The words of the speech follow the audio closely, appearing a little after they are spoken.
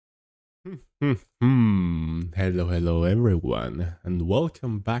Hello, hello, everyone, and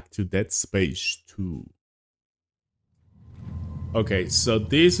welcome back to Dead Space 2. Okay, so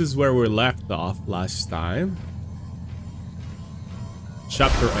this is where we left off last time.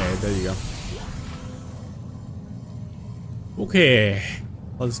 Chapter 8, there you go. Okay,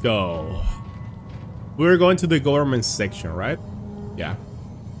 let's go. We're going to the government section, right? Yeah.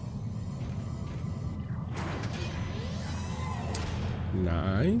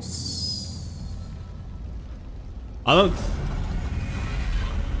 Nice. I don't...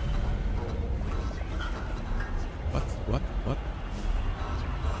 What?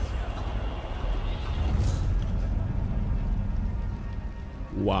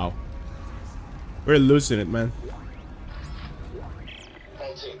 Wow. We're losing it, man.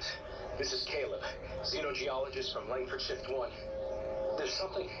 All teams, this is Caleb, xenogeologist from Langford Shift 1. There's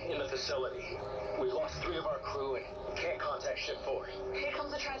something in the facility. We've lost 3 of our crew and can't contact Shift 4. Here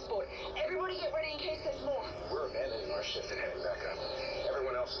comes the transport. Everybody get ready in case there's more. We're abandoning our shift and heading back up.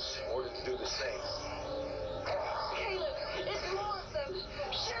 Everyone else is ordered to do the same. Caleb, it's more of them.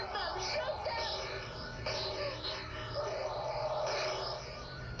 Shoot them! Shoot them!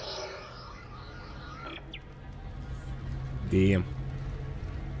 Damn.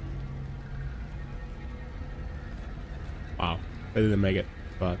 Wow. They didn't make it,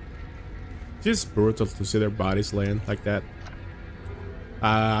 but just brutal to see their bodies laying like that.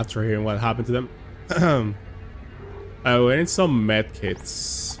 After hearing what happened to them. We need some med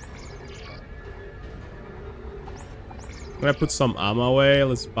kits. I'm gonna put some ammo away.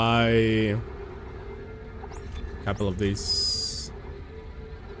 Let's buy a couple of these.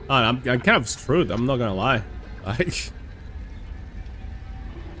 Oh, I'm kind of screwed. I'm not gonna lie. Like,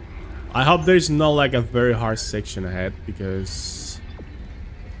 I hope there's not like a very hard section ahead because.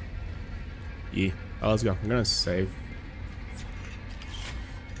 Yeah. Oh, let's go. I'm gonna save.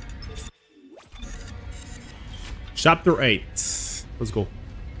 Chapter 8. Let's go.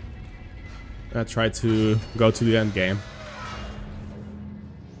 I'm gonna try to go to the end game.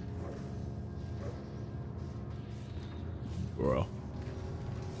 Bro.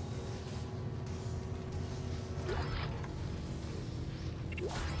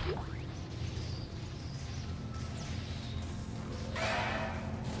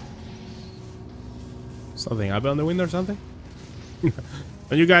 Something happened on the window or something?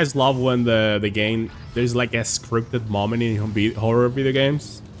 Don't you guys love when the game there's like a scripted moment in horror video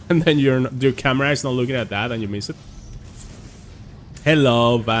games and then your camera is not looking at that and you miss it?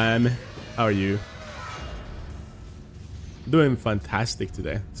 Hello, Van. How are you? Doing fantastic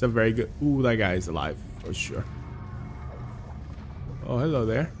today. It's a very good. Ooh, that guy is alive for sure. Oh, hello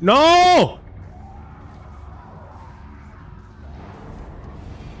there. No!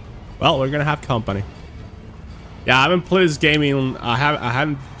 Well, we're gonna have company. Yeah, I haven't played this game in I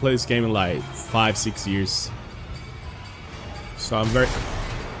haven't played this game in like 5-6 years. So I'm very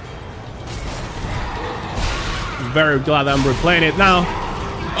glad I'm replaying it now.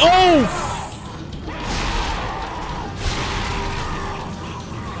 Oh!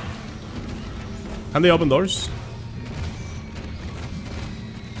 Can they open doors?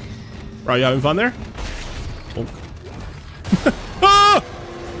 Bro, you having fun there? Oh. Ah!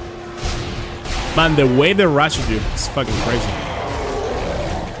 Man, the way they rush at you is fucking crazy.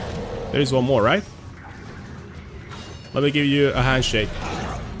 There's one more, right? Let me give you a handshake.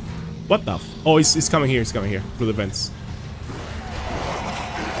 What the f— oh, it's coming here, it's coming here. Through the vents.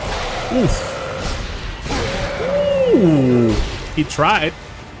 Oof. Ooh. He tried.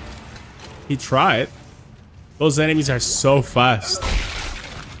 He tried. Those enemies are so fast.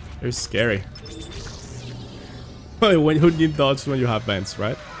 They're scary. When who need dodge when you have vents,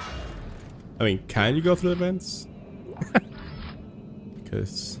 right? I mean, can you go through the vents?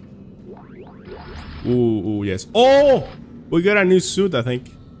 Because... Ooh, yes. Oh! We got a new suit, I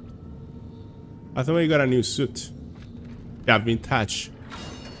think. I think we got a new suit. Yeah, vintage.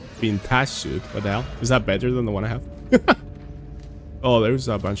 Vintage suit. What the hell? Is that better than the one I have? Oh, there's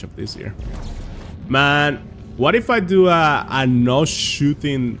a bunch of this here. Man, what if I do a no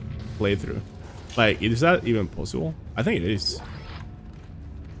shooting playthrough? Like, is that even possible? I think it is.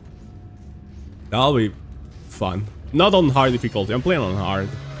 That'll be fun. Not on hard difficulty. I'm playing on hard.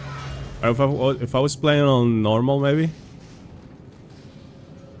 Or if I was playing on normal, maybe.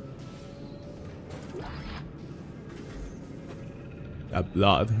 That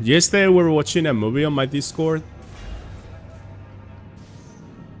blood. Yesterday we were watching a movie on my Discord.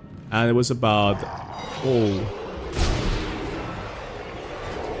 And it was about... Oh.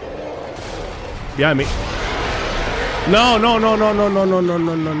 Behind me. No.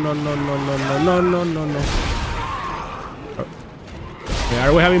 Okay,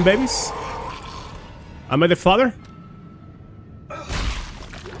 are we having babies? Am I the father?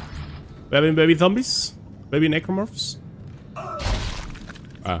 We having baby zombies? Baby necromorphs?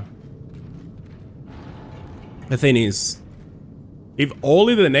 Ah. The thing is, if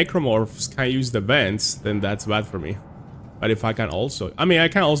only the necromorphs can use the vents, then that's bad for me. But if I can also... I mean, I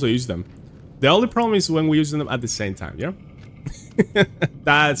can also use them. The only problem is when we use them at the same time, you know?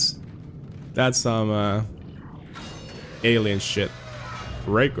 That's some alien shit.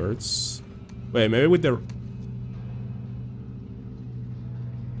 Records. Wait, maybe with the...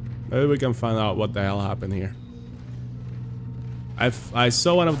 Maybe we can find out what the hell happened here. I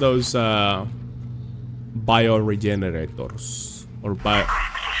saw one of those bioregenerators. Or bio...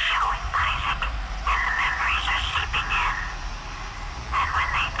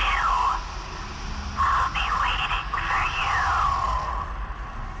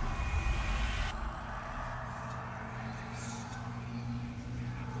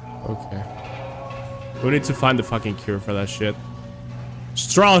 Okay. We need to find the fucking cure for that shit.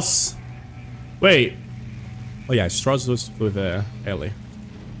 Strauss! Wait. Oh yeah, Strauss was with Ellie.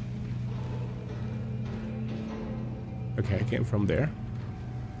 Okay, I came from there.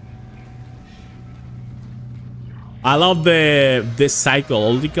 I love the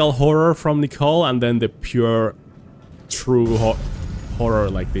psychological horror from Nicole and then the pure, true horror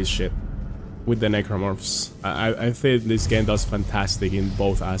like this shit. With the necromorphs. I think this game does fantastic in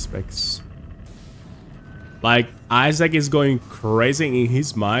both aspects. Like, Isaac is going crazy in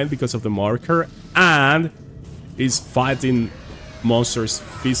his mind because of the marker, and he's fighting monsters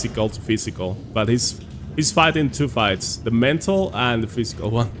physical to physical. But he's fighting two fights, the mental and the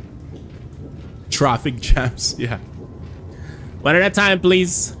physical one. Traffic jams, yeah. One at a time,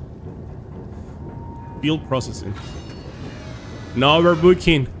 please. Field processing. No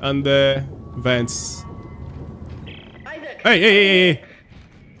overbooking on the vents. Isaac! Hey!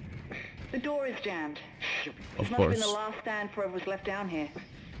 The door is jammed. Of This must have course. been the last stand for whoever was left down here.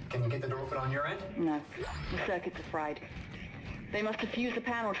 Can you get the door open on your end? No, the circuits are fried. They must have fused the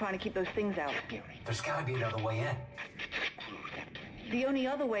panel trying to keep those things out. There's gotta be another way in. The only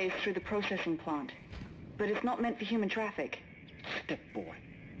other way is through the processing plant. But it's not meant for human traffic. Step boy.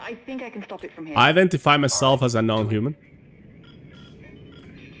 I think I can stop it from here. I identify myself as a non-human.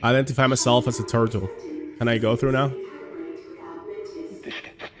 I identify myself as a turtle. Can I go through now? The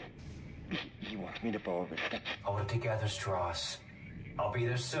steps. He wants me to follow the steps. Hold it together, Strauss. I'll be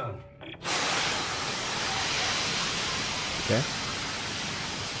there soon. Okay.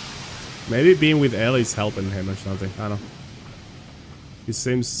 Maybe being with Ellie is helping him or something. I don't know. He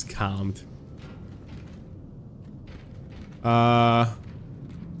seems calmed.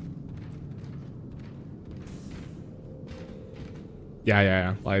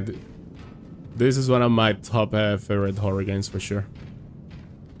 Yeah. Like, this is one of my top favorite horror games for sure.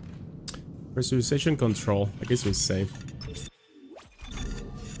 Pressurization control. I guess we're safe.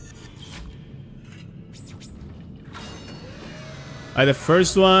 The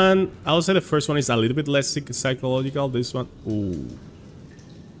first one, I would say the first one is a little bit less psychological. This one, ooh.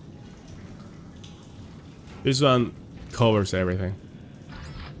 This one covers everything.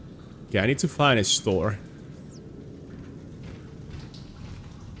 Okay, I need to find a store.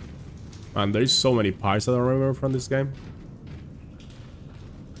 Man, there's so many parts I don't remember from this game.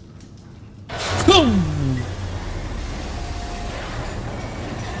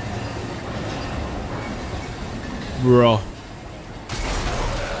 Bro.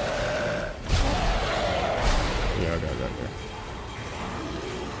 Yeah, okay.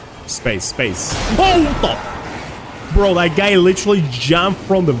 Space. Oh, what the? Bro, that guy literally jumped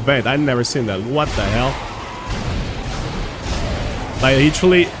from the vent. I've never seen that. What the hell? Like,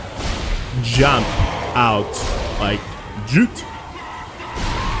 literally jump out. Like, jute.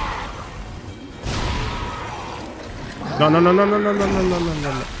 No.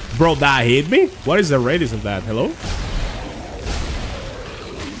 Bro, that hit me? What is the radius of that? Hello?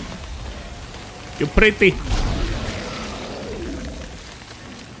 You pretty.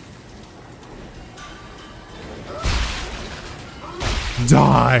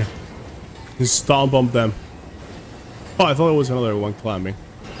 Die. Just stomp on them. Oh, I thought it was another one climbing.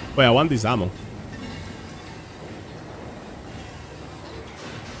 Wait, I want this ammo.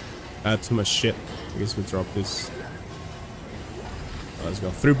 Too much shit. I guess we drop this. Let's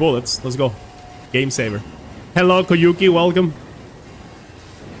go. 3 bullets. Let's go. Game saver. Hello, Koyuki. Welcome.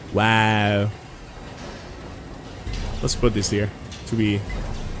 Wow. Let's put this here to be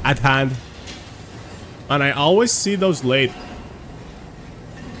at hand. And I always see those late.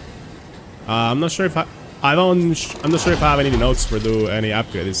 I'm not sure if I'm not sure if I have any notes for do any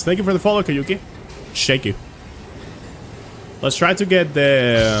upgrades. Thank you for the follow, Koyuki. Shake you. Let's try to get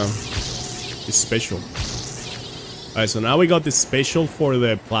the special. Alright, so now we got the special for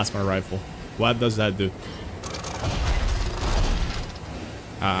the plasma rifle. What does that do?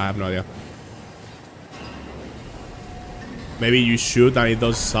 I have no idea. Maybe you shoot and it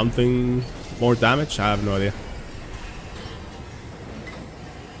does something more damage? I have no idea.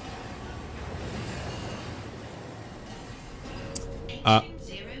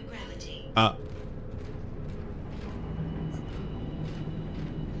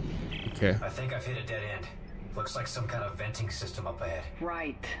 Okay. I think I've hit a dead end. Looks like some kind of venting system up ahead.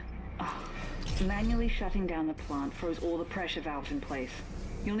 Right. Oh, manually shutting down the plant froze all the pressure valves in place.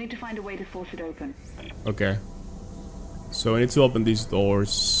 You'll need to find a way to force it open. Okay. So we need to open these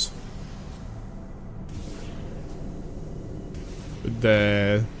doors. With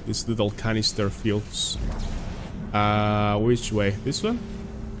these little canister fields. Which way? This one?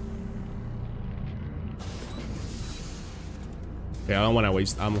 Okay, I don't want to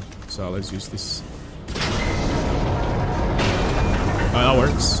waste ammo, so let's use this. Oh, that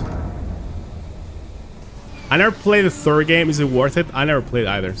works. I never played the third game. Is it worth it? I never played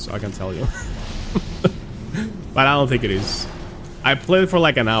either, so I can tell you. But I don't think it is. I played it for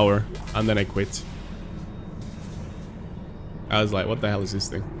like an hour, and then I quit. I was like, what the hell is this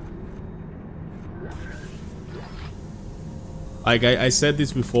thing? Like, I said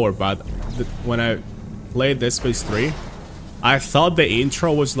this before, but when I played Dead Space 3, I thought the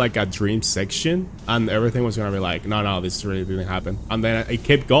intro was like a dream section, and everything was gonna be like, no, this really didn't happen. And then it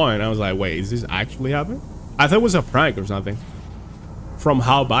kept going, I was like, wait, is this actually happening? I thought it was a prank or something. From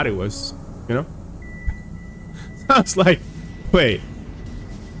how bad it was, you know? I was like, wait,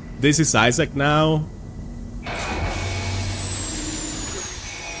 this is Isaac now?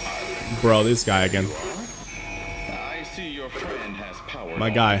 Bro, this guy again. I see your friend has power. My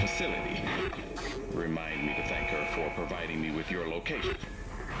guy. Facility. Remind me to thank her for providing me with your location.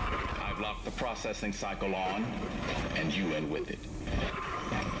 I've locked the processing cycle on, and you in with it.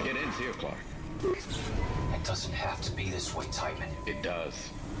 It ends here, Clark. It doesn't have to be this way, Titan. It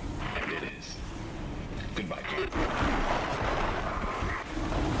does, and it is. Goodbye, Clark.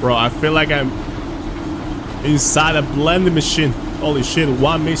 Bro, I feel like I'm inside a blending machine. Holy shit,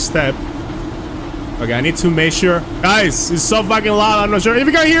 one misstep. Okay, I need to make sure. Guys, it's so fucking loud, I'm not sure if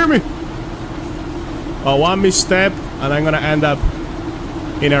you can hear me. Oh, one misstep, and I'm gonna end up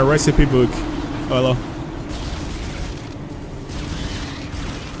in a recipe book. Oh, hello.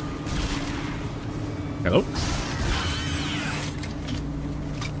 Hello?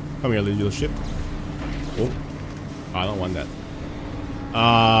 Come here, little shit. Oh, I don't want that.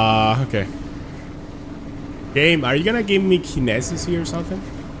 Okay. Game, are you gonna give me kinesis here or something?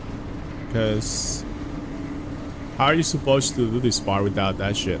 Because how are you supposed to do this part without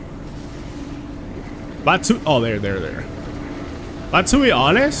that shit? But to there. But to be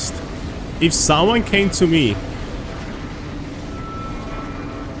honest, if someone came to me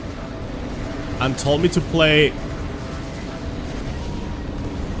and told me to play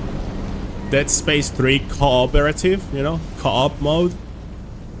Dead Space 3 cooperative, you know, co-op mode,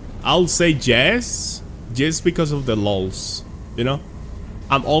 I'll say yes, just because of the lols, you know.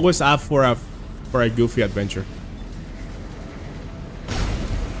 I'm always up for a goofy adventure.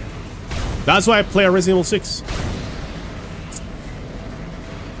 That's why I play Resident Evil 6.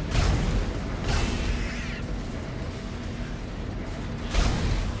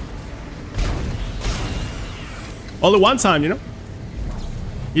 Only one time, you know.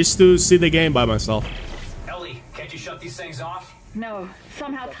 Used to see the game by myself. Ellie, can't you shut these things off? No,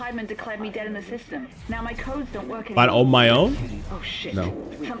 somehow Tiedemann declared me dead in the system. Now my codes don't work anymore. But on my own? Oh shit. No.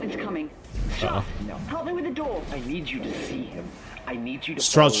 Something's coming. Strauss, help me with the door. I need you to see him. I need you to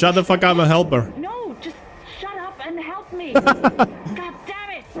Strauss, shut the fuck up and help her. No, just shut up and help me. God damn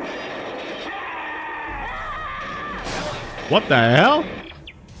it. What the hell?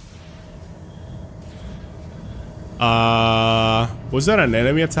 Was that an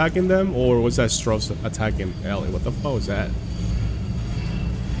enemy attacking them, or was that Strauss attacking Ellie? What the fuck was that?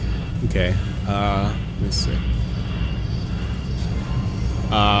 Okay, let me see.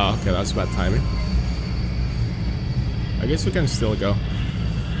 Okay, that's bad timing. I guess we can still go.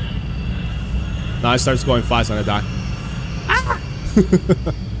 Now it starts going fast and I die. Ah!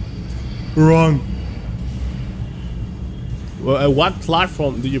 Wrong. Well, what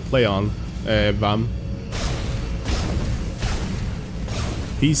platform do you play on, Vam?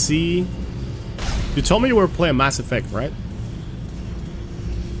 PC? You told me you were playing Mass Effect, right?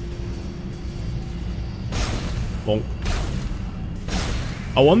 Bonk.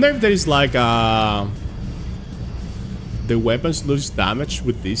 I wonder if there is like the weapons lose damage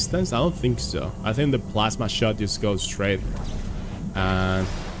with distance? I don't think so. I think the plasma shot just goes straight. And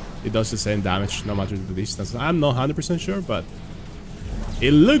it does the same damage no matter the distance. I'm not 100% sure, but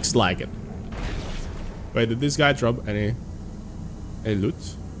it looks like it. Wait, did this guy drop any loot?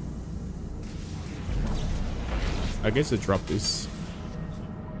 I guess it dropped this.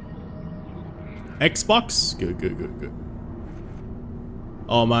 Xbox? Good, good, good, good.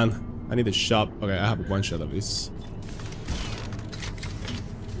 Oh man, I need a shop. Okay, I have one shot of this.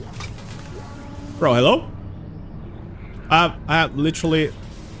 Bro, hello? I have literally...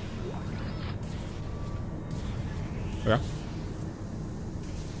 Okay.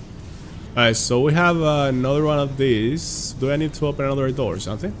 Alright, so we have another one of these. Do I need to open another door or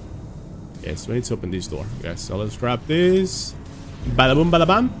something? Yes, we need to open this door. Yes, so let's grab this. Bada boom, bada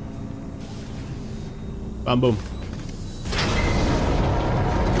bam. Bam boom.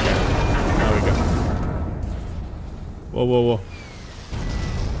 Okay, there we go. Whoa, whoa, whoa.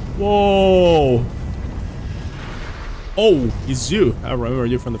 Whoa! Oh, it's you. I remember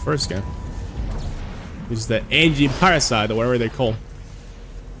you from the first game. It's the engine parasite or whatever they call.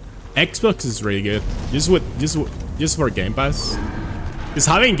 Xbox is really good. Just for Game Pass. Just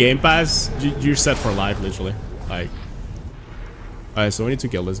having Game Pass, you're set for life, literally. Like, alright, so we need to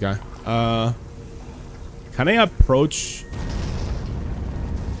kill this guy. Can I approach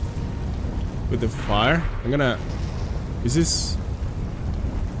with the fire? I'm gonna. Is this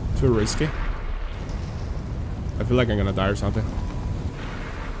too risky? I feel like I'm gonna die or something.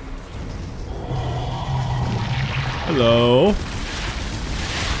 Hello.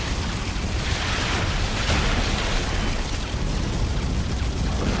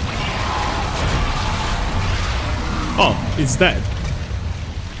 Oh, it's dead.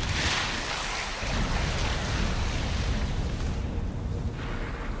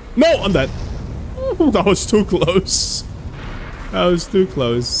 No, I'm dead. That was too close. That was too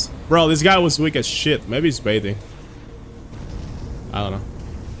close. Bro, this guy was weak as shit. Maybe he's baiting. I don't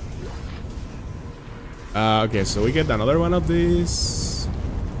know. Okay, so we get another one of these.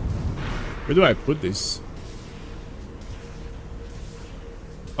 Where do I put this?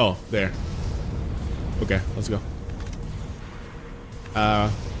 Oh, there. Okay, let's go.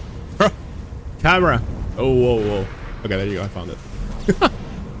 Camera. Oh, whoa, whoa. Okay, there you go. I found it.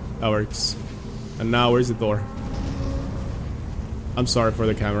 That works. And now, where's the door? I'm sorry for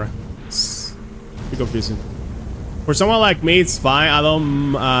the camera. It's too confusing. For someone like me, it's fine. I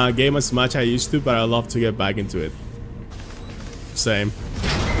don't game as much as I used to, but I love to get back into it. Same.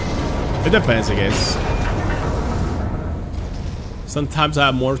 It depends, I guess. Sometimes I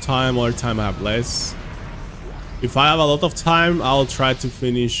have more time, other time I have less. If I have a lot of time, I'll try to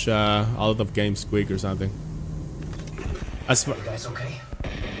finish a lot of games quick or something. As far, You guys okay?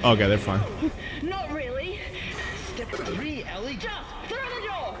 okay, they're fine. Not really. Step 3, Ellie. Just through the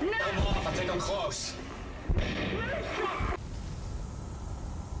door. No. I'm off. I think I'm close.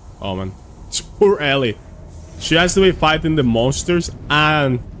 Oh man, poor Ellie. She has to be fighting the monsters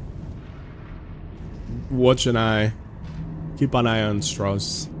and keep an eye on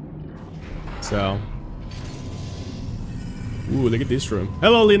Strauss. So, ooh, look at this room.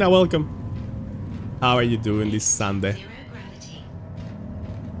 Hello, Lena. Welcome. How are you doing this Sunday?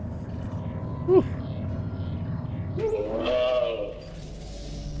 Whew.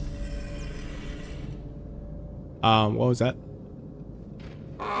 What was that?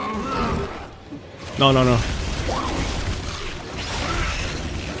 No, no, no.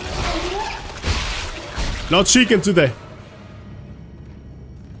 No chicken today.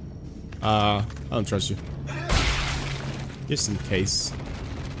 I don't trust you. Just in case.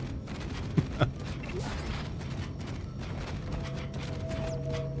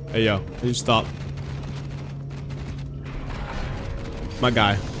 Hey, yo. Can you stop? My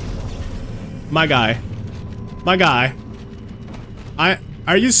guy. My guy. My guy.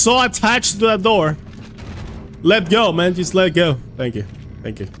 Are you so attached to that door? Let go, man. Just let go. Thank you.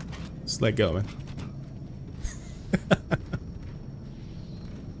 Thank you. Just let go, man.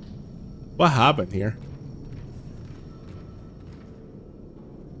 What happened here?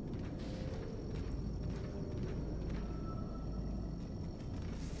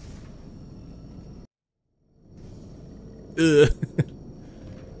 Ugh.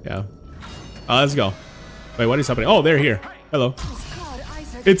 Yeah. Let's go. Wait, what is happening? Oh, they're here. Hello. God,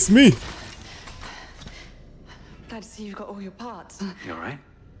 Isaac. It's me. Glad to see you've got all your parts. You alright?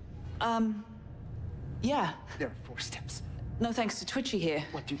 Yeah. There are 4 steps. No thanks to Twitchy here.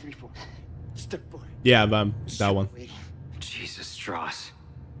 1, 2, 3, 4. Step 4. Yeah, that one. Wait. Jesus, Strauss.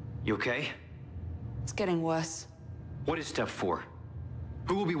 You okay? It's getting worse. What is step 4?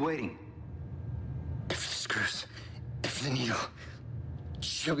 Who will be waiting? F the screws. F the needle.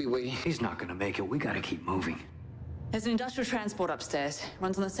 She'll be waiting. He's not gonna make it. We gotta keep moving. There's an industrial transport upstairs.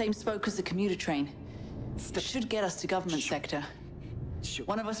 Runs on the same spoke as the commuter train. It should get us to government sector.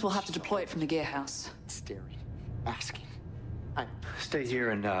 One of us will have to deploy it from the gear house. Staring. Asking. Stay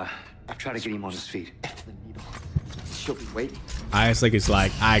here and try to get him on his feet. F the needle. She'll be waiting. Isaac is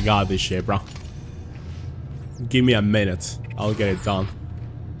like, I got this shit, bro. Give me a minute. I'll get it done.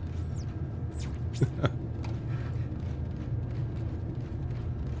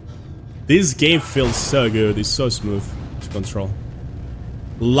 This game feels so good. It's so smooth to control.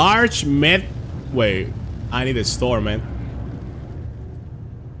 Large med... Wait. I need a store, man.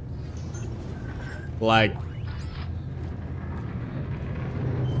 Like...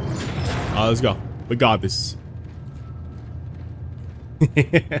 Oh, let's go. We got this.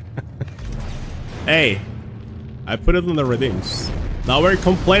 Hey. I put it on the redeems. Now we're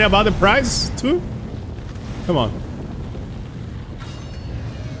complaining about the price, too? Come on.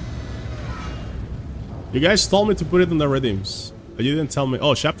 You guys told me to put it on the redeems, but you didn't tell me.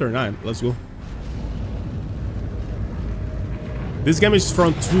 Oh, chapter 9. Let's go. This game is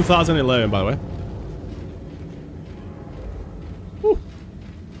from 2011, by the way. Woo.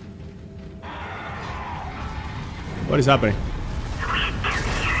 What is happening?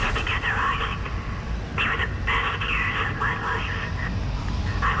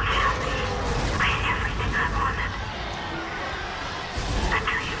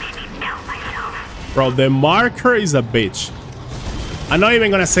 Bro, the marker is a bitch. I'm not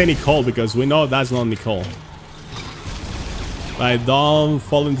even gonna say Nicole because we know that's not Nicole. Like, don't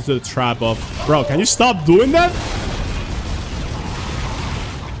fall into the trap of... Bro, can you stop doing that?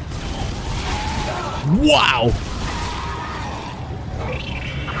 Wow!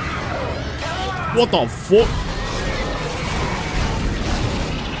 What the fuck?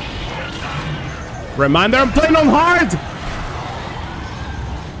 Reminder, I'm playing on hard!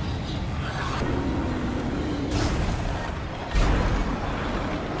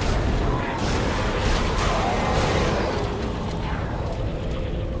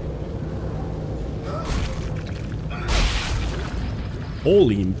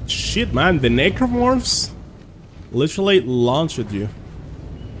 Holy shit, man. The necromorphs literally launch at you.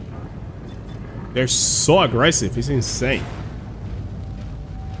 They're so aggressive. It's insane.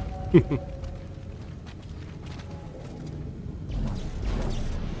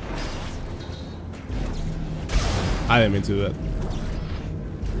 I didn't mean to do that.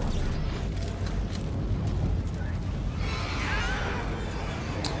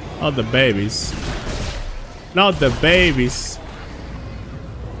 Not the babies. Not the babies.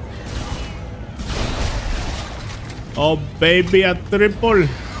 Oh, baby, a triple.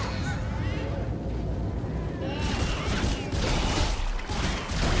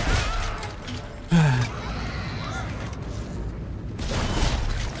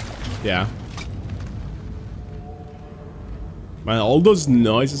 Yeah. Man, all those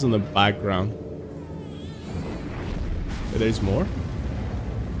noises in the background. There's more?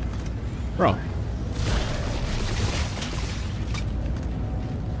 Bro.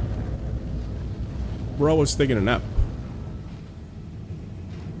 Bro was taking a nap.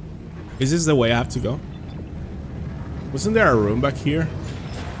 Is this the way I have to go? Wasn't there a room back here?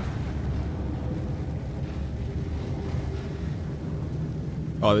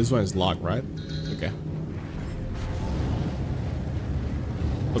 Oh, this one is locked, right? Okay.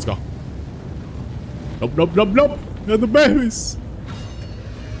 Let's go. Nope, nope, nope, nope. They're the babies.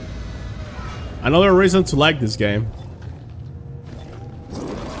 Another reason to like this game.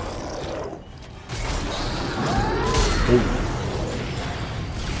 Oh.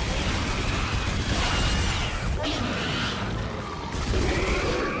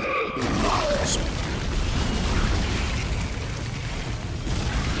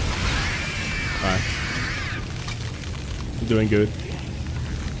 Alright. Doing good.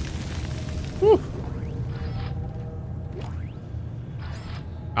 Woo.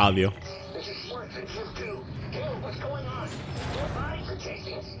 Audio. This is Schwartz and Shift 2. Caleb, what's going on? Dead bodies are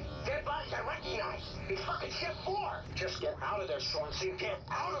chasing us. Dead bodies I recognize. It's fucking Shift 4. Just get out of there, Swansea. Get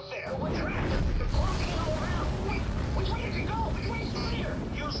out of there. We're trapped. They're closing in all around. Wait, which way did you go? Which way is clear?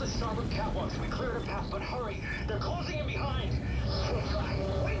 Use the starboard catwalks. We cleared a path, but hurry. They're closing in behind.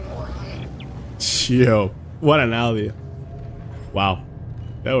 Wait for it. Yo, what an audio. Wow.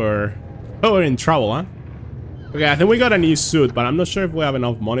 They were in trouble, huh? Okay, I think we got a new suit, but I'm not sure if we have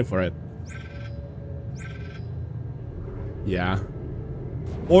enough money for it. Yeah.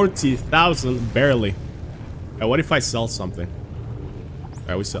 40,000, barely. What if I sell something?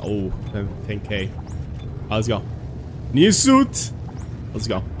 Alright, we sell, oh, 10k. Let's go. New suit! Let's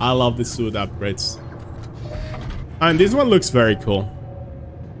go. I love this suit upgrades. And this one looks very cool.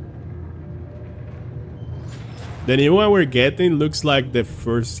 The new one we're getting looks like the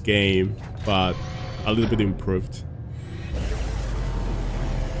first game, but a little bit improved.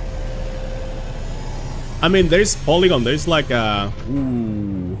 I mean, there's polygon, there's like a...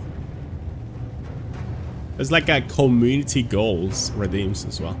 Ooh. There's like a community goals redeems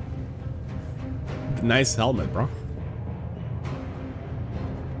as well. Nice helmet, bro.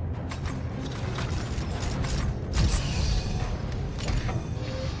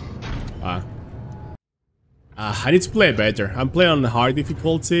 I need to play better. I'm playing on hard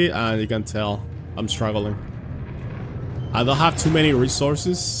difficulty and you can tell I'm struggling. I don't have too many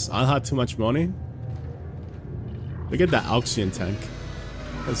resources. I don't have too much money. Look at that oxygen tank.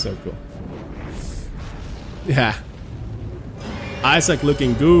 That's so cool. Yeah. Isaac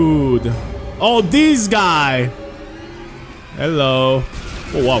looking good. Oh, this guy. Hello.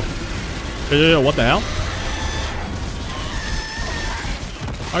 Oh, wow. What the hell?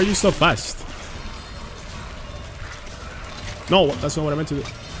 How are you so fast? No, that's not what I meant to do.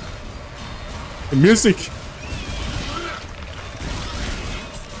 The music.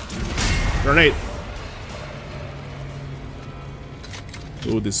 Grenade.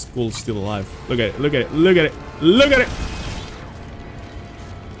 Oh, this school's still alive. Look at it, look at it, look at it, look at it.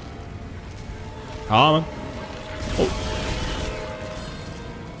 Come on. Oh.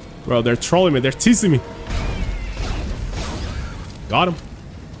 Bro, they're trolling me, they're teasing me. Got him.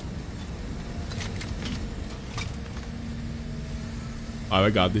 Oh, I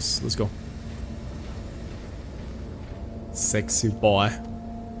got this. Let's go. Sexy boy.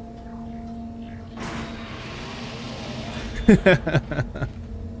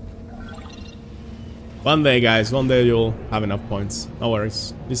 One day, guys. One day you'll have enough points. No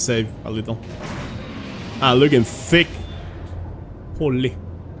worries. Just save a little. Ah, looking thick. Holy.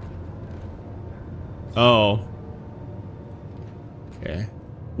 Oh. Okay.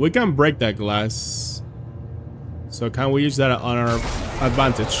 We can break that glass. So can we use that on our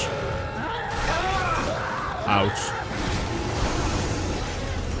advantage? Ouch.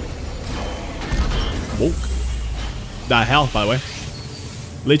 Woke. That health, by the way.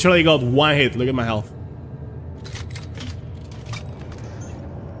 Literally got one hit. Look at my health.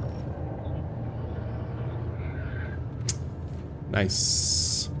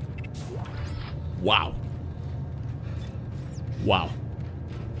 Nice. Wow. Wow.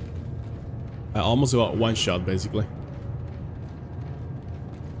 I almost got one shot, basically.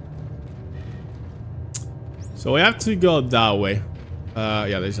 So we have to go that way.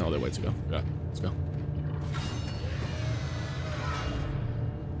 Yeah, there's another way to go. Yeah, let's go.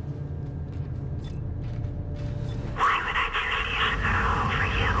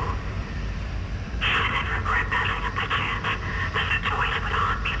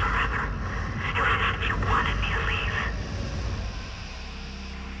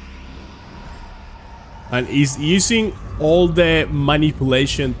 And he's using all the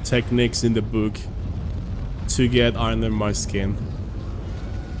manipulation techniques in the book to get under my skin.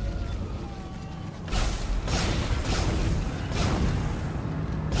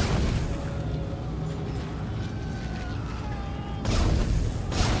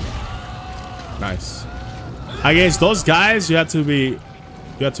 Nice. Against those guys, you have to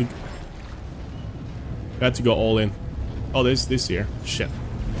go all in. Oh, this here. Shit.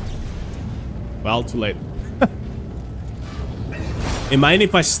 Well, too late. Imagine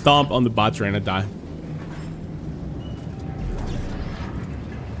if I stomp on the battery and I die.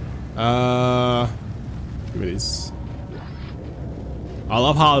 Give me this. I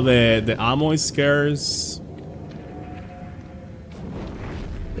love how the ammo is scarce.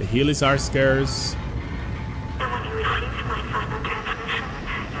 The healies are scarce. And when you received my final transmission,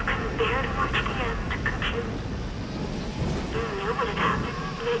 you couldn't bear to watch the end confused. You knew what had happened,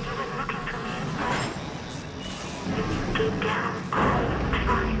 yet you were looking for me inside. Deep down,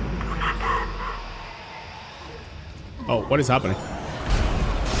 fine, was bad. Oh, what is happening?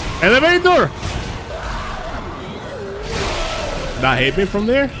 Elevator! That hit me from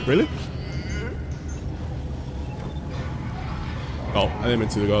there? Really? Oh, I didn't mean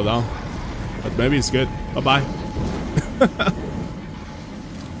to go down. But maybe it's good. Bye-bye.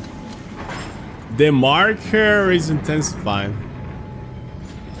 The marker is intensifying.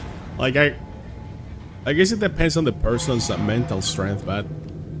 Like, I guess it depends on the person's mental strength, but...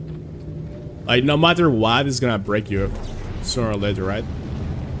 like, no matter what, it's gonna break you sooner or later, right?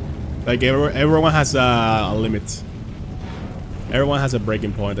 Like, everyone has a limit. Everyone has a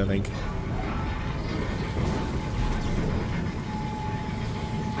breaking point, I think.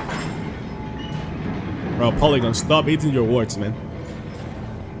 Bro, Polygon, stop eating your words, man.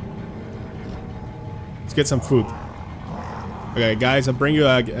 Let's get some food. Okay, guys, I'll bring you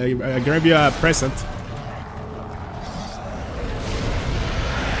I'll grab you a present.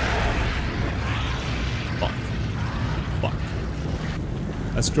 Fuck. Fuck.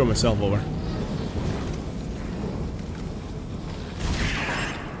 I screwed myself over.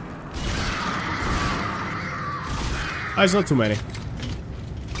 Oh, it's not too many.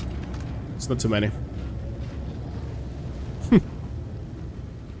 It's not too many.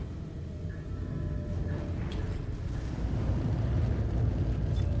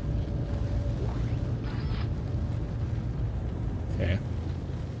 Okay.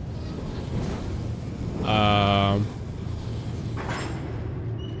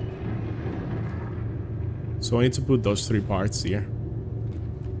 So I need to put those 3 parts here.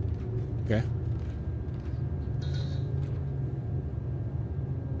 Okay.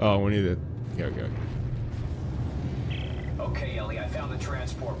 Oh, we need it. Okay. Okay, Ellie, I found the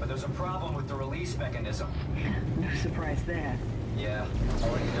transport, but there's a problem with the release mechanism. No surprise there. Yeah,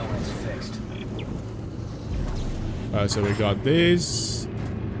 already know when it's fixed. So we got this.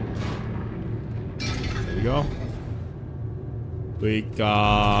 There we go. We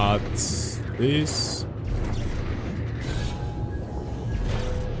got this.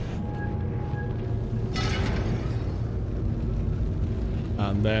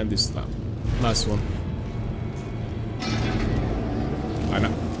 And then this last one. I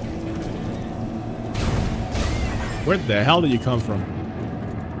know. Where the hell did you come from?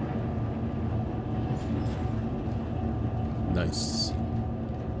 Nice.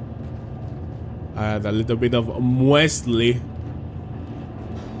 I had a little bit of muesli.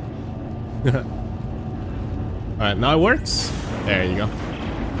 Alright, now it works. There you go.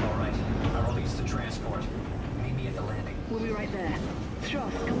 Alright, I released the transport. Meet me at the landing. We'll be right there.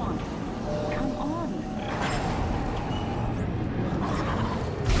 Stross, come on. Come on.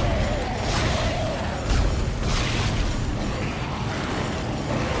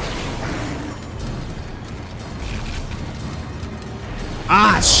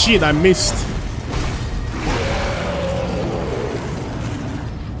 Ah, shit, I missed.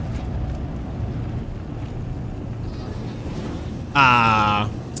 Ah.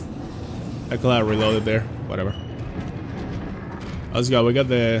 I could have reloaded there. Whatever. Let's go. We got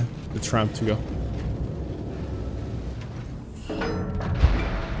the tramp to go.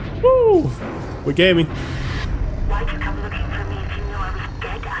 Woo! We're gaming. Why'd you come looking for me if you knew I was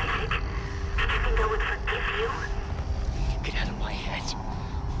dead, Isaac? Did you think I would forgive you? Get out of my head.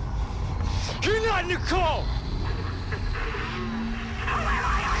 You're not Nicole!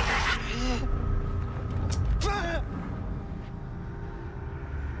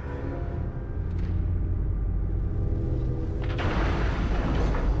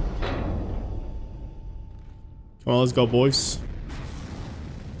 Come on, let's go, boys.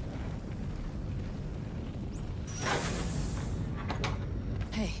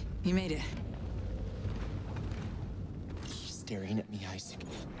 Hey, you made it. He's staring at me, Isaac.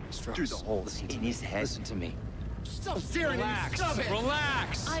 Through the holes in his head. Listen to me. Stop staring at me. Stop it.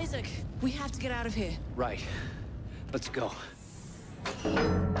 Relax. Isaac, we have to get out of here. Right. Let's go. I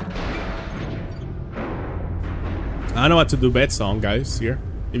don't know what to do bets on, guys, here.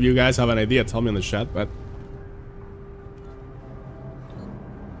 If you guys have an idea, tell me in the chat, but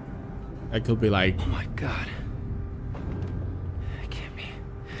I could be like, Oh my god. It can't be.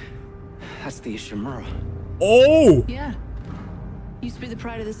 That's the Ishimura. oh, Yeah. Used to be the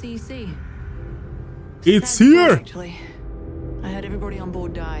pride of the CEC. it's Sad story, here. actually. I heard everybody on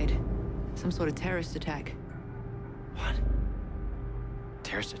board died. Some sort of terrorist attack. What?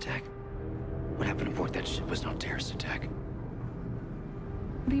 Terrorist attack? What happened aboard that ship was no terrorist attack.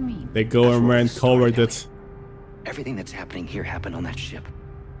 What do you mean? The government covered it. Everything that's happening here happened on that ship.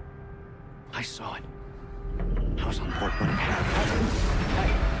 I saw it. I was on board when it happened.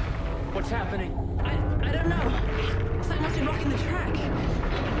 Hey, what's happening? I don't know. Something must be blocking the track.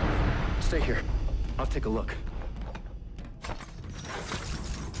 Stay here. I'll take a look.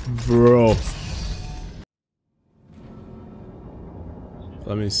 Bro.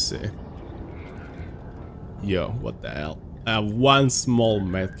 Let me see. Yo, what the hell? I have one small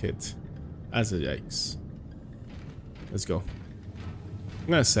medkit. That's a yikes. Let's go. I'm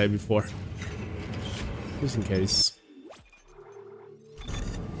gonna save before. Just in case.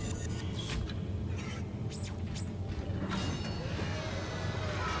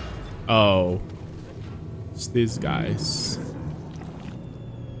 Oh. It's these guys.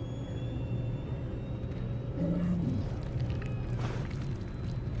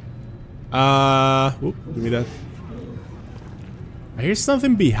 Whoop, give me that. I hear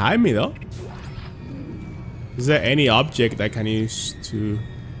something behind me though. Is there any object I can use to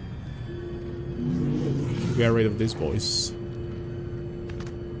get rid of these boys?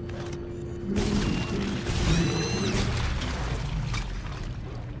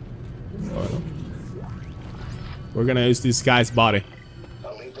 Oh, we're gonna use this guy's body.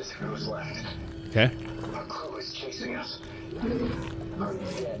 I'll leave this who's left. Okay. Our crew is chasing us. Our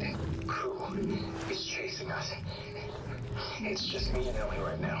dead crew is chasing us. It's just me and Ellie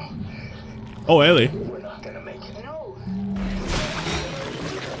right now. Oh, Ellie. We're not gonna make it. No.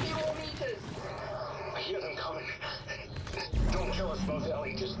 I hear them coming. Don't kill us both,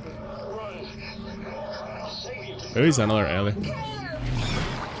 Ellie. Just run. I'll save you. There is another Ellie.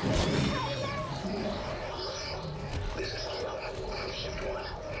 This is Keelan from Shift 1.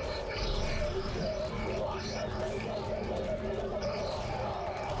 We lost.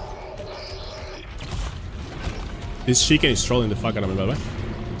 This chicken is trolling the fuck out of me, by the way.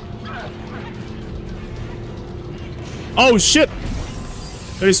 Oh shit!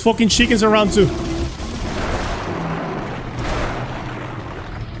 There's fucking chickens around too.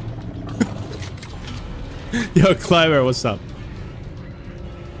 Yo, Clever, what's up?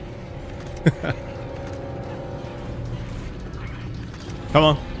 Come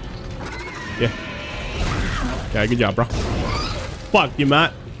on. Yeah. Yeah, good job, bro. Fuck you,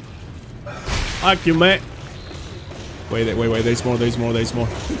 Matt. Fuck you, Matt. Wait, there's more.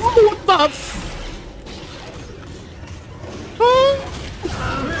 Oh, what the f—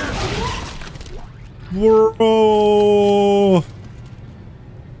 Bro.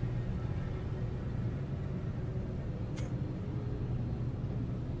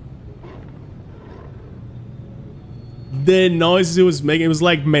 The noise it was making, it was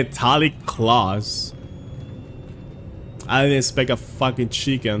like metallic claws. I didn't expect a fucking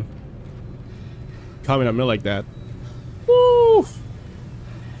chicken coming at me like that. Woo.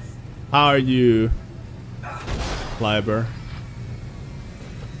 How are you, Clyber?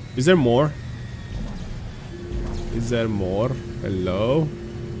 Is there more? Is there more? Hello?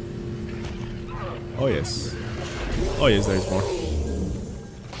 Oh yes. Oh yes, there's more.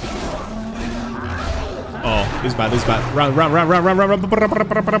 Oh, this is bad, this is bad. Run.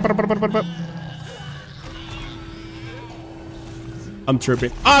 I'm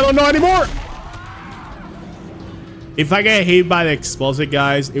tripping. I don't know anymore! If I get hit by the explosive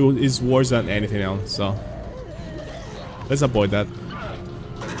guys, it is worse than anything else, so let's avoid that.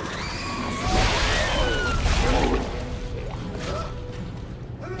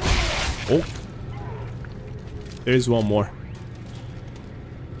 Oh, there's one more.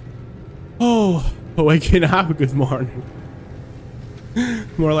 Oh, waking up. Good morning.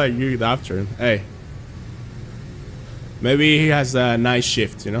 More like good afternoon. Hey, maybe he has a night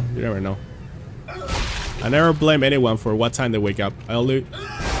shift. You know, you never know. I never blame anyone for what time they wake up. I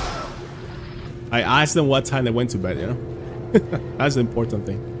ask them what time they went to bed. You know, that's the important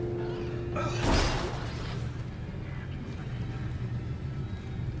thing.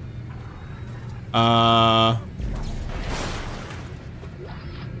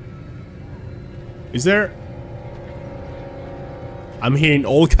 Is there— I'm hearing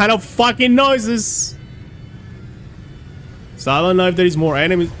all kind of fucking noises. So I don't know if there is more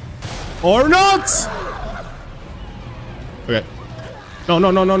enemies or not. Okay.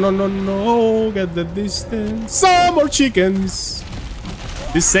 No. Get the distance. Some more chickens.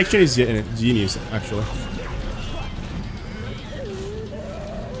 This section is genius, actually.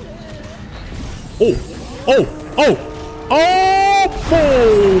 Oh,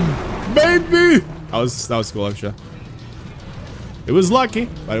 boom, baby. That was cool, actually. It was lucky,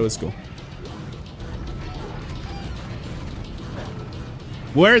 but it was cool.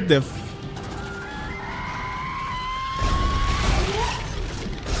 Where the f—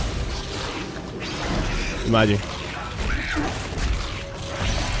 Imagine.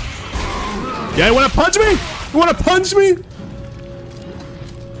 Yeah, you wanna punch me? You wanna punch me?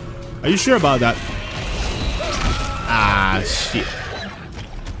 Are you sure about that? Ah, shit.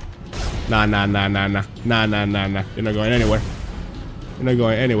 Nah. You're not going anywhere. You're not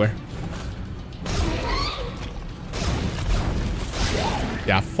going anywhere.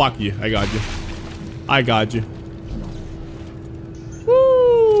 Yeah, fuck you. I got you.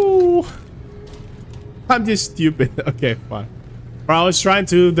 Woo! I'm just stupid. Okay, fine. Bro, I was trying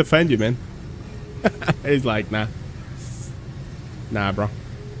to defend you, man. He's like, nah. Nah, bro.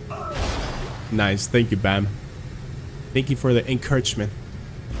 Nice. Thank you, Bam. Thank you for the encouragement.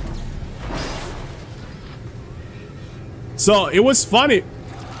 So, it was funny.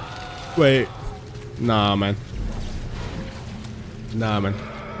 Wait. Nah, man.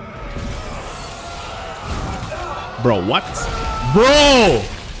 Bro, what? Bro!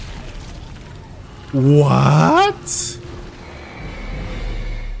 What?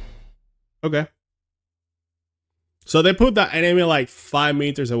 Okay. So they put that enemy like 5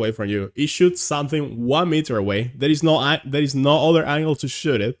 meters away from you. It shoots something 1 meter away. There is no other angle to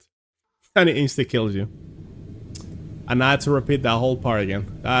shoot it. And it insta kills you. And I had to repeat that whole part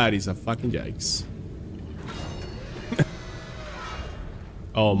again. That is a fucking yikes.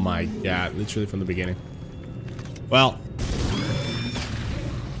 Oh my god, literally from the beginning. Well,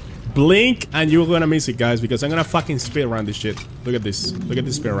 blink and you're gonna miss it, guys, because I'm gonna fucking speed around this shit. Look at this. Look at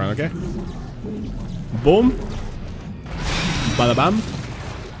this speed around, okay? Boom. Bada bam.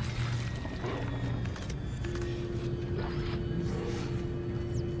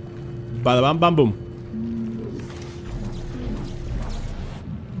 Bada bam bam boom.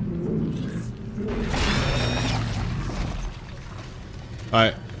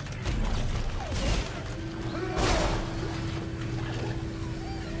 Alright.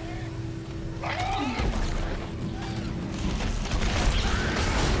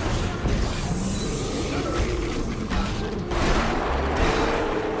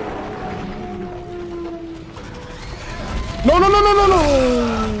 No, no, no, no, no, no!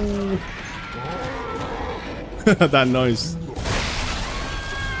 That noise.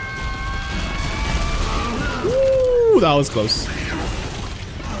 Ooh, that was close.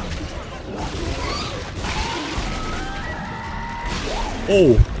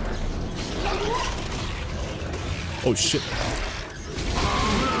 Oh. Oh, shit.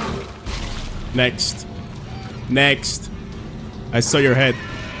 Next. Next. I saw your head.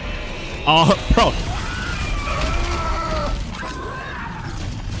 Oh, bro.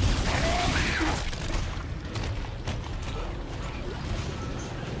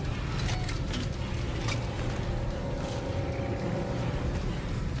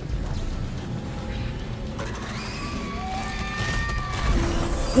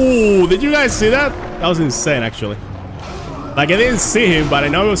 Ooh, did you guys see that? That was insane, actually. Like, I didn't see him, but I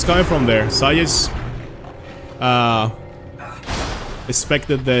know he was coming from there. So I just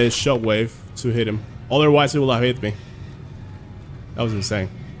expected the shockwave to hit him. Otherwise, it would have hit me. That was insane.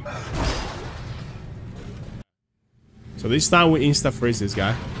 So this time we insta-freeze this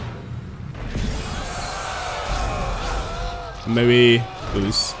guy. Maybe do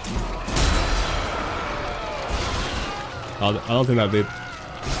this. I don't think that did.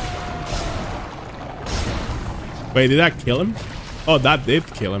 Wait, did that kill him? Oh, that did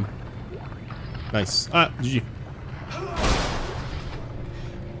kill him. Nice. Ah, GG.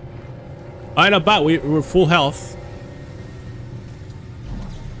 Alright, not bad. We're full health.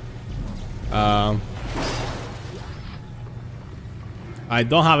 I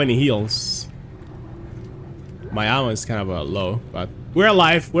don't have any heals. My ammo is kind of low, but we're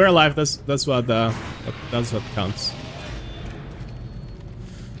alive. We're alive. That's what counts.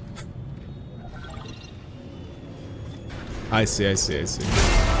 I see.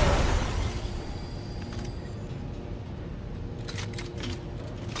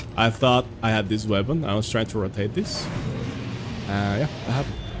 I thought I had this weapon. I was trying to rotate this. Yeah, I have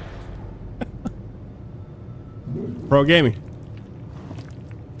it. Pro gaming.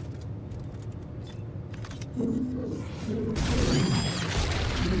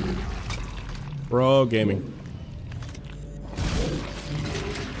 Pro gaming.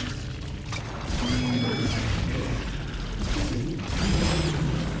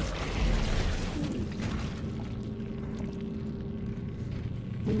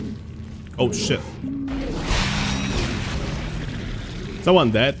 Oh shit. Is that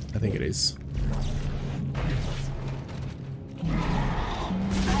one dead? I think it is.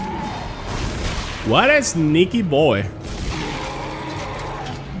 What a sneaky boy.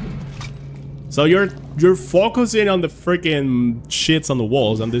 So you're focusing on the freaking shits on the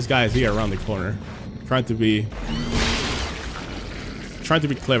walls, and this guy is here around the corner. Trying to be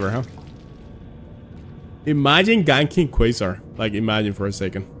clever, huh? Imagine ganking Quasar. Like, imagine for a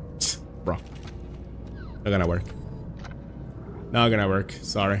second. Bro. Not gonna work. Not gonna work.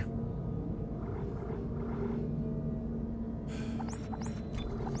 Sorry.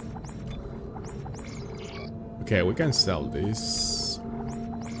 Okay, we can sell this.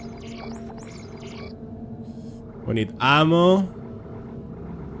 We need ammo.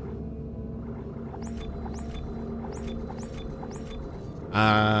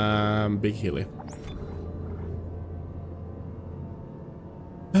 Big Healy.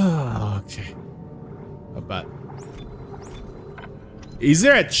 Okay. Not bad. Is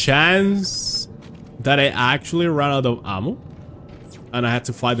there a chance that I actually ran out of ammo and I had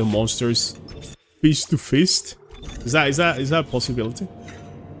to fight the monsters fist to fist? Is that a possibility?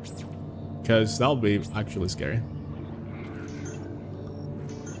 Because that would be actually scary.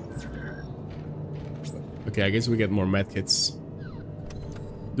 Okay, I guess we get more medkits.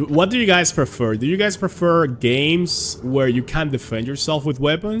 What do you guys prefer? Do you guys prefer games where you can't defend yourself with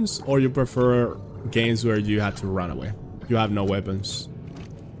weapons, or you prefer games where you have to run away? You have no weapons.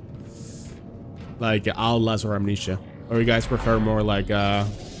 like Outlast or Amnesia? Or you guys prefer more like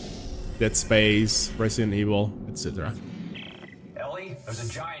Dead Space, Resident Evil, etc.? Ellie, there's a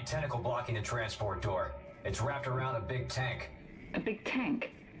giant tentacle blocking the transport door. It's wrapped around a big tank. A big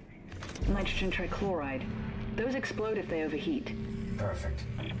tank? Nitrogen trichloride. Those explode if they overheat. Perfect.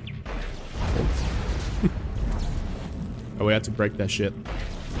 Oh, we have to break that shit.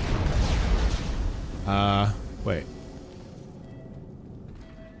 Wait.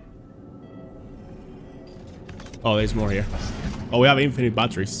 Oh, there's more here. Oh, we have infinite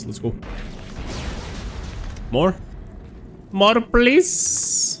batteries. Let's go. More? More,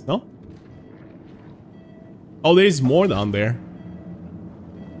 please? No? Oh, there is more down there.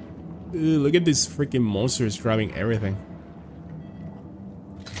 Look at these freaking monsters grabbing everything.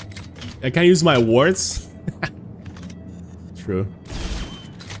 I can't use my words. True.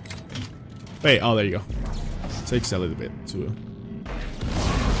 Wait, oh, there you go. Takes a little bit too.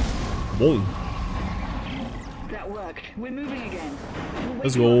 Boom. That worked. We're moving again.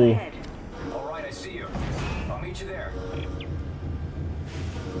 Let's go. All right, I see you. I'll meet you there.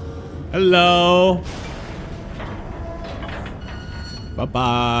 Hello.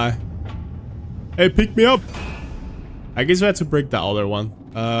 Bye-bye. Hey, pick me up. I guess we have to break the other one.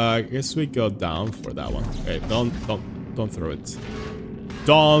 I guess we go down for that one. Okay, don't throw it.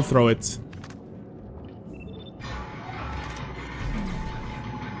 Don't throw it.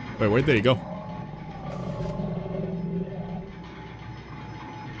 Wait, where did he go?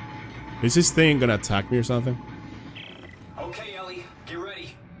 Is this thing gonna attack me or something? Okay, Ellie, get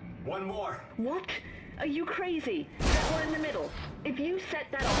ready. One more. What? Are you crazy? We're in the middle. If you set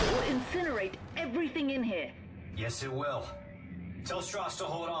that off, it will incinerate everything in here. Yes, it will. Tell Strauss to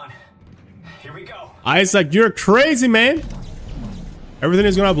hold on. Here we go. Isaac, you're crazy, man. Everything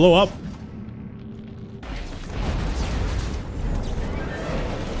is gonna blow up.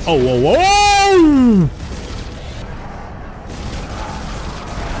 Oh, whoa, whoa!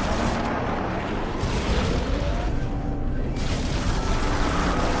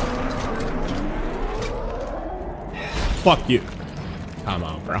 Fuck you. Come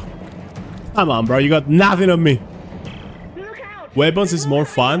on, bro. Come on, bro. You got nothing on me. Weapons is more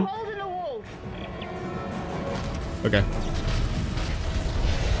fun. Okay.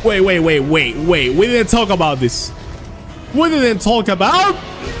 Wait. We didn't talk about this. We didn't talk about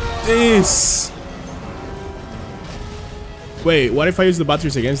this. Wait, what if I use the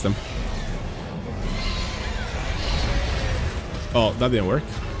batteries against them? Oh, that didn't work.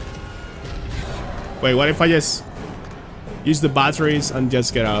 Wait, what if I just use the batteries and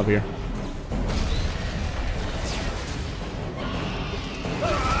just get out of here?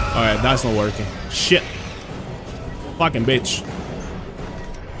 Alright, that's not working. Shit. Fucking bitch.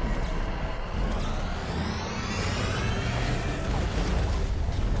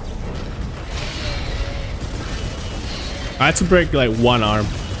 I had to break like one arm.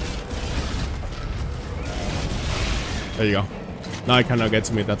 There you go. Now I cannot get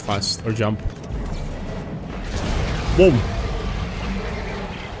to me that fast or jump. Boom.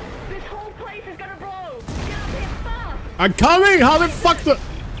 This whole place is gonna blow. Get up here fast. I'm coming. How the fuck do?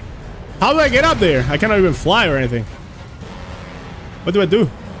 How do I get up there? I cannot even fly or anything. What do I do?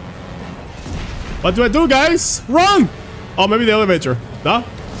 What do I do, guys? Run! Oh, maybe the elevator. No?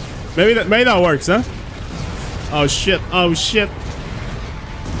 Maybe that works, huh? Oh shit! Oh shit!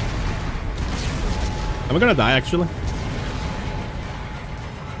 Am I gonna die actually?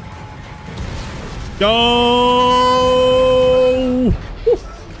 Go!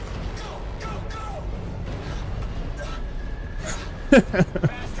 Faster,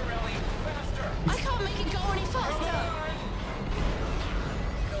 Ellie, faster. I can't make it go any faster.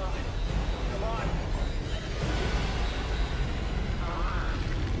 Come on.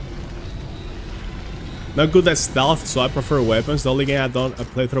 Not good at stealth, so I prefer weapons. The only game I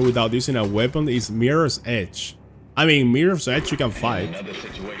play through without using a weapon is Mirror's Edge. I mean, Mirror's Edge you can fight. In another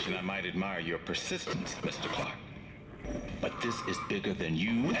situation, I might admire your persistence, Mr. Clark. But this is bigger than you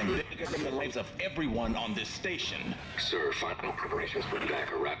and bigger than the lives of everyone on this station. Sir, final preparations for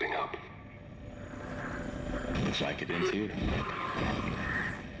attack are wrapping up. Looks like it ends here.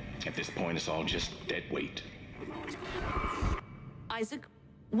 At this point, it's all just dead weight. Isaac,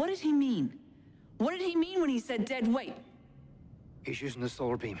 what did he mean? What did he mean when he said dead weight? He's using the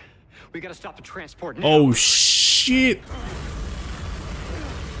solar beam. We gotta stop the transport now. Oh shit!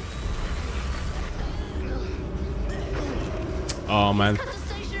 Oh man. Cut the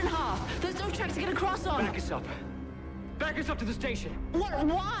station in half. There's no track to get across on. Back us up. Back us up to the station. What?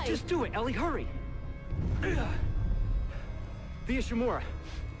 Why? Just do it, Ellie. Hurry. The Ishimura.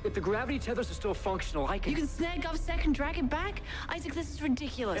 If the gravity tethers are still functional, I can... You can snare GovSec and drag it back? Isaac, this is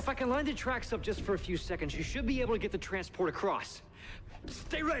ridiculous. If I can line the tracks up just for a few seconds, you should be able to get the transport across.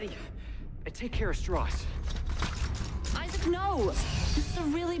 Stay ready! And take care of Strauss. Isaac, no! This is a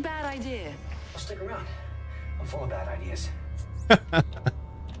really bad idea. I'll stick around. I'm full of bad ideas.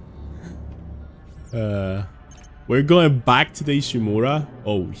 We're going back to the Ishimura.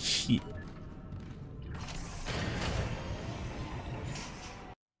 Oh shit.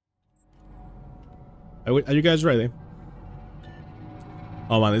 Are you guys ready?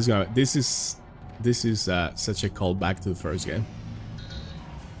 Oh man, this is such a callback to the first game.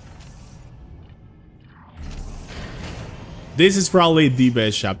 This is probably the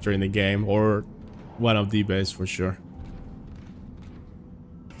best chapter in the game, or one of the best for sure.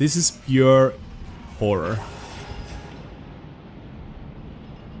 This is pure horror.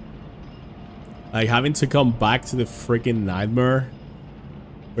 Like having to come back to the freaking nightmare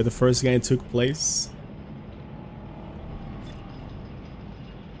where the first game took place.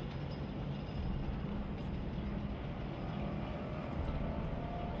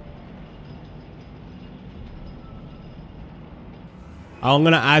 I'm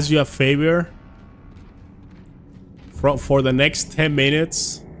gonna ask you a favor. For the next 10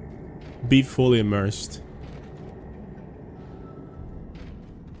 minutes, be fully immersed.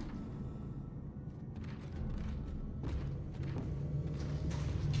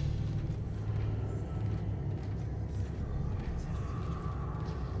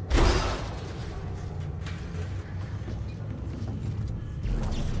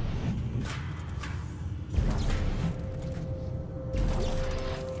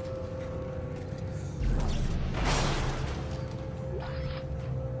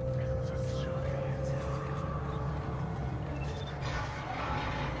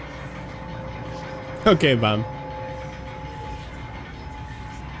 Okay, Bam.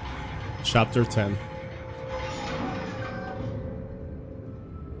 Chapter 10.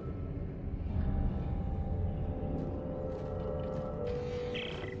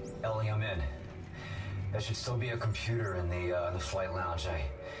 Ellie, I'm in. There should still be a computer in the flight lounge.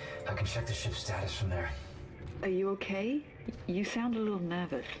 I can check the ship's status from there. Are you okay? You sound a little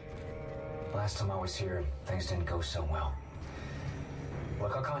nervous. Last time I was here, things didn't go so well.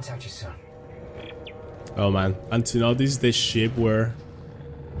 Look, I'll contact you soon. Oh man, and to know this is the ship where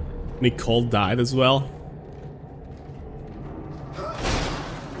Nicole died as well.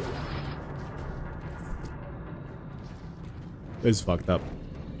 This is fucked up.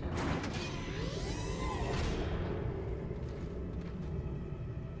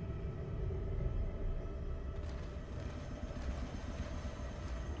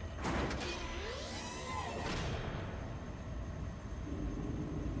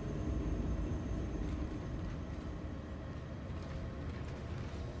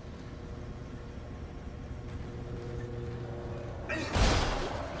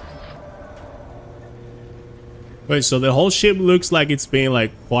 Wait, so the whole ship looks like it's being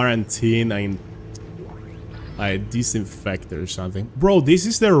like quarantined and like disinfected or something. Bro, this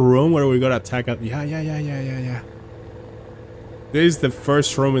is the room where we got attacked. Yeah. This is the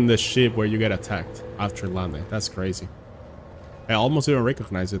first room in the ship where you get attacked after landing. That's crazy. I almost even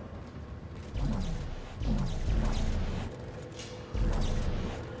recognize it.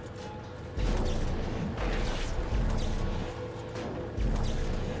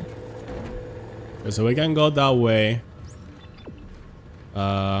 So we can go that way.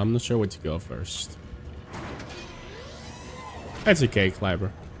 I'm not sure where to go first. That's okay, Clyber.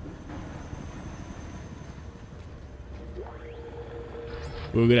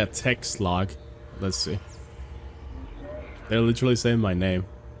 We'll get a text log. Let's see. They're literally saying my name.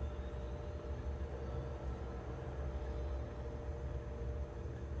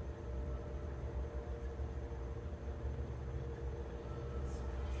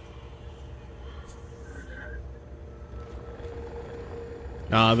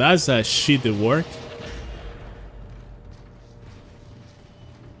 That's a shitty work.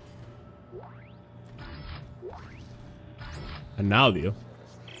 And now do you?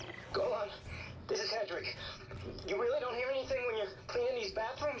 Go on. This is Hedrick. You really don't hear anything when you're cleaning these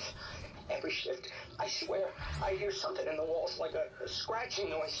bathrooms? Every shift, I swear, I hear something in the walls, like a scratching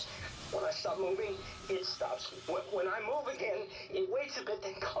noise. When I stop moving, it stops. When I move again, it waits a bit,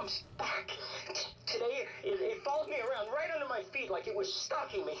 then comes back. Today, it followed me around right under my feet like it was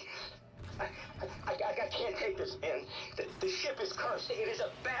stalking me. I can't take this, man. The ship is cursed. It is a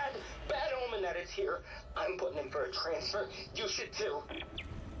bad omen that it's here. I'm putting in for a transfer. You should too.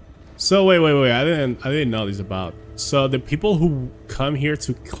 So wait. I didn't know this about. So the people who come here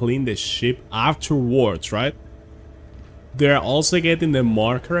to clean the ship afterwards, right? they're also getting the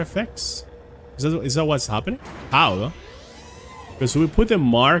marker effects. Is that what's happening? How though? Because we put the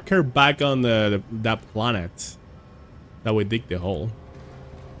marker back on that planet that we dig the hole.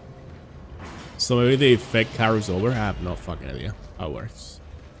 So maybe the effect carries over. I have no fucking idea how it works.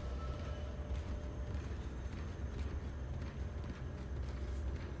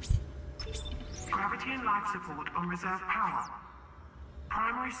 Gravity and life support on reserve power.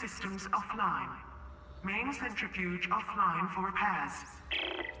 Primary systems offline. Main centrifuge offline for repairs.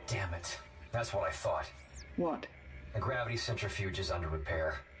 Damn it. That's what I thought. What? The gravity centrifuge is under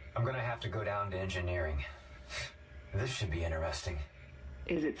repair. I'm gonna have to go down to engineering. This should be interesting.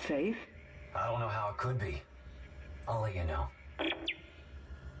 Is it safe? I don't know how it could be. I'll let you know.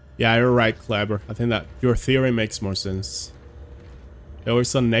 Yeah, you're right, Clever. I think that your theory makes more sense. There were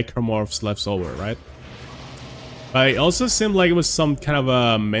some necromorphs left over, right? But it also seemed like it was some kind of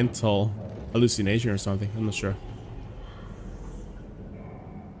a mental hallucination or something. I'm not sure.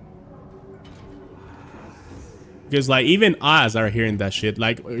 Because like even us are hearing that shit.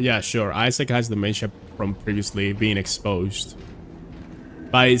 Like, yeah, sure, Isaac has dementia from previously being exposed.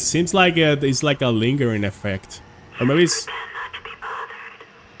 But it seems like it's like a lingering effect. Or maybe it's...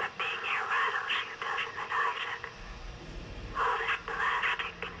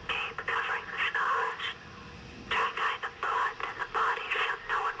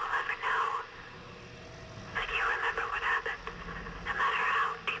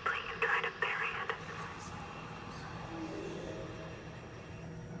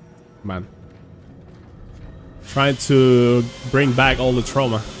 Man. Trying to bring back all the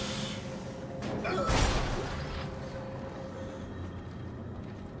trauma.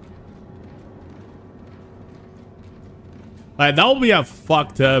 Like, that would be a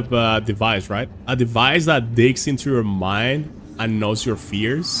fucked up device, right? A device that digs into your mind and knows your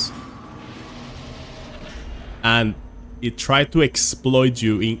fears. And it tried to exploit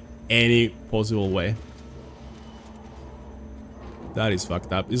you in any possible way. That is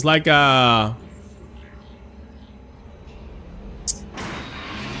fucked up. It's like a...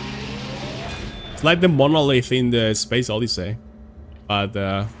 It's like the monolith in the Space Odyssey. But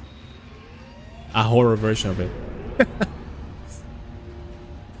a horror version of it.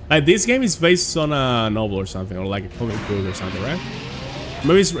 Like, this game is based on a novel or something. Or like a comic book or something, right?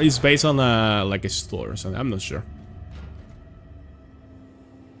 Maybe it's based on like a store or something. I'm not sure.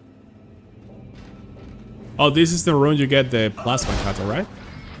 Oh, this is the room you get the plasma cutter, right?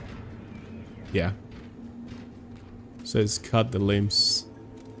 Yeah. So it's cut the limbs.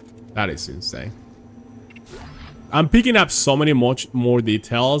 That is insane. I'm picking up so many much more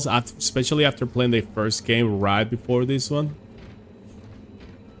details, especially after playing the first game right before this one.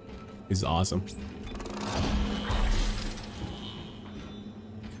 It's awesome.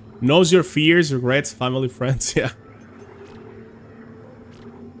 Knows your fears, regrets, family, friends, yeah.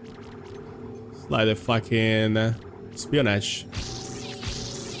 Like the fucking espionage.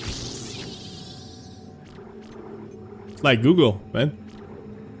 It's like Google, man.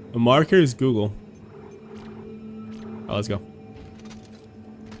 The marker is Google. Oh, let's go.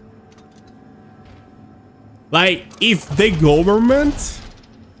 Like, if the government,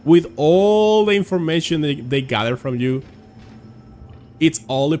 with all the information they gather from you, its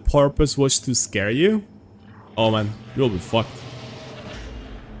only purpose was to scare you, oh man, you'll be fucked.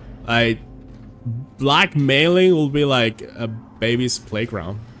 Like, blackmailing will be like a baby's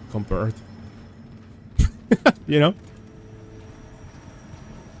playground compared. You know?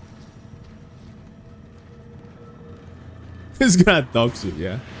 It's gonna dox you,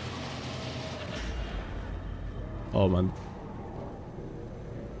 yeah. Oh man.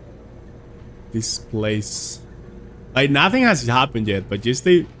 This place. Like, nothing has happened yet, but just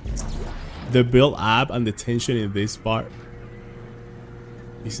the build up and the tension in this part.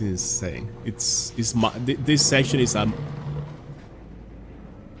 It's insane. This section is a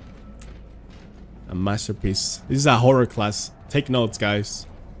masterpiece. This is a horror class. Take notes, guys.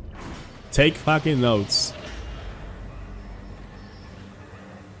 Take fucking notes.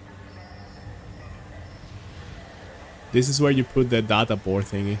 This is where you put the data board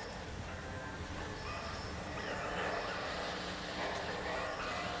thingy.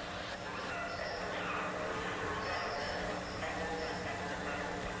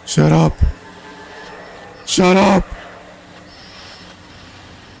 Shut up. Shut up.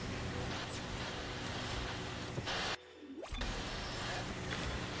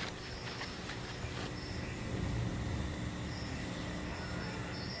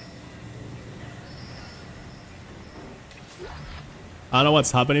 I don't know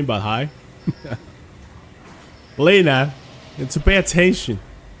what's happening, but hi. Lena, to pay attention.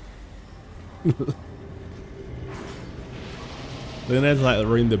 Lynette's like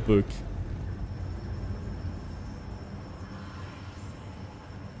reading the book.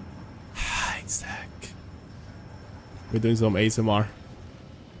 Isaac. We're doing some ASMR.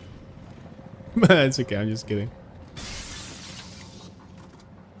 It's okay, I'm just kidding.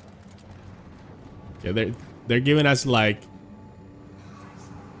 Yeah, they're giving us like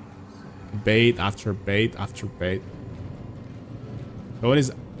bait after bait after bait.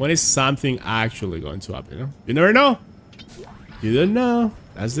 But when is something actually going to happen? You know? You never know. You don't know.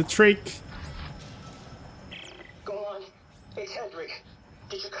 That's the trick. Go on. It's Hendrik.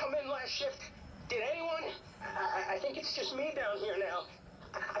 Did you come in last shift? Did anyone? I think it's just me down here now.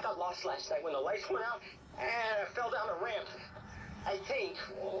 I got lost last night when the lights went out, and I fell down a ramp. I think,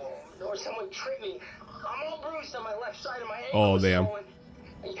 or someone tripped me. I'm all bruised on my left side of my ankle. Oh, damn.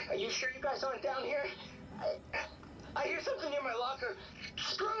 Are you sure you guys aren't down here? I hear something near my locker.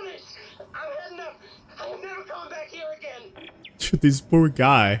 Screw this! I'm heading up. I'm never coming back here again. This poor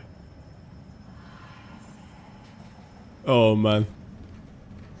guy. Oh man.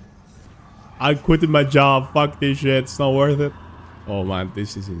 I quitted my job. Fuck this shit. It's not worth it. Oh man,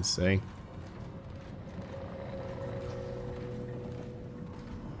 this is insane.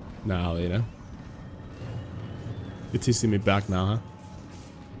 Now, you know. You're teasing me back now, huh?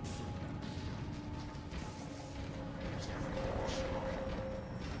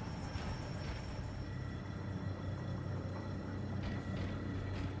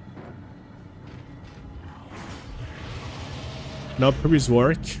 No previous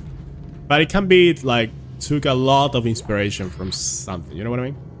work, but it can be like took a lot of inspiration from something, you know what I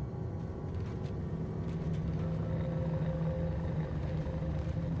mean?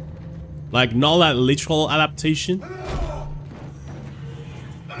 Like not that literal adaptation,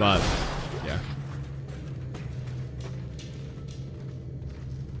 but yeah.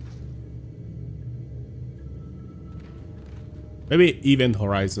 Maybe Event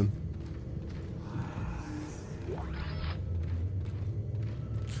Horizon.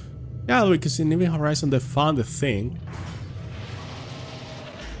 Yeah, because in Event Horizon they found the thing,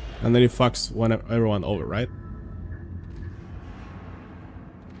 and then it fucks everyone over, right?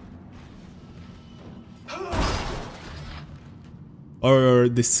 Or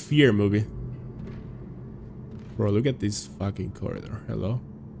the Sphere movie. Bro, look at this fucking corridor. Hello?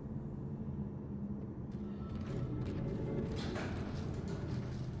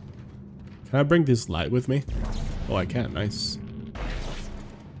 Can I bring this light with me? Oh, I can. Nice.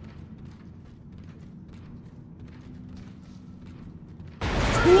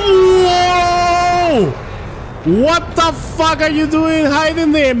 Whoa! What the fuck are you doing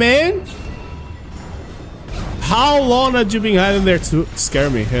hiding there, man? How long have you been hiding there to scare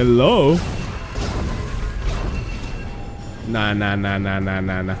me? Hello? Nah. Nah.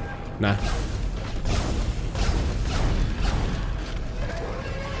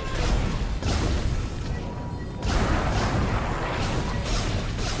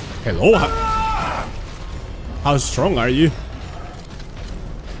 Hello? How strong are you?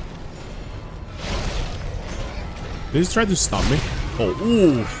 Did he try to stop me? Oh,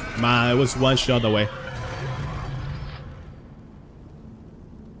 oof. Man, it was one shot away.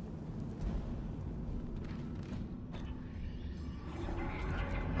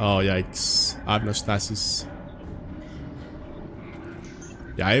 Oh, yikes. I have no stasis.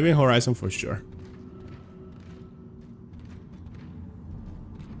 Yeah, Event Horizon for sure.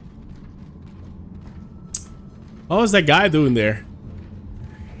 What was that guy doing there?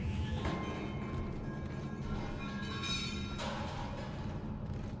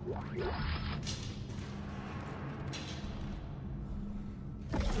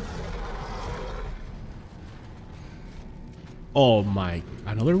 Oh my,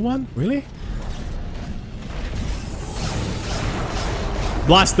 another one? Really?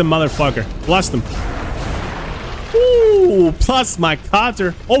 Blast them, motherfucker. Blast them. Ooh, plus my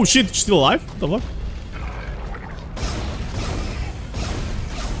cutter. Oh shit, she's still alive? What the fuck?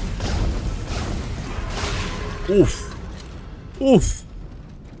 Oof. Oof.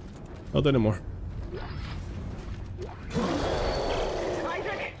 Not anymore.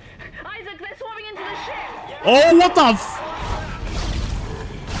 Isaac, they're swarming into the ship. Oh, what the f—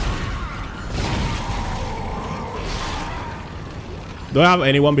 Do I have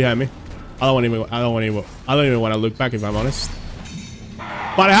anyone behind me? I don't even want to look back if I'm honest.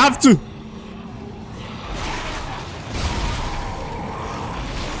 But I have to.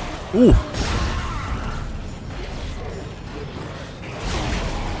 Ooh.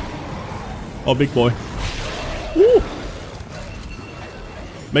 Oh, big boy. Ooh.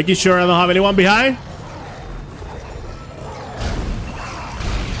 Making sure I don't have anyone behind.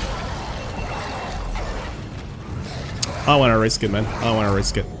 I don't want to risk it, man. I don't want to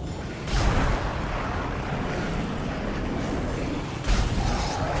risk it.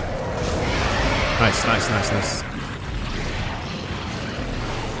 Nice, nice, nice, nice.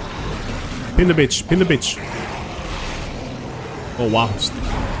 Pin the bitch, pin the bitch. Oh, wow.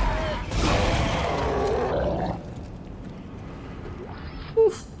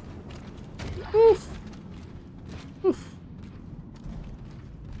 Oof. Oof. Oof.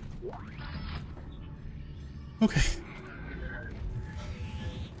 Okay.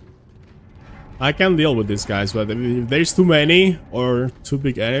 I can deal with these guys, but if there's too many or too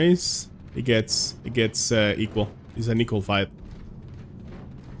big enemies, it gets equal. It's an equal fight.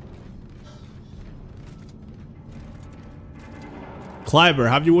 Cliver,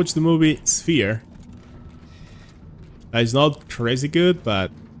 have you watched the movie Sphere? It's not crazy good,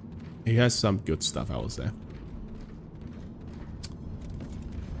 but it has some good stuff, I will say.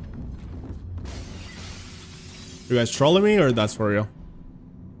 You guys trolling me, or that's for real?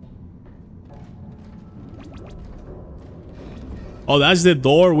 Oh, that's the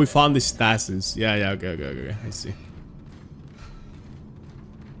door we found the stasis. Yeah, yeah, okay, okay, okay, I see.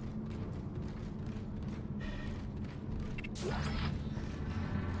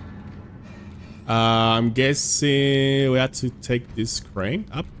 I'm guessing we have to take this crane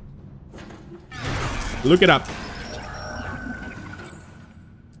up. Look it up.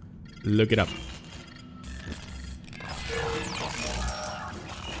 Look it up.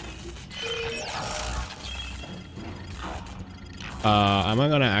 Am I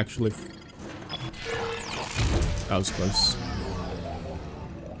gonna actually... That was close.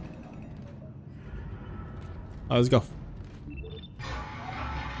 Oh, let's go.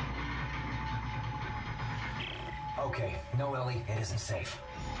 Okay, no, Ellie, it isn't safe.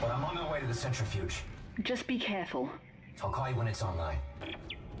 But I'm on my way to the centrifuge. Just be careful. I'll call you when it's online.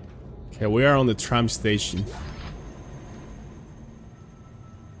 Okay, we are on the tram station.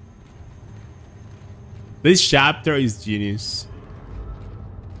 This chapter is genius.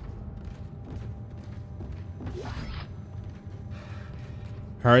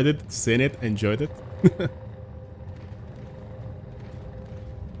 Heard it, seen it, enjoyed it.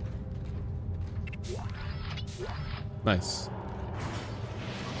 Nice.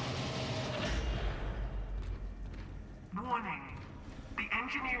 Warning. The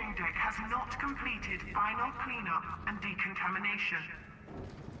engineering deck has not completed final cleanup and decontamination.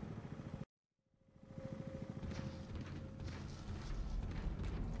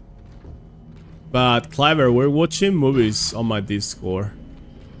 But Cliver, we're watching movies on my Discord.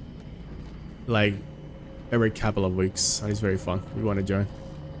 Like every couple of weeks. And it's very fun. We want to join.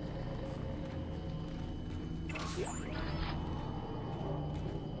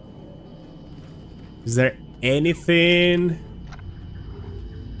 Is there anything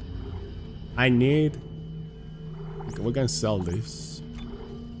I need? Okay, we can sell this.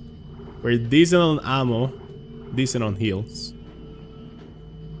 We're decent on ammo, decent on heals.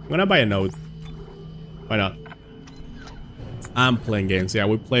 I'm gonna buy a node. Why not? I'm playing games. Yeah,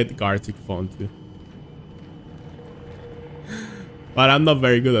 we played Gartic Phone too. But I'm not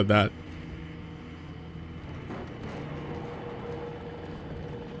very good at that.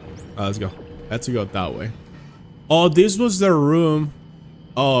 Let's go. Let's go that way. Oh, this was the room.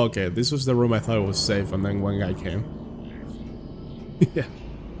 Oh, okay. This was the room I thought it was safe, and then one guy came. Yeah.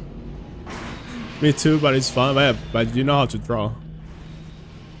 Me too, but it's fun. But you know how to draw.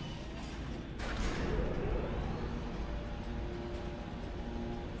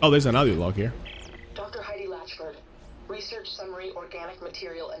 Oh, there's an audio log here. Dr. Heidi Latchford, Research Summary Organic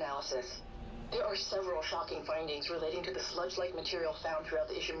Material Analysis. There are several shocking findings relating to the sludge-like material found throughout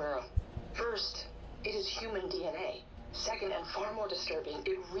the Ishimura. First, it is human DNA. Second, and far more disturbing,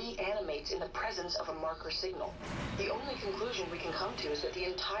 it reanimates in the presence of a marker signal. The only conclusion we can come to is that the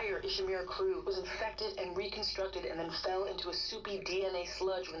entire Ishimura crew was infected and reconstructed and then fell into a soupy DNA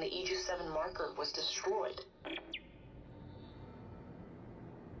sludge when the Aegis 7 marker was destroyed.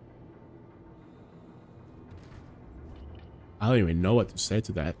 I don't even know what to say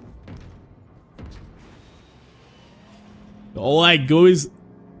to that. All I go is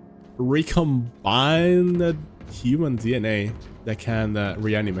recombine the human DNA that can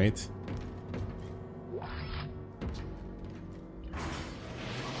reanimate.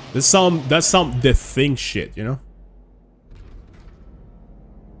 That's some The Thing shit, you know?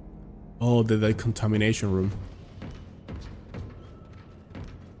 Oh, the contamination room.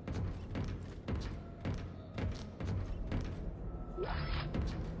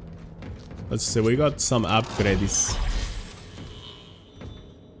 Let's see, we got some upgrades.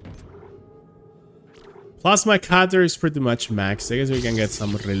 Plasma cutter is pretty much max. I guess we can get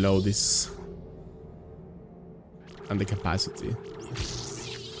some reloadies. and the capacity.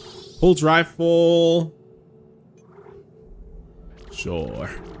 Pulse rifle. Sure.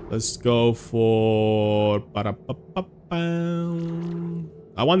 Let's go for... I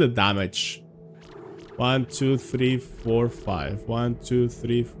want the damage. 1, 2, 3, 4, 5. 1, 2,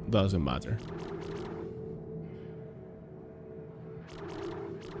 3... Doesn't matter.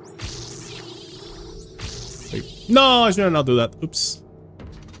 Wait. No, I should not do that. Oops.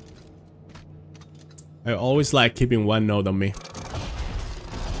 I always like keeping one node on me.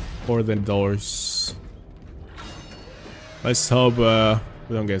 For the doors. Let's hope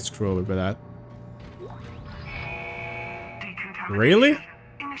we don't get screwed over by that. Really?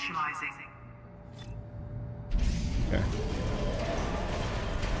 Okay.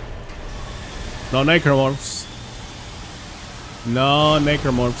 No necromorphs. No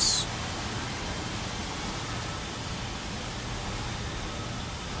necromorphs.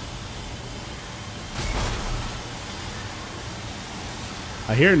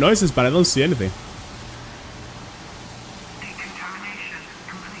 I hear noises, but I don't see anything.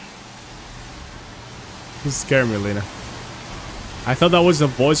 You scared me, Lena. I thought that was a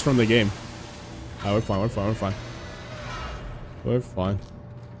voice from the game. Oh, we're fine, we're fine, we're fine. We're fine.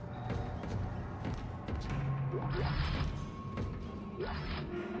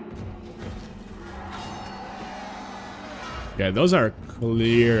 Yeah, those are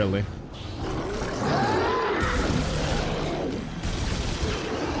clearly...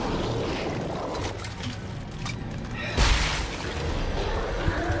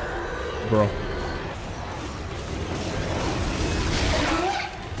 Bro.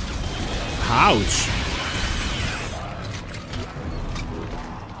 Ouch.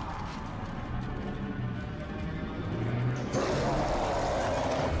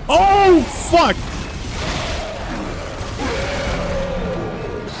 Oh, fuck.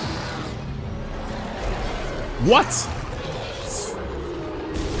 What?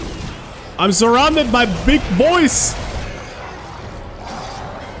 I'm surrounded by big boys.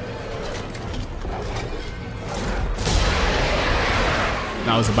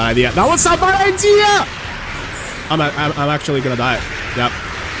 That was a bad idea. That was a bad idea! I'm actually gonna die. Yep.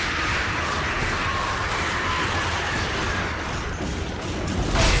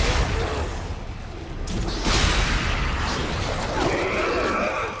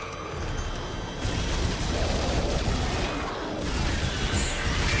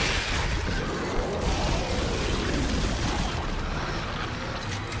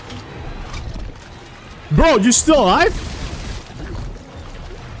 Bro, you still alive?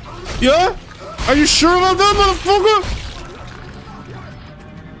 Yeah? Are you sure about that, motherfucker?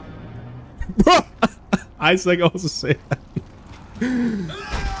 Bro, Isaac also said that.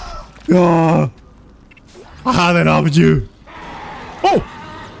 Oh, I had it up with you. Oh!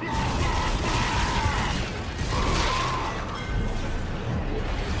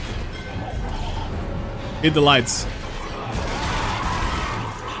 Hit the lights.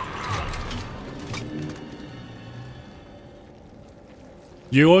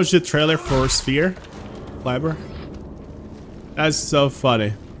 You watched the trailer for Sphere, Fiber? That's so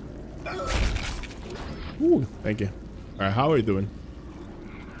funny. Ooh, thank you. Alright, how are you doing?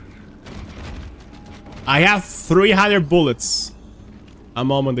 I have 300 bullets. A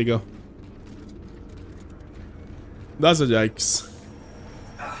moment ago. That's a yikes.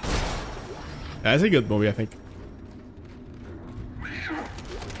 That's a good movie, I think.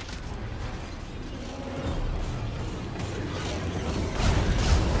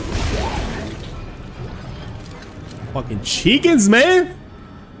 Fucking chickens, man!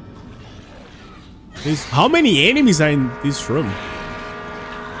 How many enemies are in this room?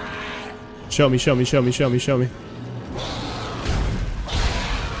 Show me, show me, show me, show me, show me.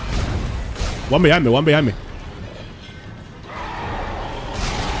 One behind me, one behind me.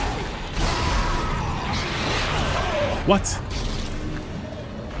 What?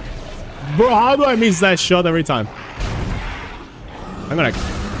 Bro, how do I miss that shot every time? I'm gonna...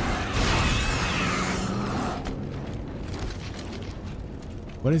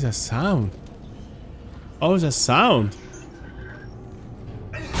 What is that sound? Oh, it's a sound.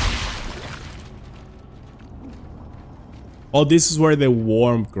 Oh, this is where the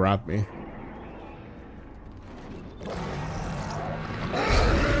worm grabbed me.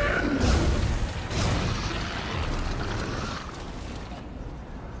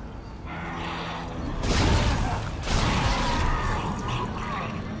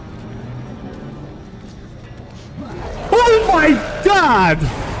 Oh my God!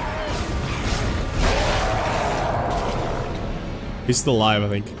 He's still alive, I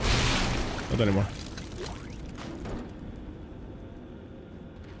think. Not anymore.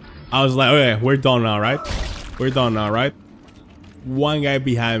 I was like, okay, we're done now, right? We're done now, right? One guy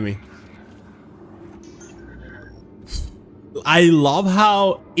behind me. I love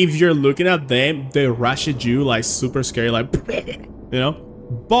how if you're looking at them, they rush at you like super scary, like, you know?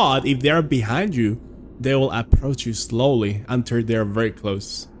 But if they're behind you, they will approach you slowly until they're very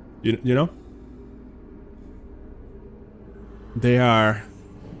close. You know? They are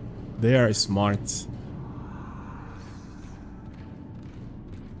smart.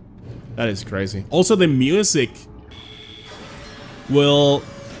 That is crazy. Also, the music will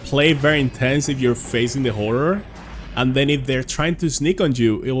play very intense if you're facing the horror. And then if they're trying to sneak on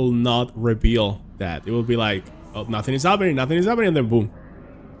you, it will not reveal that. It will be like, oh, nothing is happening, and then boom.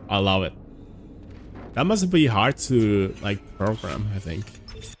 I love it. That must be hard to like program, I think.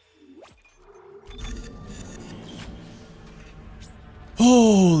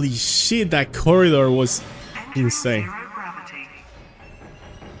 Holy shit, that corridor was insane.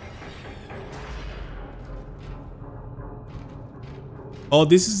 Oh,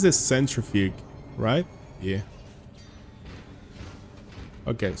 this is the centrifuge, right? Yeah.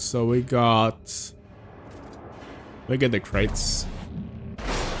 Okay, so we got the crates.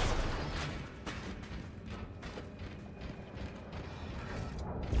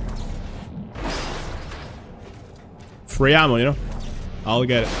 Free ammo, you know? I'll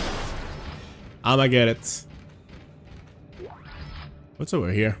get it. I'ma get it. What's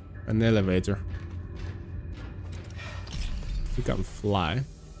over here? An elevator. We can fly.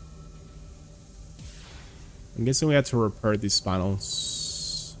 I'm guessing we had to repair these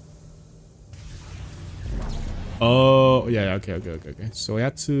panels. Oh, yeah, okay. So we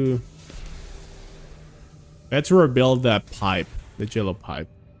had to rebuild that pipe, the jello pipe.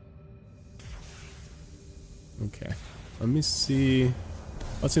 Okay. Let me see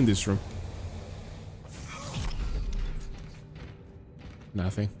what's in this room.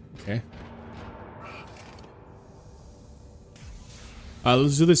 Nothing. Okay.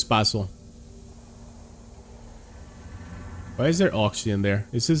 Let's do this puzzle. Why is there oxygen there?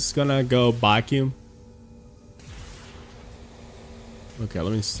 Is this gonna go vacuum? Okay,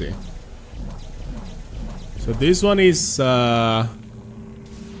 let me see. So this one is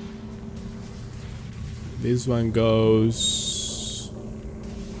this one goes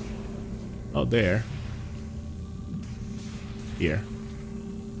oh there. Here.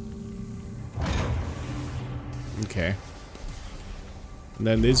 Okay. And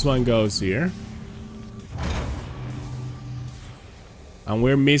then this one goes here. And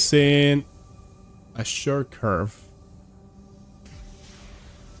we're missing a short curve.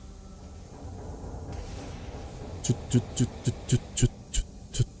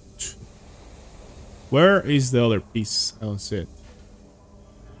 Where is the other piece? I don't see it.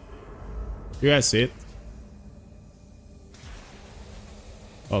 You guys see it?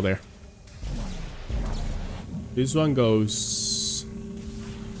 Oh, there. This one goes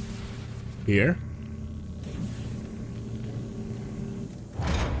here.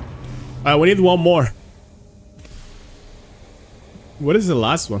 We need one more. What is the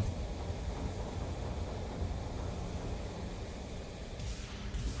last one?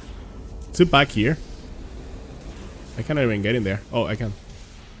 Is it back here? I can't even get in there. Oh, I can.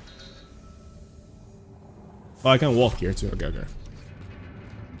 Oh, I can walk here too. Okay.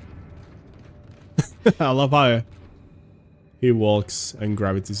 I love how he walks and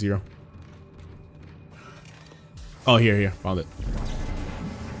gravity 0. Oh, here. Found it.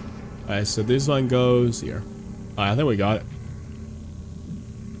 Alright, so this one goes here. I think we got it.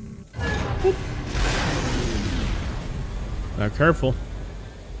 Now, careful.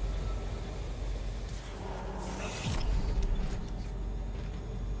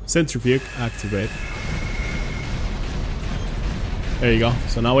 Centrifuge, activate. There you go.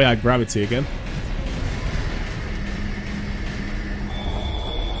 So now we have gravity again.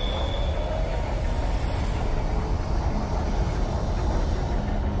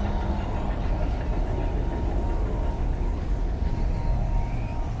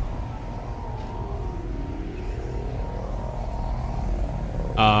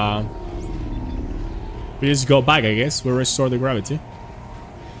 We just go back, I guess. We'll restore the gravity.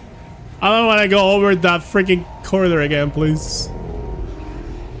 I don't want to go over that freaking corridor again, please.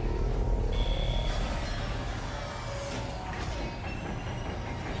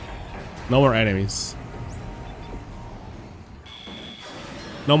 No more enemies.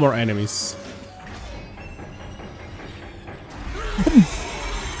 No more enemies.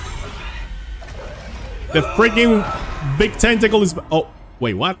 The freaking big tentacle is... Oh,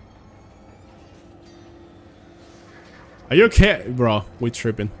 wait, what? Are you okay? Bro, we're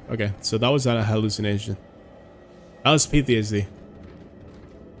tripping. Okay, so that was a hallucination. That was PTSD.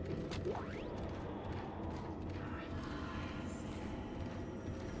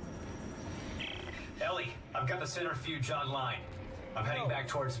 back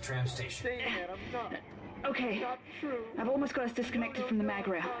towards the tram station. Okay. I've almost got us disconnected from the mag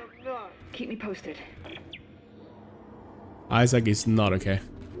rail. Keep me posted. Isaac is not okay.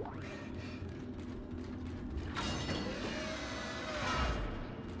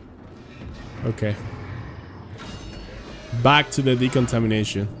 Okay. Back to the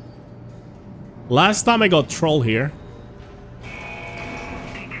decontamination. Last time I got troll here.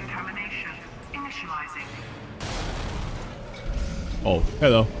 Decontamination initializing. Oh,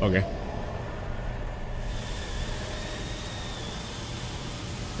 hello. Okay.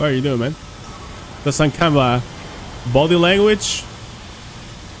 What are you doing, man? That's some kind of a body language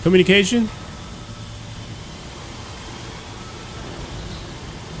communication.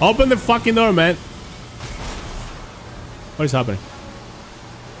 Open the fucking door, man. What is happening?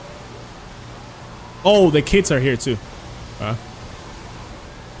 Oh, the kids are here too.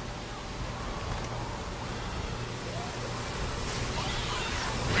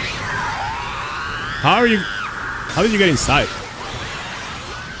 How did you get inside?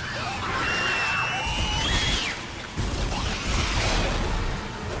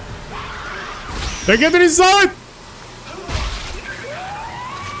 They're getting inside!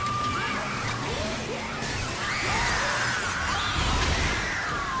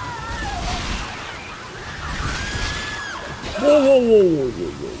 Whoa.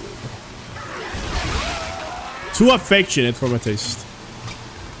 Too affectionate for my taste.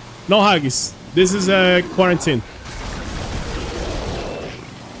 No huggies. This is a quarantine.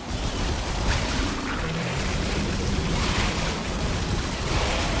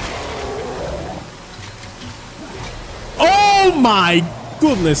 Oh my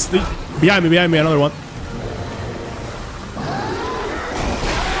goodness. Behind me, another one.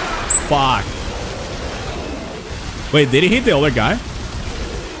 Fuck. Wait, did he hit the other guy?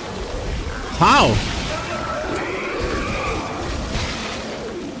 How?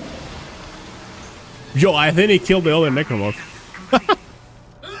 Yo, I think he killed the other necromorph.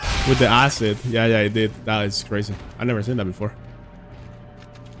 With the acid. Yeah, he did. That is crazy. I've never seen that before.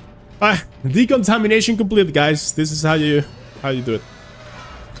 Decontamination complete, guys. This is how you do it.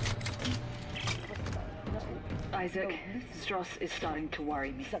 Isaac, Stross is starting to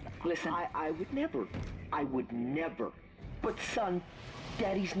worry me. Listen, I would never. But son,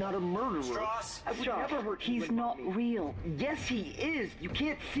 Daddy's not a murderer. Stross! I would never hurt you. He's not real. Yes, he is. You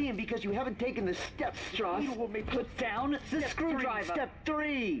can't see him because you haven't taken the steps, Stross. You want me put down the screwdriver. Step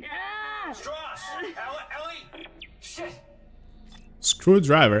 3. Ah! Stross! Ellie! Shit!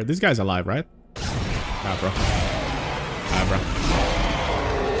 Screwdriver. This guy's alive, right? Nah, bro.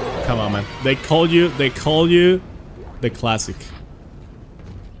 Come on, man. They call you the classic.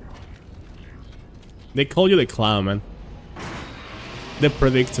 They call you the clown, man. The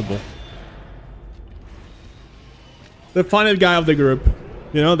predictable. The funny guy of the group.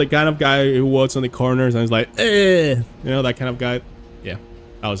 You know, the kind of guy who walks on the corners and is like, eh. You know, that kind of guy. Yeah,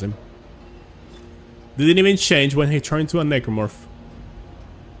 that was him. Didn't even change when he turned into a necromorph.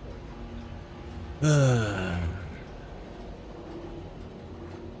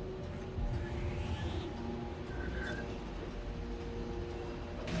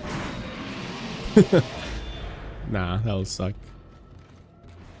 Nah, that'll suck.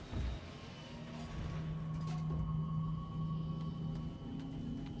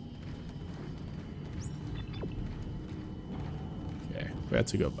 Okay, we have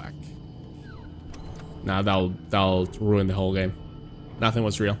to go back. Nah, that'll ruin the whole game. Nothing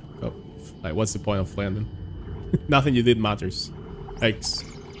was real. Oh, like, what's the point of landing? Nothing you did matters. Thanks.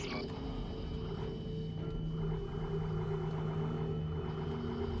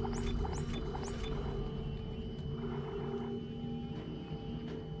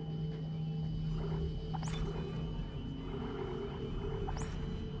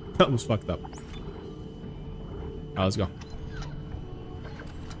 That was fucked up. Alright, let's go.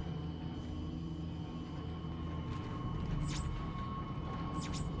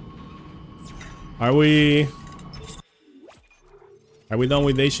 Are we done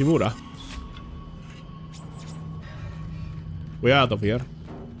with Ishimura? We're out of here.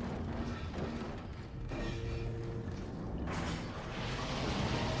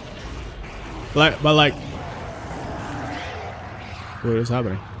 But like, what is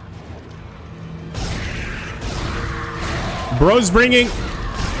happening? Bro's bringing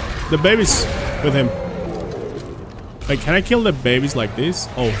the babies with him. Like, can I kill the babies like this?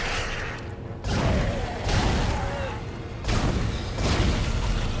 Oh.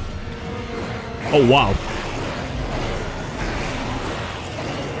 Oh, wow.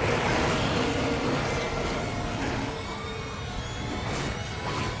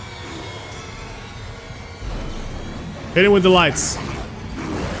 Hit him with the lights.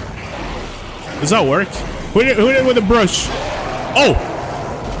 Does that work? Who did it with the brush? Oh!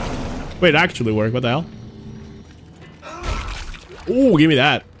 Wait, it actually worked. What the hell? Ooh, give me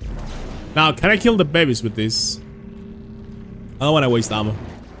that. Now, can I kill the babies with this? I don't want to waste ammo.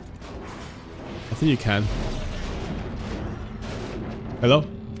 I think you can. Hello?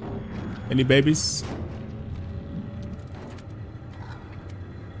 Any babies?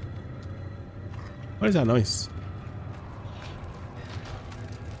 What is that noise?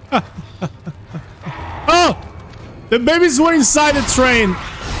 Oh! The babies were inside the train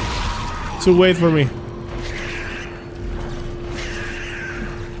to wait for me.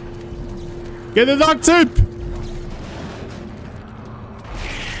 Get the dog tip!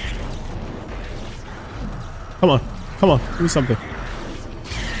 Come on. Come on. Give me something.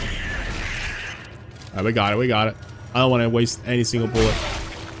 Alright, we got it. We got it. I don't want to waste any single bullet.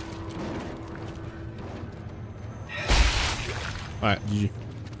 Alright, GG.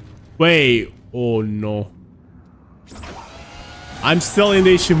 Wait. Oh, no. I'm still in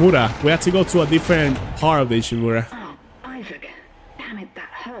the Ishimura. We have to go to a different part of the Ishimura. Oh, Isaac. Damn it, that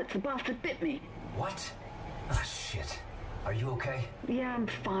hurts. The bastard bit me. What? Ah, shit. Are you okay? Yeah, I'm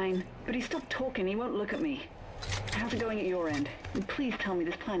fine. But he stopped talking. He won't look at me. How's it going at your end? And please tell me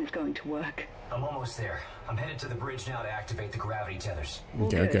this plan is going to work. I'm almost there. I'm headed to the bridge now to activate the gravity tethers.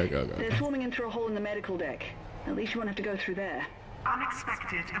 Okay. They're swarming in through a hole in the medical deck. At least you won't have to go through there.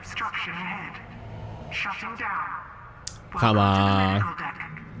 Unexpected obstruction ahead. Shutting down. Come on.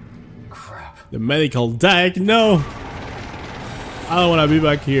 Crap. The medical deck? No. I don't want to be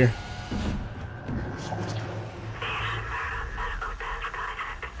back here.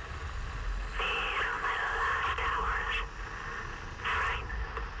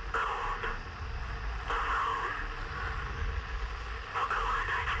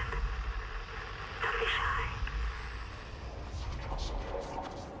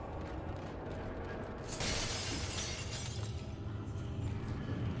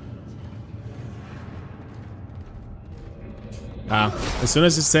 As soon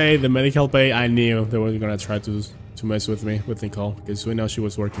as you say the medical bay, I knew they were gonna try to mess with me, with Nicole, because we know she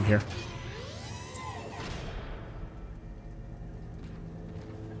was working here.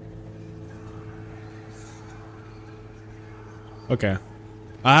 Okay.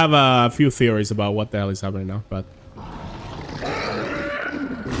 I have a few theories about what the hell is happening now, but...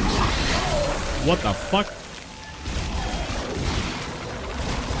 What the fuck?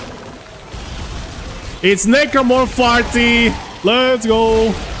 It's Necromorph Party! Let's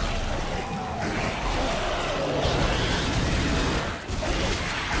go!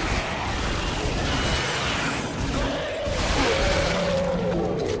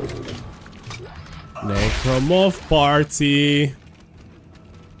 Necromorph Party!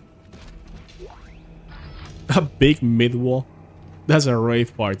 A big mid-wall? That's a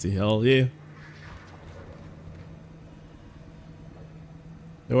rave party, hell yeah.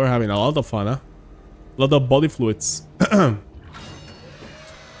 They were having a lot of fun, huh? A lot of body fluids.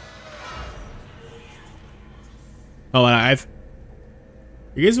 Oh, and I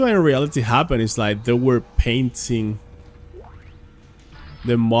guess what in reality happened is like they were painting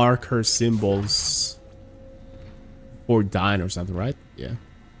the marker symbols for dying or something, right? Yeah.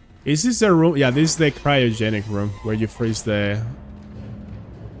 Is this the room? Yeah, this is the cryogenic room where you freeze the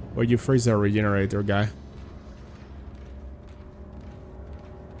regenerator guy.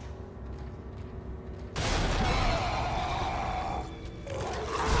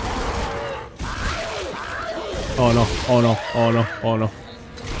 Oh no, oh no, oh no, oh no.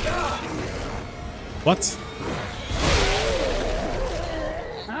 What?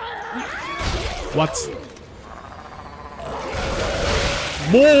 What?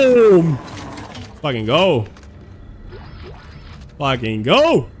 Boom! Fucking go! Fucking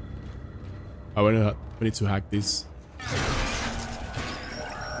go! Oh, we need to hack this.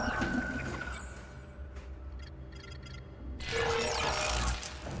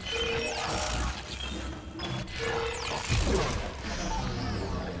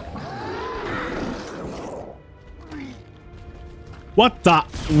 What the?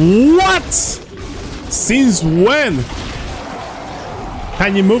 What? Since when?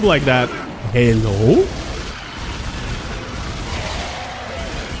 Can you move like that? Hello?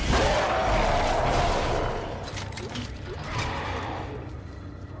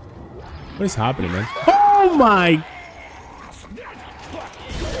 What is happening, man? Oh my!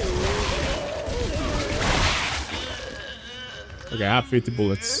 Okay, I have 50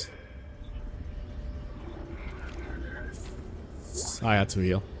 bullets. I had to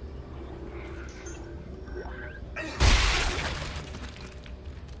heal.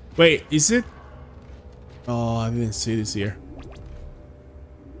 Wait, is it? Oh, I didn't see this here.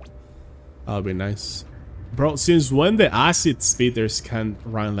 That'll be nice. Bro, since when the acid speeders can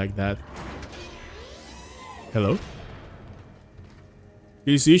run like that? Hello?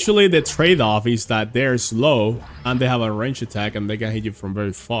 Because usually the trade-off is that they're slow and they have a range attack and they can hit you from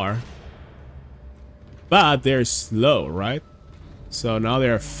very far. But they're slow, right? So now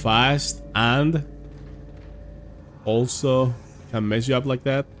they're fast and also can mess you up like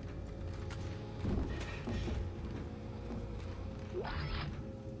that.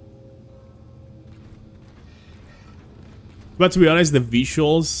 But to be honest, the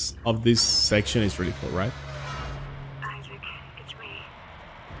visuals of this section is really cool, right? Isaac, it's me.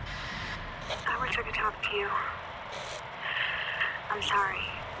 I wish I could talk to you. I'm sorry.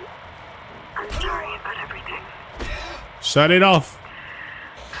 I'm sorry about everything. Shut it off.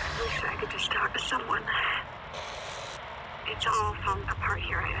 I wish I could just talk to someone. It's all falling apart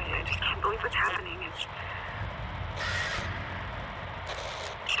here. I just can't believe what's happening. It's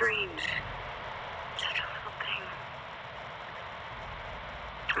strange. Such a little thing.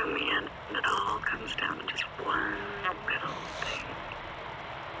 In the end, it all comes down to just one little thing.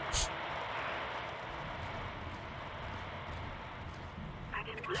 I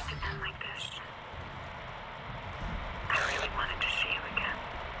didn't want it to end like this. I really wanted to see you again.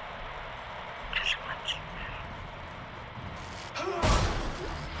 Just once.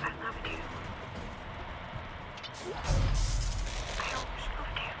 I loved you. I always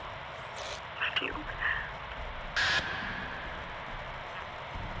loved you. Loved you.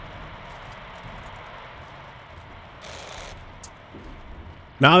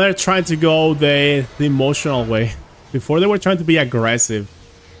 Now they're trying to go the emotional way. Before they were trying to be aggressive.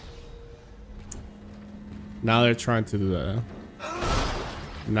 Now they're trying to do that.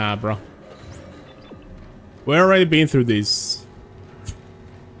 Nah, bro. We're already been through this.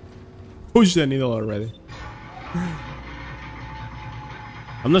 Push the needle already.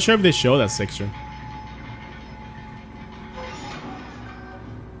 I'm not sure if they show that section.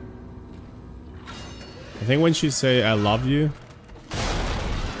 I think when she say I love you.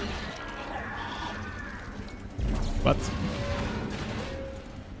 What?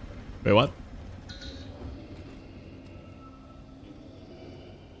 Wait, what?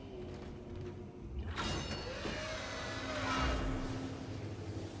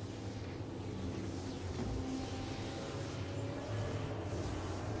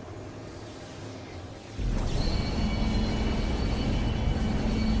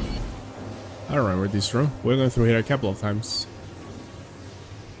 I don't remember this room. We're going through here a couple of times.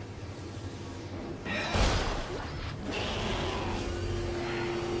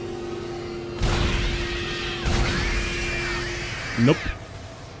 Nope.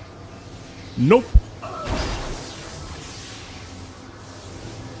 Nope.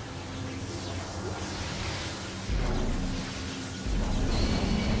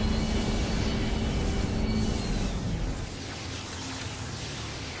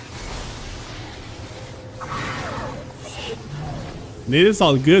 This is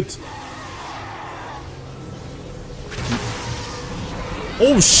all good.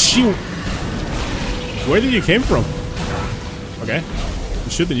 Oh shoot! Where did you came from? Okay, I'm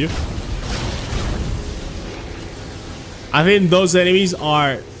shooting you. I think those enemies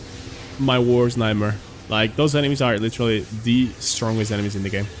are my worst nightmare. Like those enemies are literally the strongest enemies in the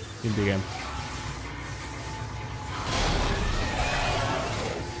game.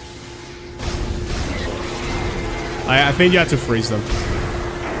 I think you have to freeze them.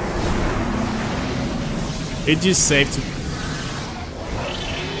 It just saved.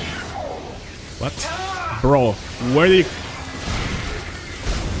 What? Bro, where did you...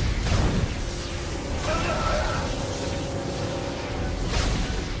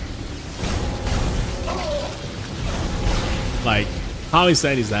 Like, how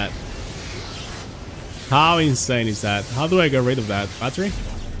insane is that? How insane is that? How do I get rid of that? Battery?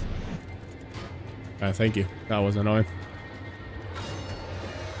 Thank you. That was annoying.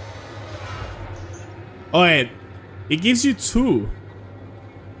 Oh wait, it gives you 2.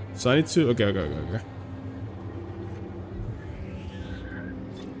 So I need to... Okay.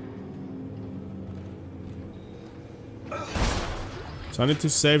 So I need to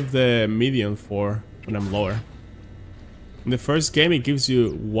save the medium for when I'm lower. In the first game, it gives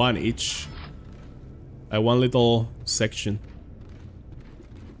you 1 each. Like 1 little section.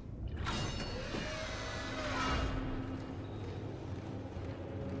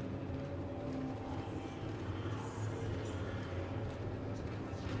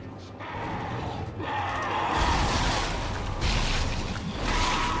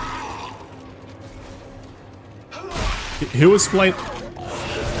 He was playing...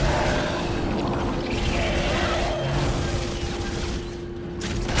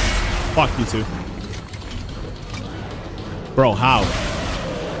 Fuck you too. Bro, how?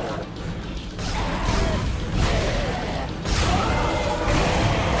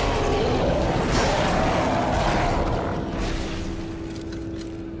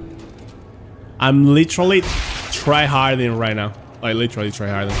 I'm literally tryharding right now. Like literally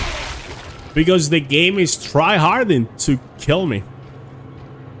tryharding. Because the game is tryharding to kill me.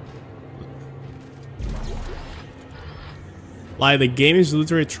 Like the game is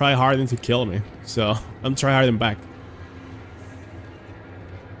literally tryharding to kill me. So I'm tryharding back.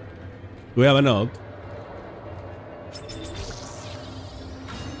 Do we have a note?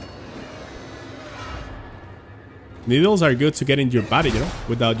 Needles are good to get into your body, you know,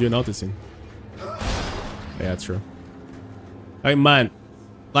 without you noticing. Yeah, true. Like, man,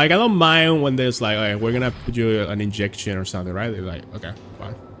 like, I don't mind when there's like, okay, we're gonna put you an injection or something, right? They're like, okay,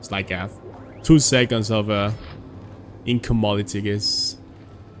 fine. It's like 2 seconds of incommodity, I guess.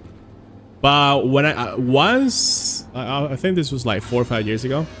 But when I think this was like 4 or 5 years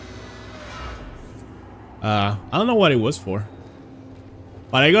ago. I don't know what it was for,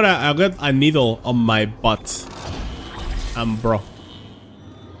 but I got a needle on my butt, and bro,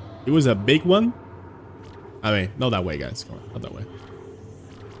 it was a big one. I mean, not that way, guys. Come on, not that way.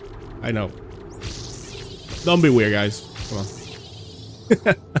 I know. Don't be weird, guys. Come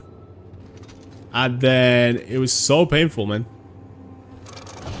on. And then it was so painful, man.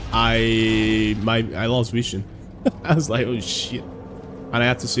 I lost vision. I was like, oh shit, and I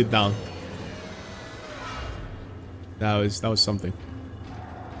had to sit down. That was something.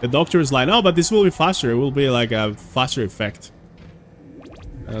 The doctor was like, no, but this will be faster. It will be like a faster effect.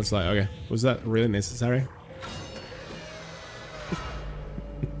 And I was like, okay, was that really necessary?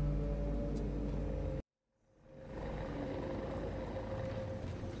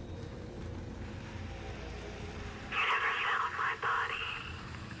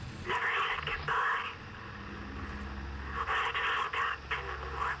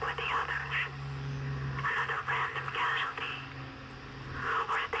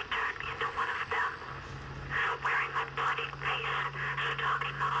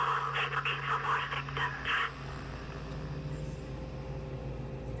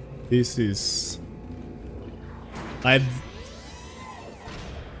 This is... I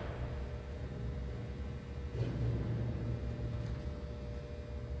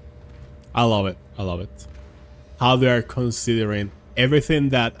love it. I love it. How they are considering everything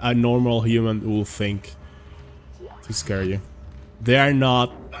that a normal human will think to scare you. They are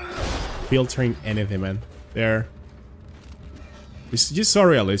not filtering anything, man. It's just so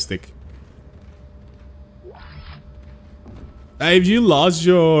realistic. If you lost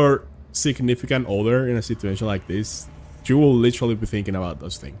your significant other in a situation like this, you will literally be thinking about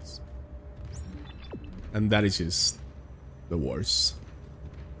those things. And that is just the worst.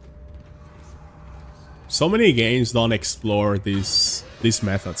 So many games don't explore these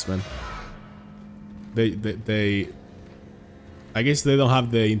methods, man. They I guess they don't have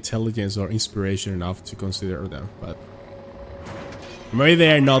the intelligence or inspiration enough to consider them, but maybe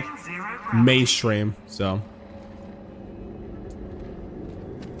they are not mainstream, so.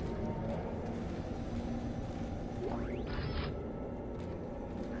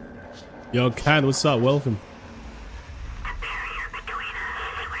 Yo, Kat, what's up? Welcome.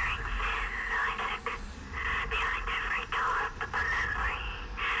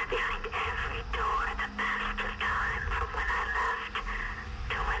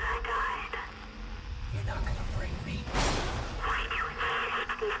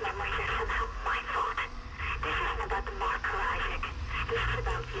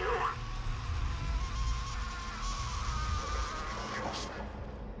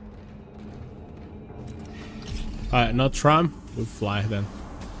 Alright, no tram. We'll fly then.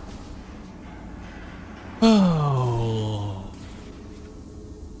 Oh.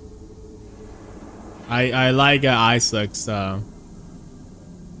 I like Isaac's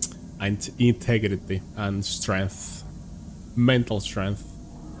integrity and strength. Mental strength.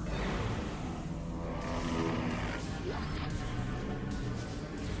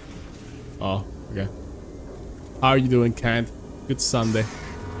 Oh, okay. How are you doing, Kent? Good Sunday.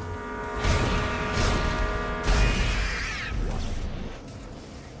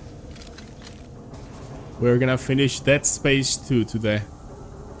 We're gonna finish Dead Space 2 today.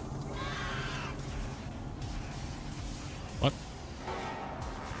 What?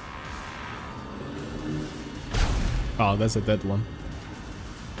 Oh, that's a dead one.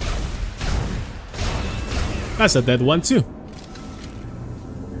 That's a dead one too.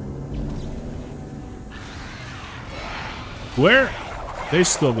 Where?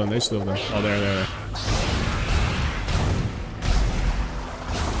 There's two of them, there's two of them. Oh, there.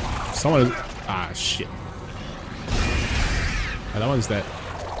 Someone is... Ah, shit. Oh, that one's dead.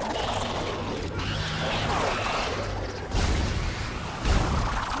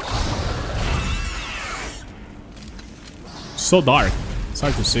 So dark. It's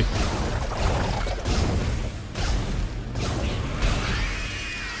hard to see.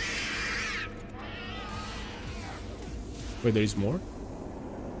 Wait, there is more?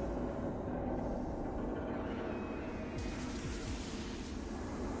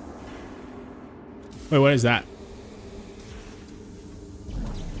 Wait, what is that?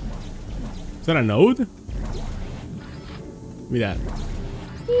 Is that a node? Give me that.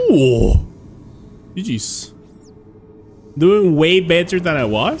 Ooh. GG's. Doing way better than I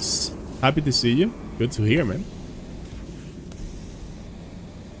was. Happy to see you. Good to hear, man.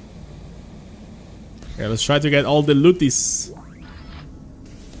 Okay, let's try to get all the looties.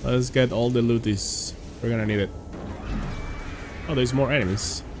 Let's get all the looties. We're gonna need it. Oh, there's more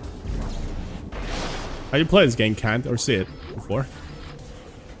enemies. How you play this game, can't or see it before?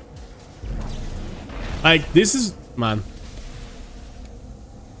 Like, this is... Man.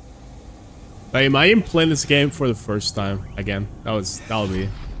 Like, imagine playing this game for the first time again. That'll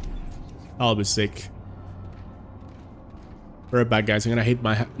be sick. Very bad, guys. I'm gonna hit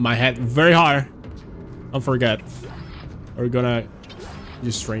my head very hard. Don't forget. We're gonna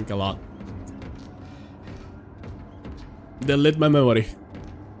just drink a lot. Delete my memory.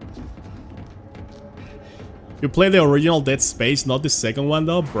 You play the original Dead Space, not the second one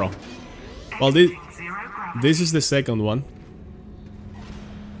though, bro. Well, this is the second one.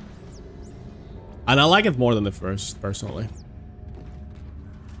 And I like it more than the first, personally.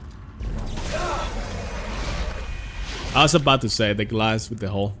 I was about to say the glass with the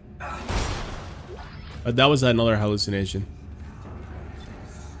hole. But that was another hallucination.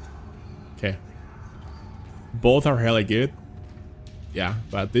 Okay. Both are hella good. Yeah,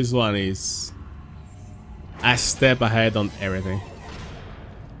 but this one is a step ahead on everything.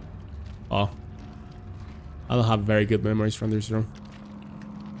 Oh. I don't have very good memories from this room.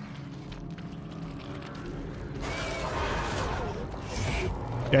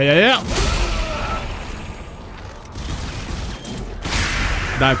 Yeah.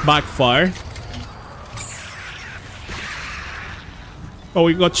 That backfire. Oh,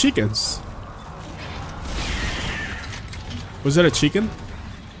 we got chickens. Was that a chicken?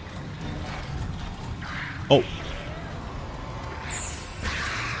 Oh.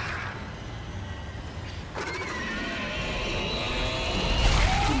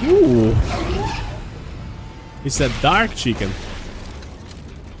 Ooh. It's a dark chicken.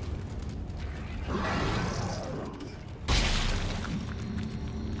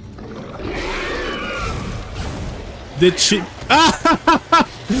 The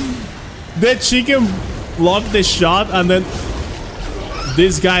chicken blocked the shot and then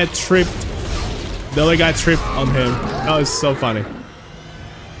this guy tripped. The other guy tripped on him. That was so funny.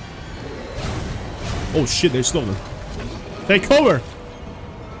 Oh shit, they're stolen. Take cover!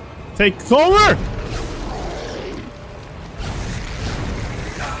 Take cover!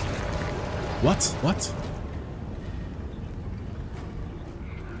 What?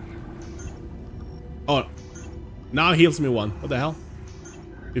 Oh. Now heals me one. What the hell?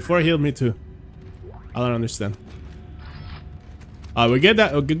 Before it healed me two. I don't understand. We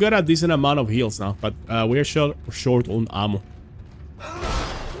got a decent amount of heals now, but we're short on ammo.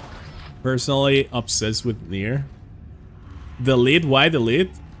 Personally obsessed with Nier. Delete? Why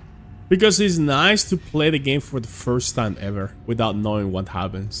delete? Because it's nice to play the game for the first time ever without knowing what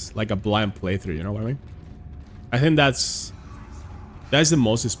happens. Like a blind playthrough, you know what I mean? I think that's the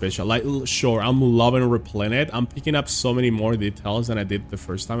most special. Like, sure, I'm loving replaying it. I'm picking up so many more details than I did the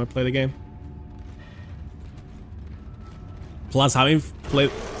first time I played the game. Plus, having played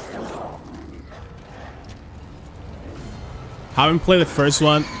the first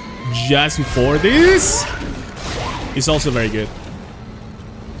one just before this is also very good.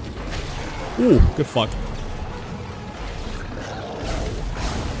 Ooh, good fuck.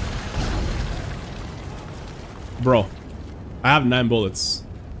 Bro, I have 9 bullets.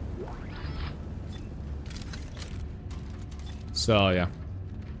 So, yeah.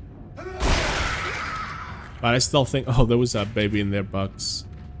 But I still think... Oh, there was a baby in there, Bugs.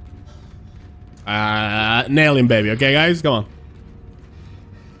 Nailing baby. Okay, guys? Come on.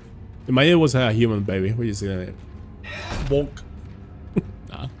 Imagine it was a human baby. What do you see that? Bonk.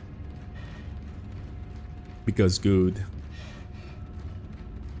 Nah. Because good.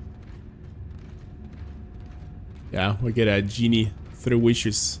 Yeah, we get a genie 3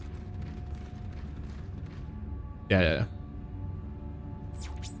 wishes. Yeah.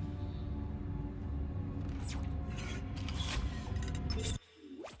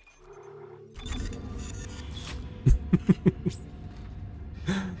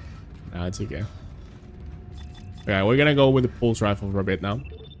 it's okay. Okay, we're gonna go with the pulse rifle for a bit now.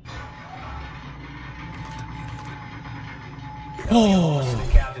 Oh. To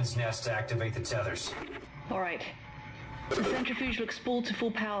the captain's nest to activate the tethers. All right. The centrifuge looks full to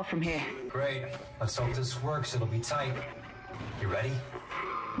full power from here. Great. Let's hope this works. It'll be tight. You ready?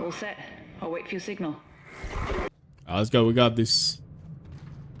 All set. I'll wait for your signal. Let's go. We got this.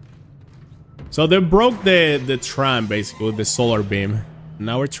 So they broke the tram basically with the solar beam.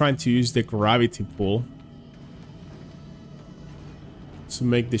 Now we're trying to use the gravity pull to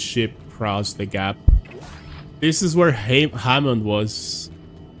make the ship cross the gap. This is where Hammond was.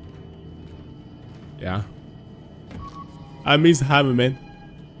 Yeah. I miss Hammond, man.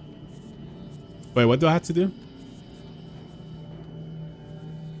 Wait, what do I have to do?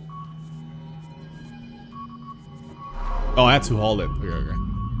 Oh, I had to hold it. Okay.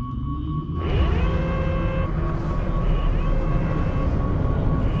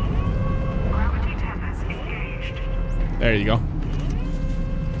 Gravity tethers engaged. There you go.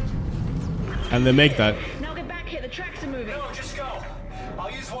 And they make that. Now get back here. The tracks are moving. No, just go.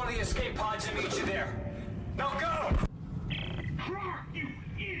 I'll use one of the escape pods to meet you there. Now go! You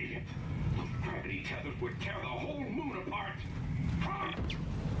idiot! Gravity tethers would tear the whole moon apart.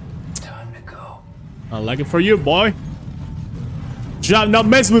 Time to go. I like it for you, boy. Shut up, not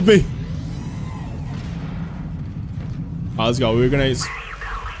mess with me. Oh, let's go. We're gonna. I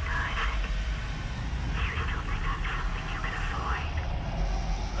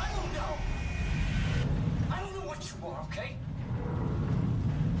don't know what you are, okay?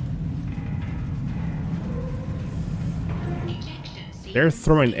 They're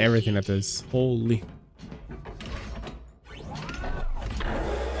throwing everything at us. Holy.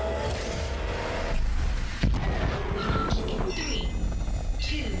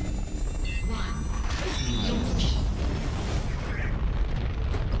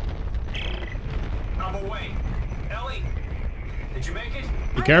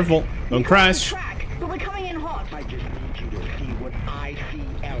 Be careful. Don't crash. But we're coming in hot. I just need you to see what I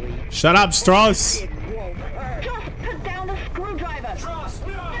see, Ellie. Shut up, Strauss. Just put down the screwdriver. Strauss,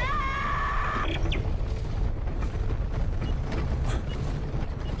 no!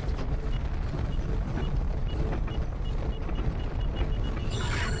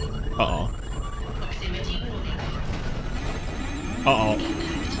 Uh-oh. Uh-oh.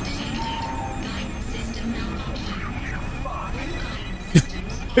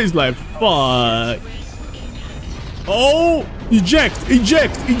 He's like, fuck. Oh! Eject!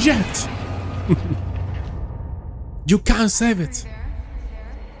 Eject! Eject! You can't save it.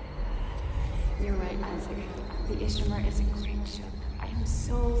 You're right, Isaac. The Ishimura is a great ship. I am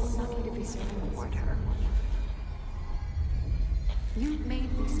so lucky to be serving aboard her. You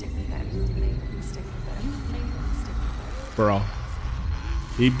made me stick with that. You made me stick with that. You made me stick with that. Bro.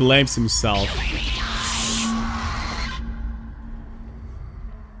 He blames himself.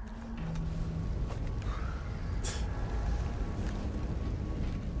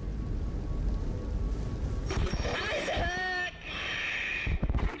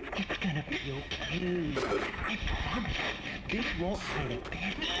 It's gonna be okay. I promise. This won't hurt a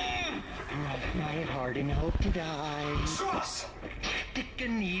bit. Cross my heart and hope to die. Trust! Stick a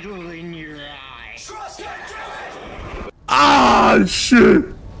needle in your eye. Trust, goddammit! Ah, shit!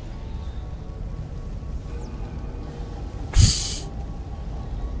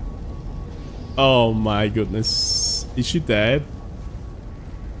 Oh my goodness. Is she dead?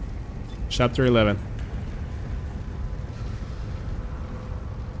 Chapter 11.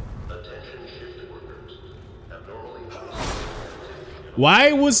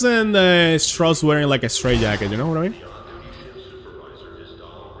 Why wasn't Strauss wearing like a straitjacket? You know what I mean?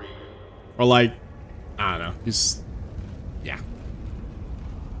 Or like, I don't know. Just, yeah.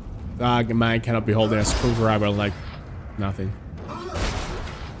 That man cannot be holding a screwdriver like nothing.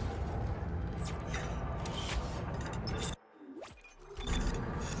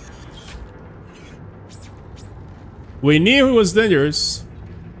 We knew he was dangerous.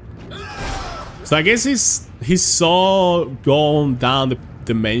 So I guess he saw going down the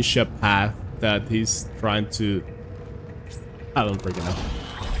dementia path that he's trying to, I don't freaking know,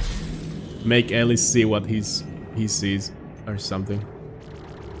 make Ellie see what he sees or something.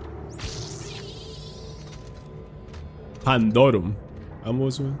 Pandorum.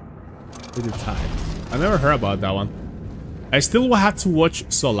 Almost with the time. I never heard about that one. I still will have to watch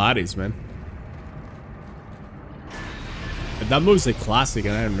Solaris, man. That movie's a classic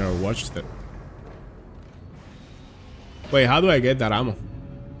and I've never watched it. Wait, how do I get that ammo?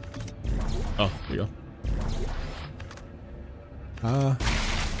 Oh, here you go.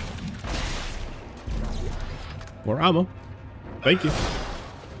 More ammo. Thank you.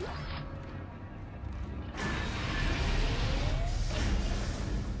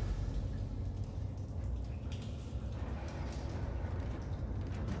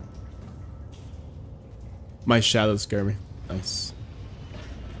 My shadow scare me. Nice.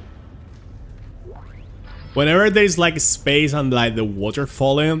 Whenever there's like space and like the water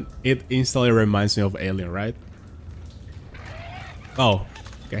falling, it instantly reminds me of Alien, right? Oh,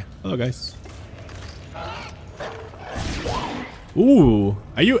 okay. Hello, guys. Ooh,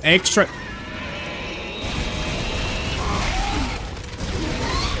 are you extra?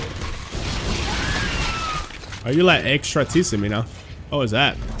 Are you like extra teasing me now? What was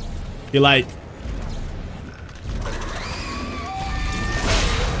that? You like?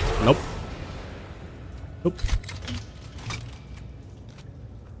 Nope. Nope.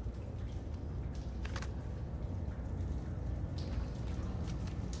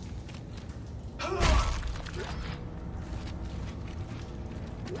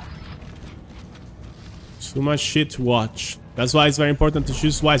 Too much shit to watch. That's why it's very important to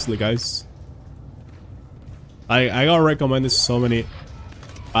choose wisely, guys. I got recommended so many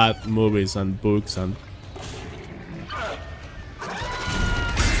bad movies and books and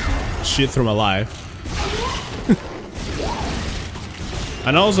shit through my life.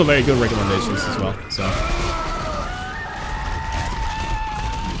 And also very good recommendations as well, so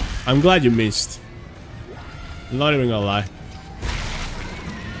I'm glad you missed. I'm not even gonna lie.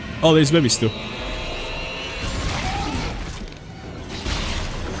 Oh, there's babies too.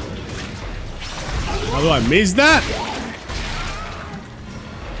 How do I miss that?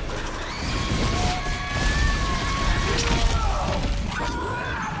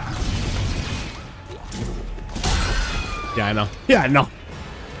 Yeah, I know. Yeah, I know.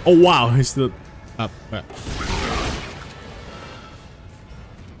 Oh, wow. He's still up.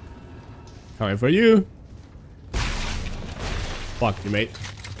 Coming for you. Fuck you, mate.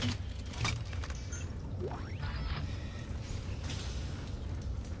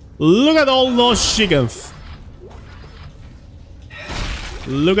 Look at all those chickens.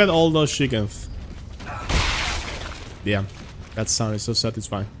 Look at all those chickens. Yeah, that sound is so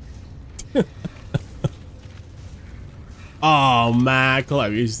satisfying. Oh man, could I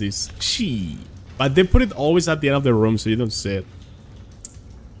use this? Gee. But they put it always at the end of the room so you don't see it.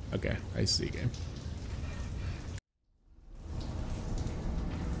 Okay, I see game.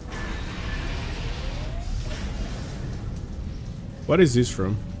 What is this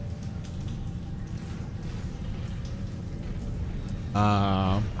room?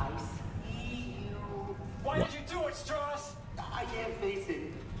 I see you. Why did you do it, Strauss? I can't face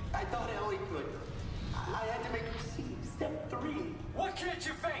it. I thought Ellie could. I had to make her see step 3. What can't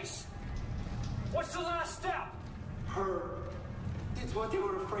you face? What's the last step? Her. It's what they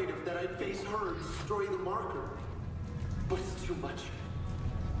were afraid of, that I'd face her and destroy the marker. But it's too much.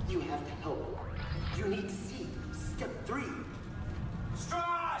 You have to help. You need to see step 3.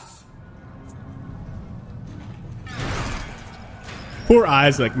 Strauss! Poor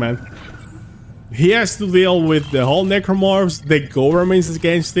Isaac, man. He has to deal with the whole necromorphs, the government's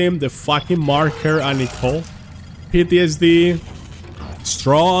against him, the fucking marker and Nicole, PTSD,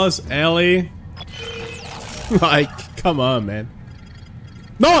 Strauss, Ellie. Like, come on, man.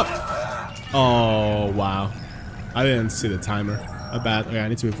 No! Oh, wow. I didn't see the timer. My bad. Okay, I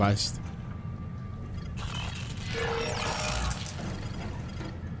need to be fast.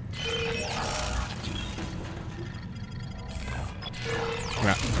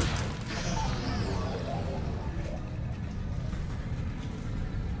 Yeah.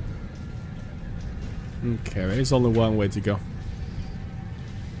 Okay, there's only one way to go.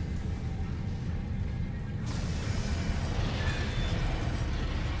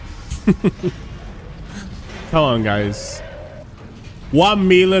 Come on, guys. 1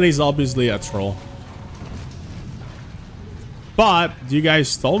 million is obviously a troll. But you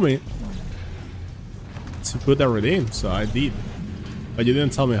guys told me to put that redeem, so I did. But you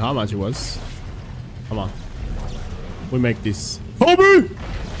didn't tell me how much it was. Come on. We make this. Kobe!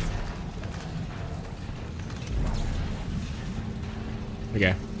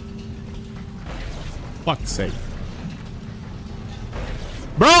 Okay. Fuck's sake.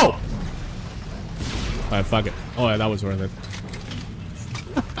 Bro! Alright, fuck it. Oh yeah, that was worth it.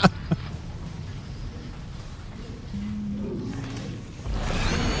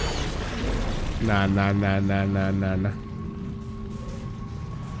 Nah.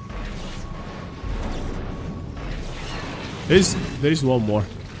 There's one more.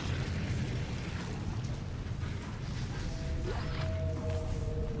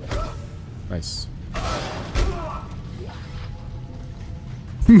 Nice.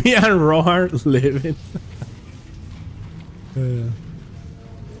 Me and Rohan living.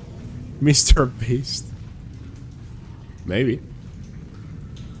 Mr. Beast. Maybe.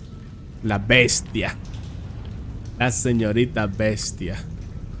 La bestia. La señorita bestia.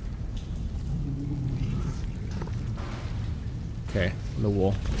 Okay, on the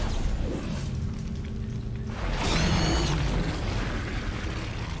wall.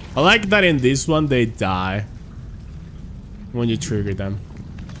 I like that in this one they die when you trigger them.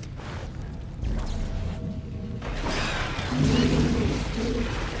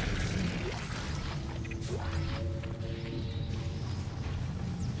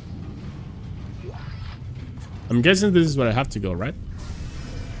 I'm guessing this is where I have to go, right?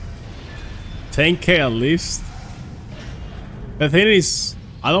 10k at least. The thing is,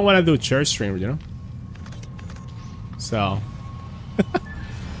 I don't want to do church stream, you know? So.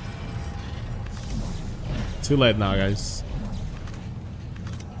 Too late now, guys.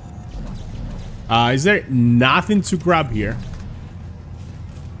 Is there nothing to grab here?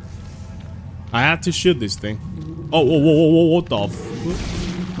 I have to shoot this thing. Oh, whoa, whoa, whoa, whoa, what the f...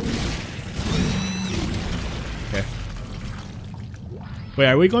 Okay. Wait,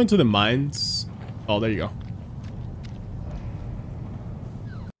 are we going to the mines? Oh, there you go.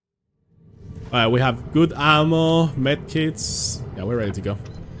 Alright, we have good ammo, medkits. Yeah, we're ready to go.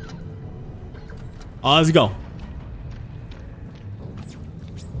 Oh, let's go.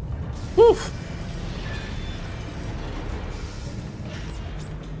 Whew.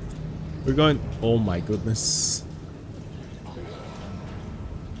 We're going... Oh my goodness.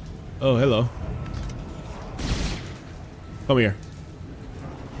 Oh, hello. Come here.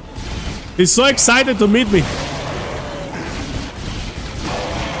 He's so excited to meet me.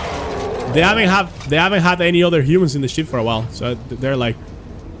 They haven't had any other humans in the ship for a while, so they're like,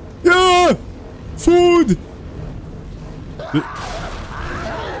 yeah, food.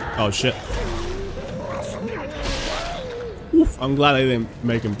 Oh shit. Oof, I'm glad I didn't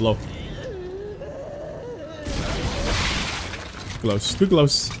make him blow. Close, too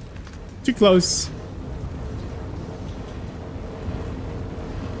close, too close.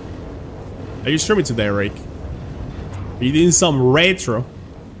 Are you streaming today, Rick? Are you doing some retro?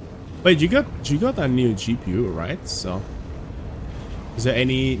 Wait, you got a new GPU, right? So, is there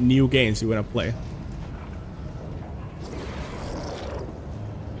any new games you wanna play?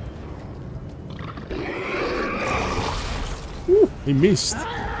 Ooh, he missed.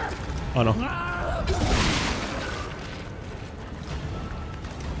 Oh no.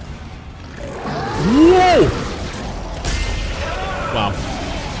 Whoa! Wow.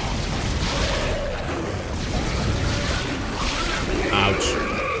 Ouch.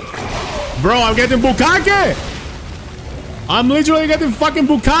 Bro, I'm getting bukkake! I'm literally getting fucking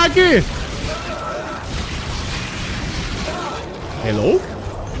bukkake! Hello?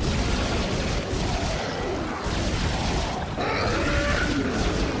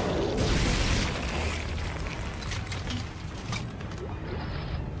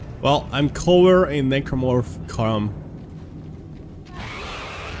 Well, I'm covered in necromorph charm.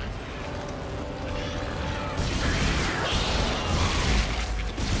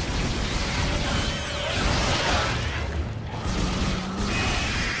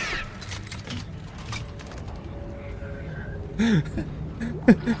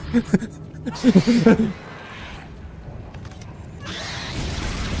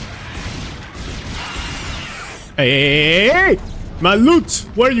 Hey, my loot!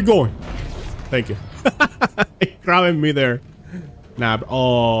 Where are you going? Thank you. Grabbing me there. Nah,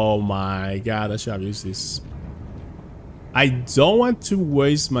 oh my god, I should have used this. I don't want to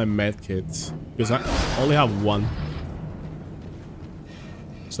waste my medkit because I only have one.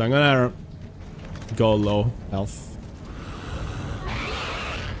 So I'm gonna go low health.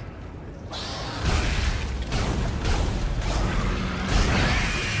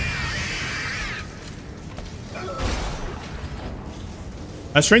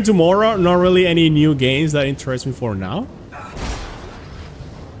 Let's train tomorrow. Not really any new games that interest me for now.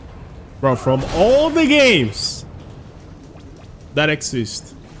 Bro, from all the games that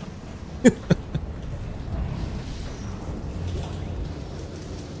exist.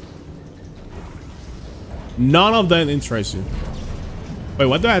 None of them interest you. Wait,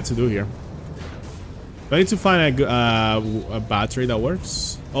 what do I have to do here? Do I need to find a battery that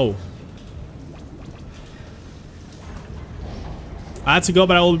works? Oh. I had to go,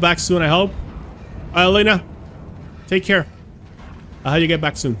 but I will be back soon, I hope. Elena, take care. I'll have you get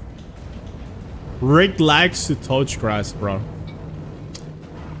back soon. Rick likes to touch grass, bro.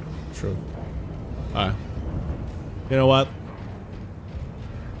 True. Alright. You know what?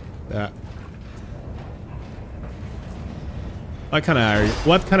 Yeah. What can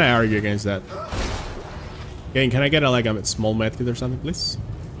I argue against that? Gang, can I get like a small medkit or something, please?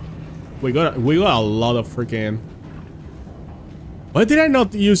 We got a lot of freaking. Why did I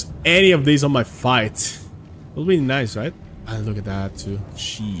not use any of these on my fight? It would be nice, right? Ah, look at that too.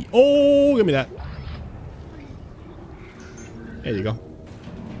 Gee. Oh, give me that. There you go.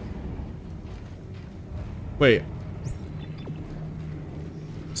 Wait.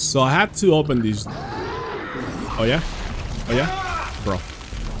 So I had to open these. Oh yeah? Oh yeah? Bro.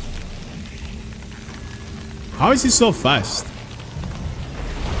 How is he so fast?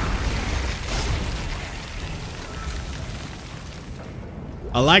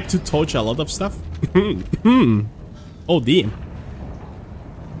 I like to touch a lot of stuff. Oh, damn.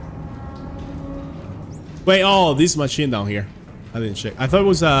 Wait, oh, this machine down here. I didn't check. I thought it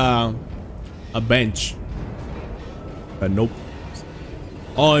was a bench. But nope.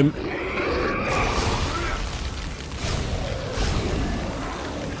 Oh,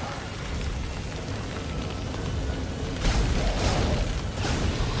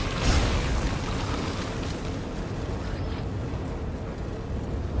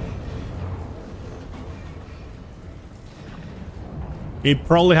 it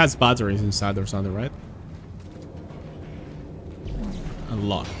probably has batteries inside or something, right?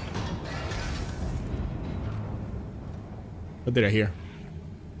 Unlock. What did I hear?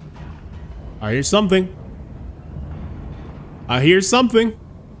 I hear something. I hear something.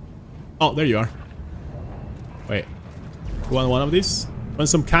 Oh, there you are. Wait. You want one of these? Want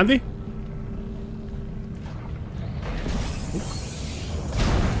some candy?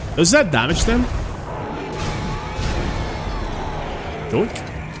 Does that damage them? Doink.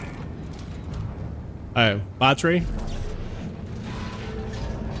 Battery.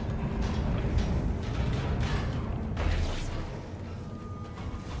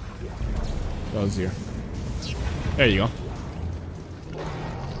 What was here? There you go.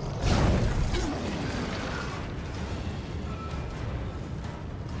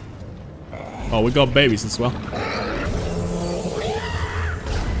 Oh, we got babies as well.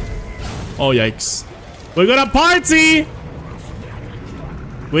 Oh, yikes. We got a party!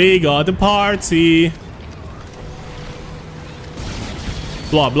 We got a party.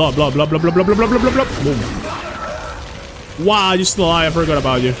 Blah, blah, blah, blah, blah, blah, blah, blah, blah, blah, blah, blah. Boom. Wow, you're still alive. I forgot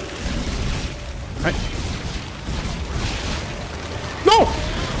about you. Right. No!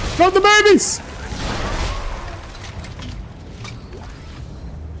 Not the babies!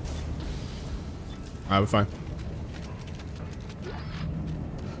 Alright, we're fine.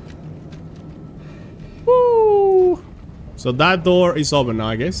 Woo! So that door is open now,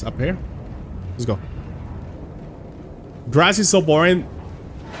 I guess. Up here. Let's go. Grass is so boring.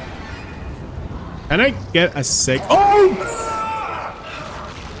 Can I get a sec? Oh!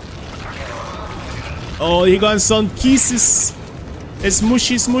 Oh, he got some kisses. It's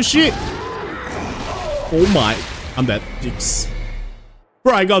mushy, smushy. Oh my. I'm dead. Jeez.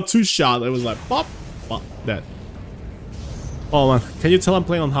 Bro, I got 2 shots. It was like, pop, pop, dead. Oh man. Can you tell I'm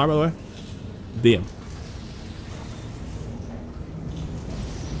playing on hard, by the way? Damn.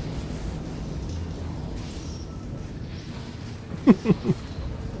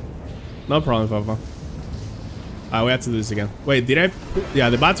 No problem, Papa. We have to do this again. Wait, did I? Yeah,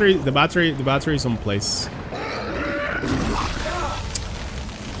 the battery is on place.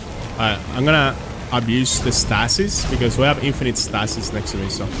 I'm gonna abuse the stasis because we have infinite stasis next to me,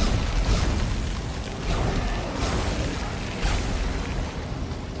 so.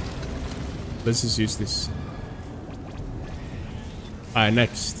 Let's just use this. Alright,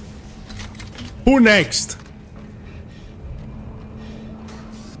 next. Who next?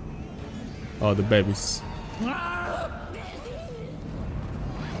 Oh, the babies.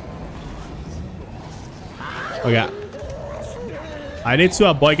 Okay. I need to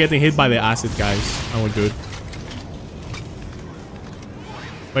avoid getting hit by the acid, guys. And we're good.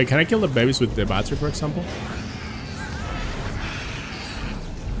 Wait, can I kill the babies with the battery, for example?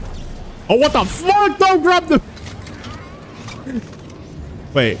 Oh, what the fuck? Don't grab the...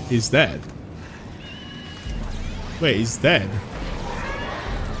 Wait, he's dead. Wait, he's dead.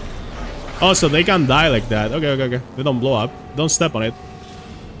 Oh, so they can die like that. Okay, okay, okay. They don't blow up. Don't step on it.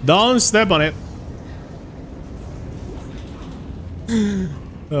 Don't step on it.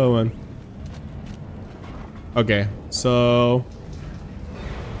 Oh, man. Okay, so...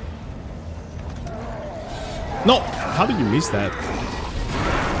 No! How did you miss that?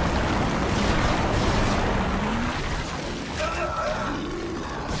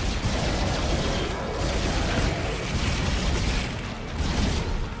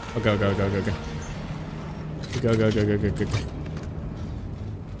 Okay, okay, okay, okay, okay. Okay, okay, okay, okay, okay, okay.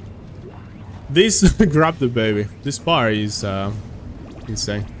 This grab the baby. This part is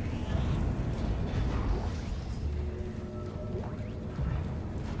insane.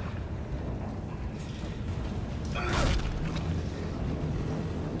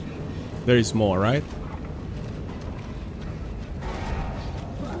 There is more, right?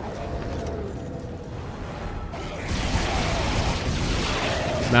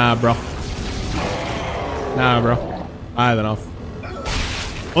 Nah, bro. Nah, bro. I had enough.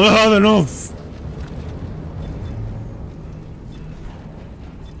 I had enough.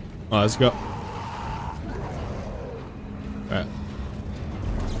 Oh, let's go. Alright.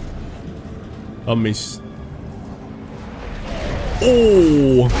 I'll miss.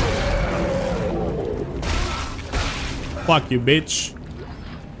 Oh! Fuck you, bitch.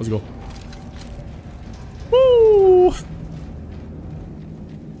 Let's go. Woo!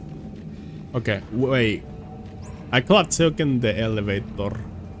 Okay, wait. I could have taken the elevator,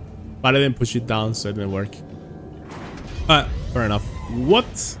 but I didn't push it down, so it didn't work. Fair enough.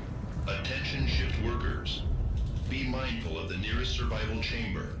 What? Attention shift workers. Be mindful of the nearest survival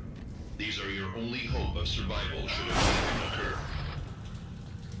chamber. These are your only hope of survival should a collision occur.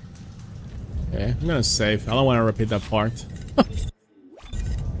 Okay, I'm gonna save. I don't want to repeat that part.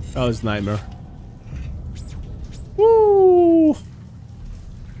 That was nightmare. Woo!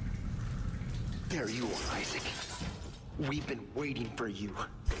 There you are, Isaac. We've been waiting for you.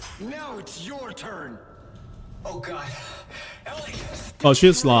 Now it's your turn. Oh God, Ellie! Oh,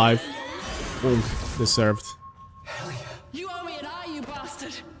 she's live. Boom, deserved. You owe me an eye, you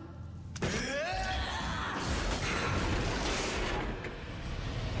bastard!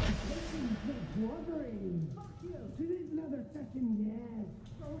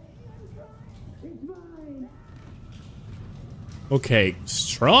 Okay,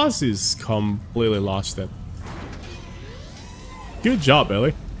 Strauss is completely lost it. Good job,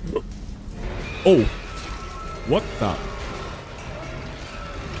 Ellie. Oh, what the?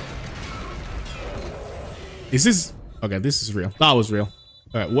 Is this okay? This is real. That was real.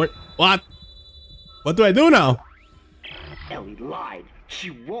 All right, what? What do I do now? Ellie lied. She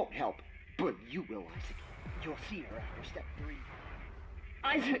won't help, but you will, Isaac. You'll see her after step 3.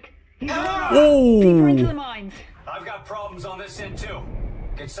 Isaac! Oh! Deeper into the mines. I've got problems on this end too.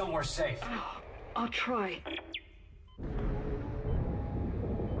 Get somewhere safe. I'll try.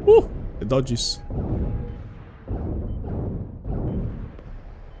 Woo! The dodges.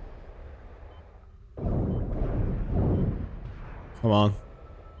 Come on.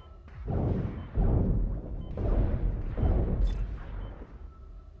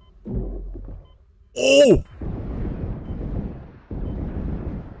 Oh!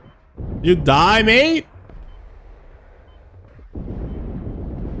 You die, mate?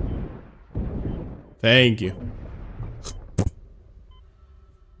 Thank you.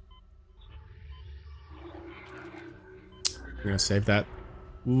 I'm gonna save that.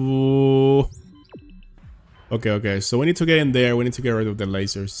 Ooh. Okay, so we need to get in there. We need to get rid of the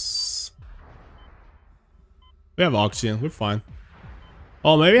lasers. We have oxygen. We're fine.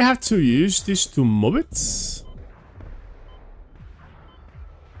 Oh, maybe I have to use this to move it?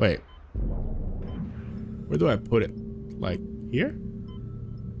 Wait. Where do I put it? Like, here?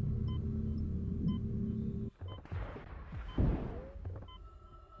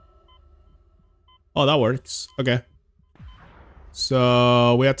 Oh, that works. Okay.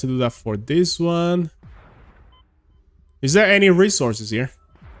 So we have to do that for this one. Is there any resources here?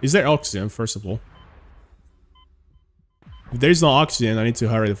 Is there oxygen, first of all? If there's no oxygen, I need to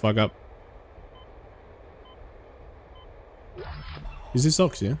hurry the fuck up. Is this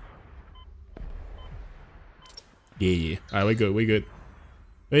oxygen? Yeah. Alright, we good.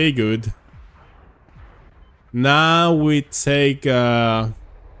 We good. Now we take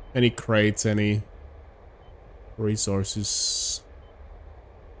any crates, any resources.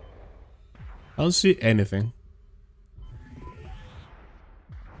 I don't see anything.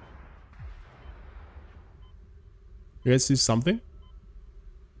 You guys see something?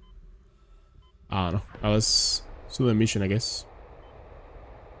 I don't know. Let's do the mission, I guess.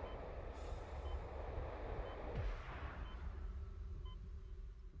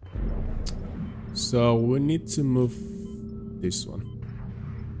 So we need to move this one.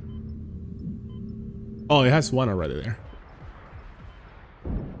 Oh, it has one already there.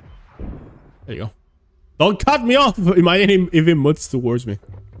 There you go. Don't cut me off! Imagine if it moves towards me.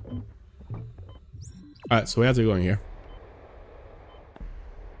 Alright, so we have to go in here.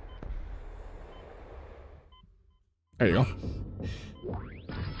 There you go.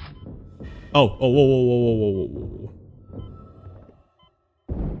 Oh, whoa.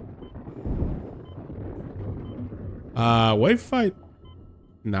 What if I...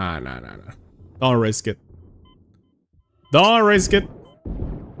 Nah. Don't risk it. Don't risk it.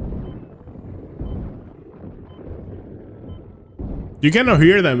 You cannot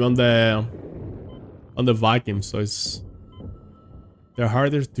hear them on the vacuum, so they're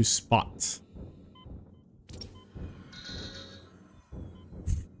harder to spot.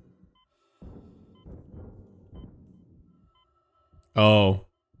 Oh,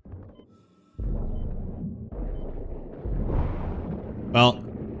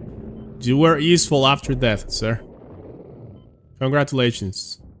 You were useful after death, sir.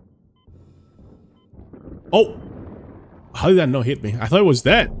 Congratulations. Oh! How did that not hit me? I thought it was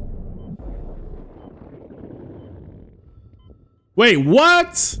dead. Wait,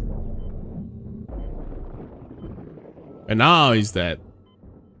 what? And now he's dead.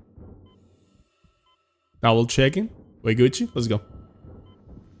 Double checking. Wait, Gucci, let's go.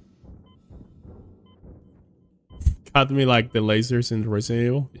 Cut me like the lasers in Resident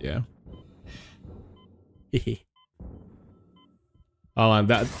Evil. Yeah. Oh, and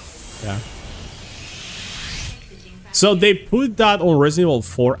that. Yeah. So they put that on Resident Evil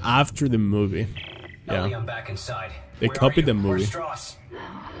 4 after the movie. Yeah. Ellie, I'm back inside. They copied the movie.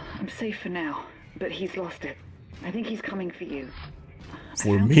 I'm safe for now, but he's lost it. I think he's coming for you.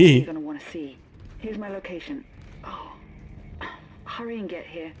 For me? You're gonna want to see. Here's my location. Oh, hurry and get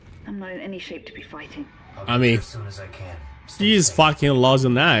here. I'm not in any shape to be fighting. I mean, as soon as I can. she's fucking lost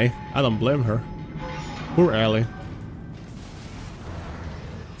an eye. I don't blame her. Poor Ellie.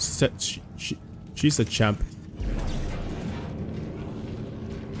 She's a champ.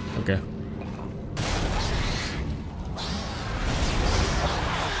 Okay.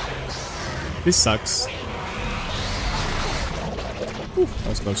 This sucks. Ooh, that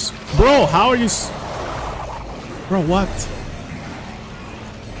was close. Bro, how are you Bro, what?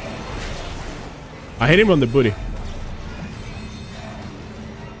 I hit him on the booty.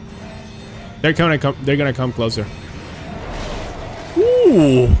 They're gonna come closer.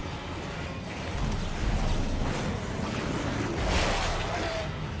 Ooh.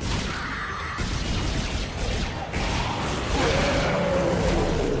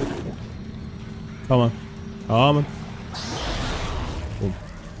 Come on. Come on. Boom.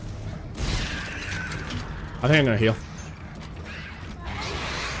 I think I'm gonna heal.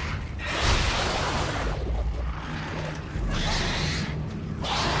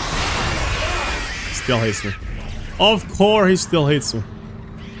 Still hits me. Of course he still hits me.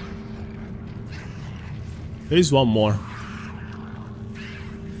 There's one more.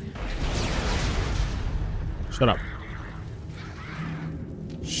 Shut up.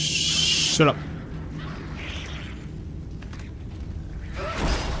 Shut up.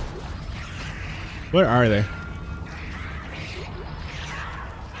 Where are they?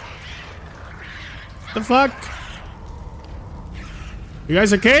 The fuck? You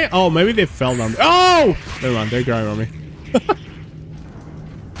guys okay? Oh, maybe they fell down. Oh! Never mind, they're grabbing on me.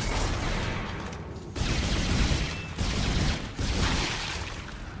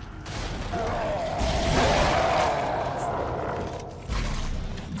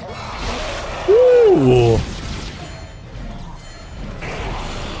 Ooh.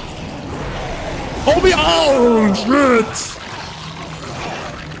 Oh, shit!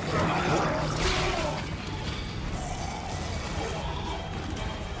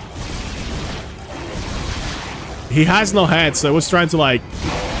 He has no head, so I was trying to like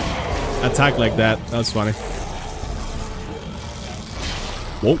attack like that. That's funny.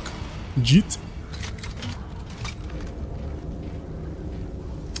 Woke. Jeet.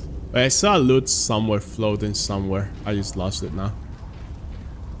 I saw loot somewhere floating somewhere. I just lost it now.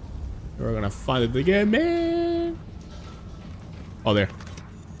 We're gonna find it again, man. Oh, there.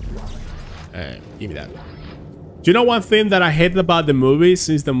 Give me that. Do you know one thing that I hate about the movie?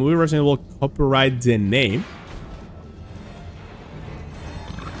 Since the movie Resident Evil copyright the name.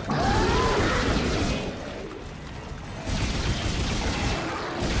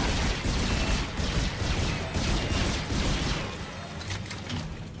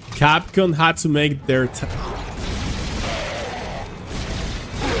 Capcom had to make their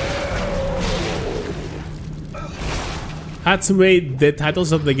the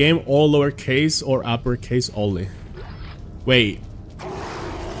titles of the game all lowercase or uppercase only. Wait.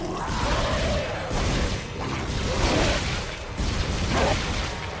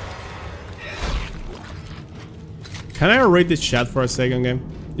 Can I read the chat for a second, game?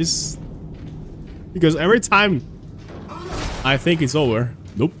 Just because every time I think it's over.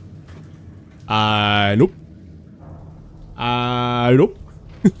 Nope. Nope. Nope.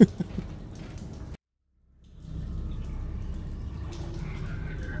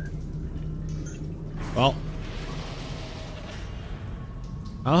 Well,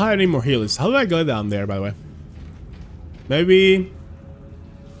 I don't have any more healers. How do I go down there, by the way? Maybe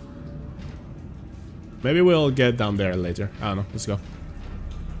we'll get down there later. I don't know. Let's go.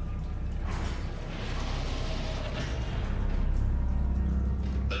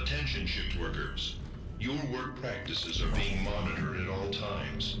 Attention, shift workers. Your work practices are being monitored at all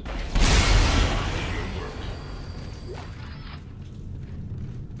times.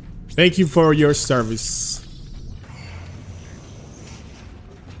 Thank you for your service.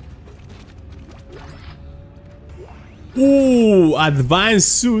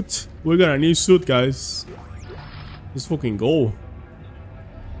 advanced suit. We got a new suit, guys. Let's fucking go.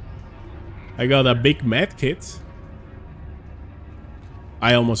 I got a big med kit.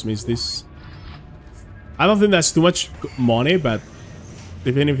 I almost missed this. I don't think that's too much money, but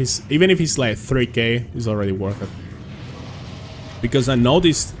even if it's like 3K, it's already worth it. Because I know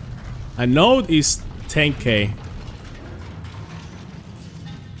it's 10K.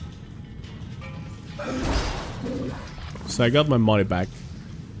 So I got my money back.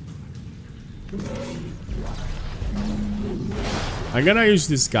 I'm gonna use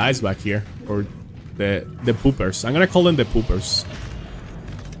these guys back here, or the poopers. I'm gonna call them the poopers,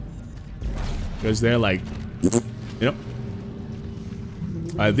 because they're like, you know.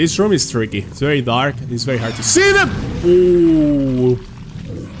 This room is tricky. It's very dark. It's very hard to see them. Ooh,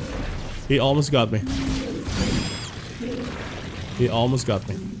 he almost got me. He almost got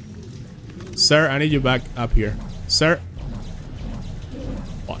me. Sir, I need you back up here, sir.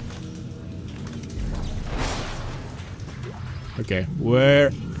 Okay,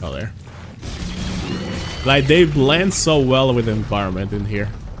 where? Oh, there. Like, they blend so well with the environment in here.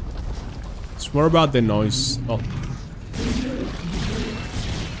 It's more about the noise. Oh.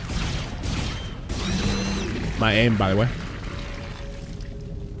 My aim, by the way.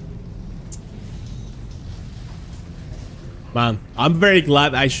 Man, I'm very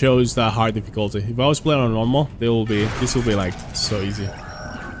glad I chose the hard difficulty. If I was playing on normal, this will be like so easy.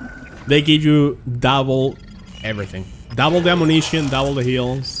 They give you double everything. Double the ammunition, double the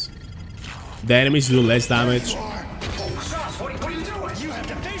heals. The enemies do less damage.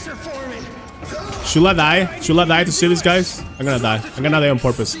 Should I die? Should I die to see these guys? I'm gonna die. I'm gonna die on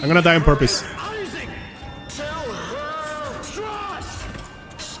purpose. I'm gonna die on purpose.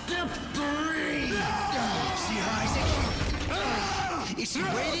 Is he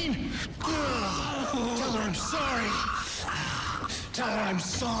waiting? Tell her I'm sorry. Tell her I'm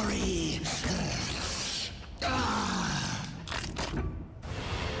sorry.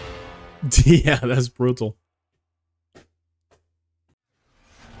 Yeah, that's brutal.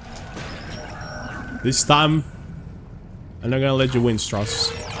 This time, I'm not gonna let you win,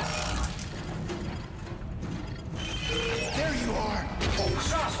 Strauss. There you are. Oh,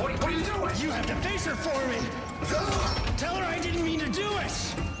 Strauss, what are you doing? You have to face her for me. Tell her I didn't mean to do it.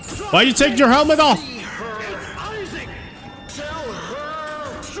 Why you take your helmet off? Isaac, tell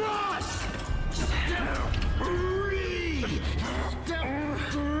her. Strauss. Step 3. Step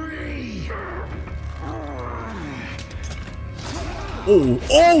 3.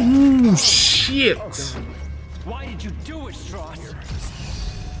 Oh, shit. Why did you do it, Strauss?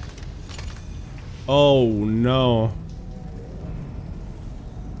 Oh, no.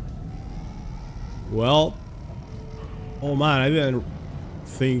 Well. Oh, man, I didn't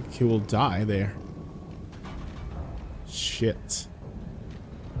think he will die there. Shit.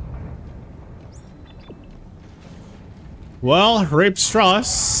 Well, Rip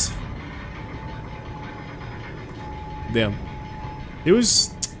Strauss. Damn. He was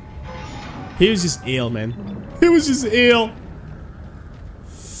just ill, man. He was just ill.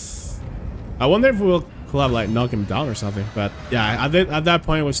 I wonder if we'll could have like knock him down or something. But yeah, at that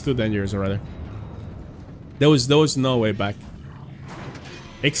point it was too dangerous already. There was no way back.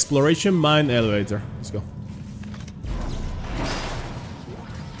 Exploration mine elevator. Let's go.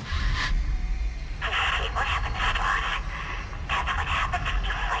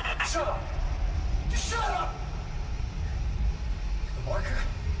 Shut up! Just shut up! The marker?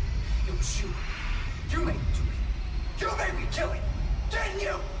 It was you. You made me do it. You made me kill it. Didn't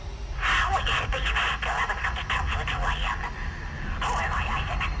you? What is it that you still haven't come to terms with who I am? Who am I,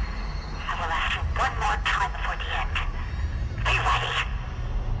 Isaac? I will ask you one more time before the end. Be ready.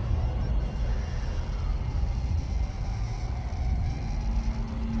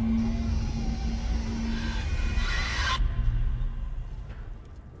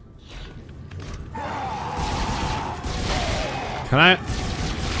 Can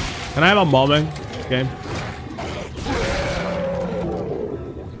I have a moment, game?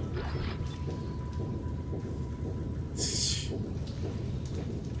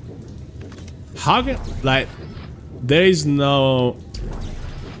 How can, like, there's no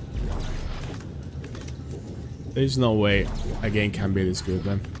way a game can be this good,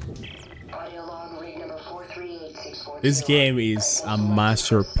 man. This game is a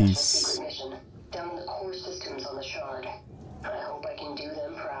masterpiece.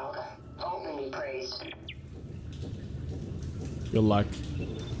 Good luck.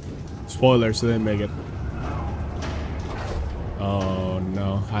 Spoilers, they didn't make it. Oh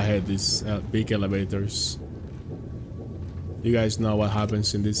no, I hate these big elevators. You guys know what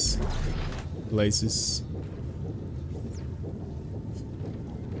happens in these places.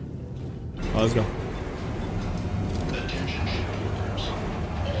 Oh, let's go.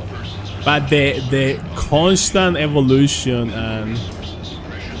 But the constant evolution and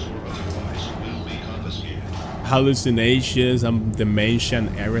hallucinations and dementia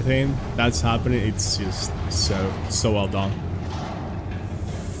and everything that's happening, it's just so well done.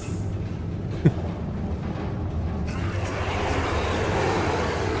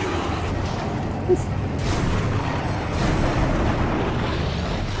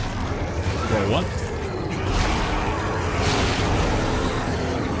 Wait, what?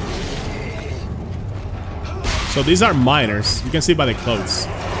 So these are miners. You can see by the clothes.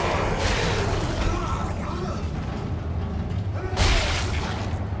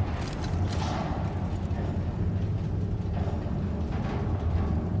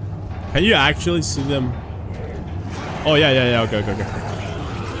 Can you actually see them? Oh, yeah. Okay.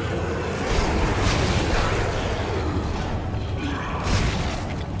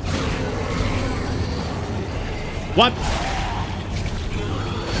 What?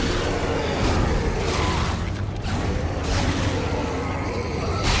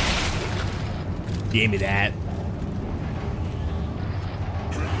 Give me that.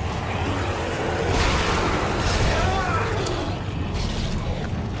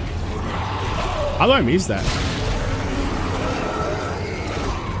 How do I miss that?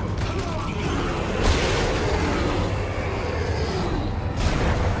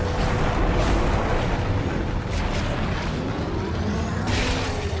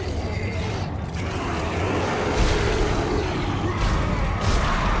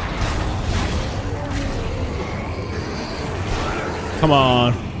 Come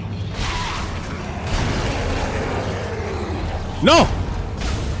on. No!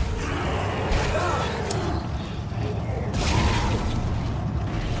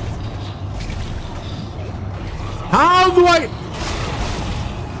 How do I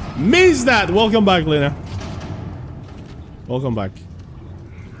miss that? Welcome back, Lena. Welcome back.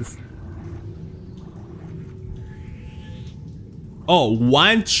 Oof. Oh,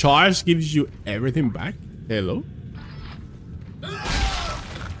 one charge gives you everything back? Hello?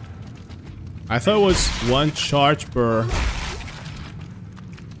 I thought it was one charge per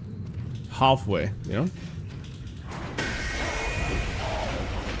halfway, you know?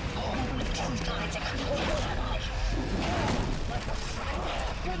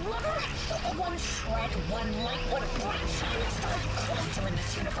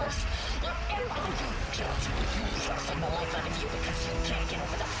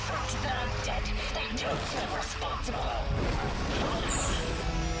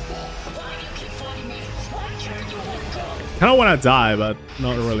 I don't want to die, but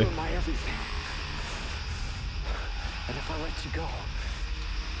not really. You're my everything. And if I let you go,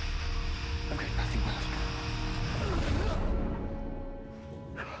 I've got nothing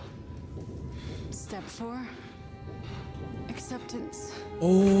left. Step 4. Acceptance.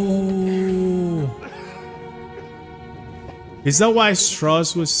 Oh. Is that why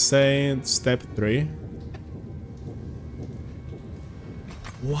Strauss was saying step 3?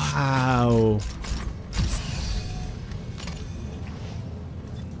 Wow.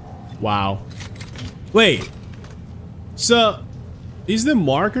 Wow. Wait. So, is the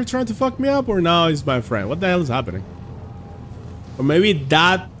marker trying to fuck me up, or now is my friend? What the hell is happening? Or maybe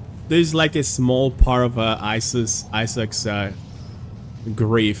that there's like a small part of Isaac's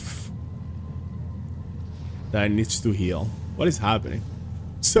grief that needs to heal. What is happening?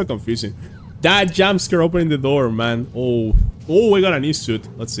 It's so confusing. That jump scare opening the door, man. Oh, we got a new suit.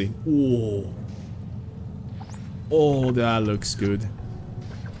 Let's see. Oh, that looks good.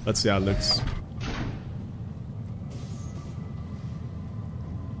 Let's see how it looks.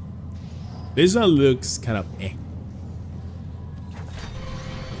 This one looks kind of eh.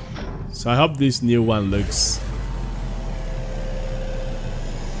 So I hope this new one looks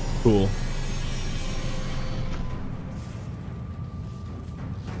cool.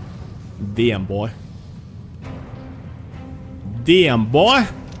 Damn, boy. Damn, boy.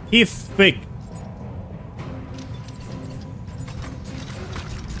 He's thick.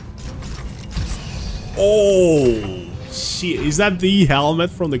 Oh, shit. Is that the helmet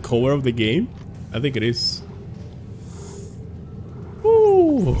from the cover of the game? I think it is.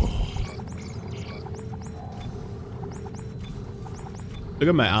 Ooh. Look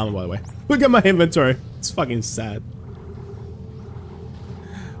at my armor, by the way. Look at my inventory. It's fucking sad.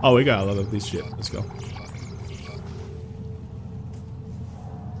 Oh, we got a lot of this shit. Let's go.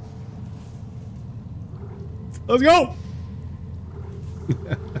 Let's go!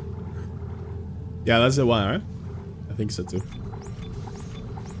 Yeah, that's the one, right? I think so too.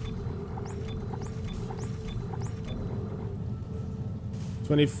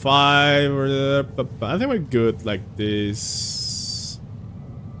 25 or I think we're good like this.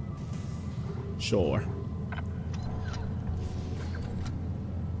 Sure.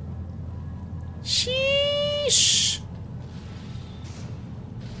 Sheesh.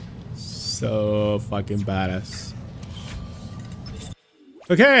 So fucking badass.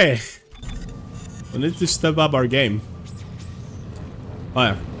 Okay. We need to step up our game. Oh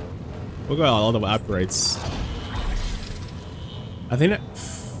yeah. We got a lot of upgrades. I think that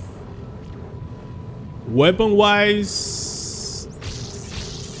weapon-wise,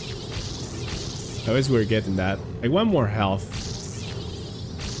 I guess we're getting that. I want more health.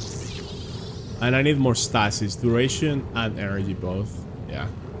 And I need more stasis, duration and energy both. Yeah.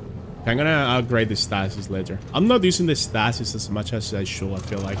 I'm gonna upgrade the stasis later. I'm not using the stasis as much as I should, I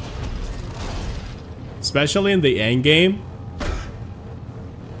feel like. Especially in the end game.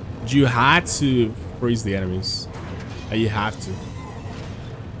 You had to freeze the enemies. You have to.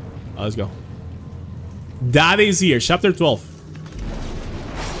 Let's go. That is here. Chapter 12.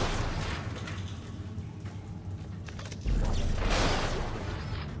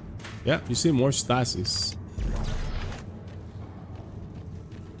 Yeah, you see more stasis.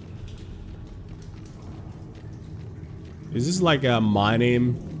 Is this like a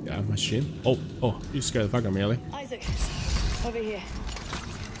mining machine? Oh, you scared the fuck out of me, Ellie. Isaac, over here.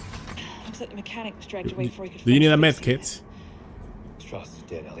 Looks like the mechanic was dragged away before he could. Do you need a med kit? Strauss is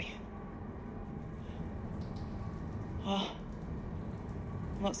dead, Ellie. Oh,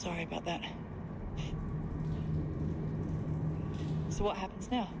 I'm not sorry about that. So what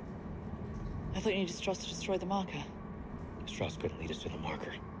happens now? I thought you needed Strauss to destroy the marker. Strauss couldn't lead us to the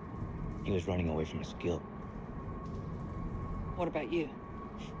marker. He was running away from his guilt. What about you?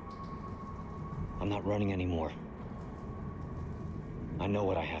 I'm not running anymore. I know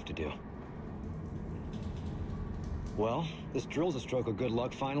what I have to do. Well, this drill's a stroke of good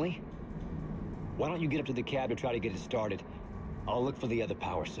luck finally. Why don't you get up to the cab to try to get it started? I'll look for the other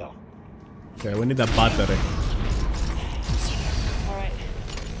power cell. Okay, we need that battery. Alright.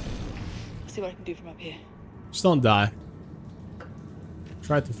 Let's see what I can do from up here. Just don't die.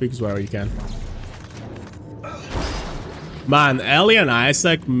 Try to fix whatever you can. Man, Ellie and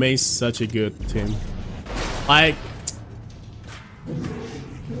Isaac made such a good team. Like...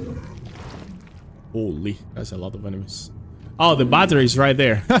 Holy, that's a lot of enemies. Oh, the battery is right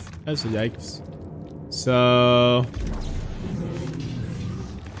there. That's a yikes. So...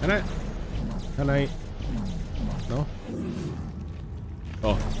 Can I... No?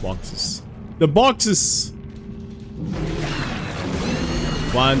 Oh, boxes. The boxes!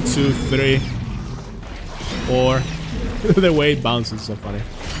 1, 2, 3, 4. The way it bounces is so funny.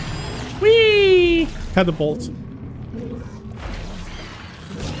 Whee! Catapult.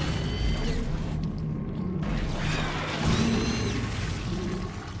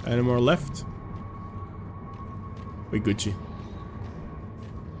 Any more left? We Gucci.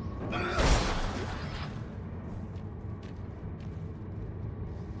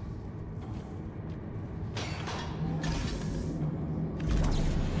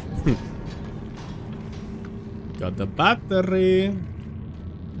 Got the battery.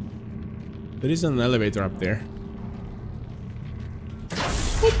 There is an elevator up there.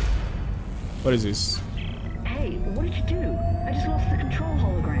 Whoop. What is this? Hey, what did you do? I just lost the control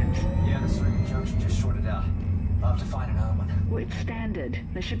holograms. Yeah, the circuit junction just shorted out. I'll have to find another one. Well, it's standard.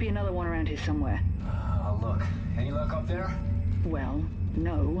 There should be another one around here somewhere. I'll look. Any luck up there? Well,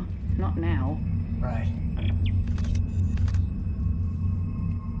 no. Not now. Right.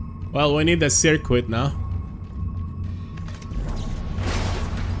 Well, we need the circuit now.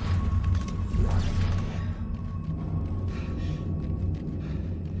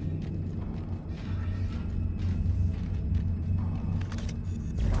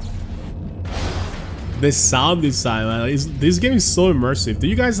 The sound design, man, this game is so immersive. Do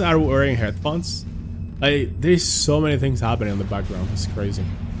you guys are wearing headphones? Like, there's so many things happening in the background. It's crazy.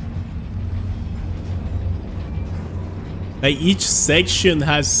 Like, each section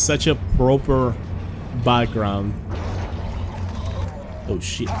has such a proper background. Oh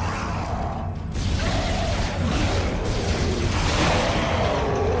shit.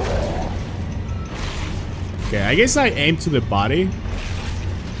 Okay, I guess I aim to the body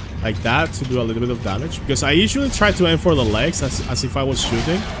like that to do a little bit of damage, because I usually try to aim for the legs as if I was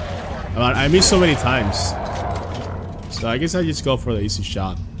shooting, but I miss so many times, so I guess I just go for the easy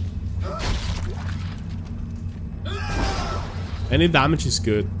shot. Any damage is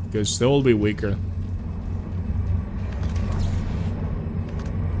good because they will be weaker.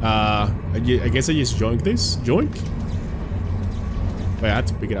 I guess I just joink this. Joink? Wait, I had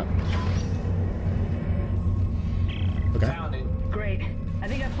to pick it up. Okay. Great. I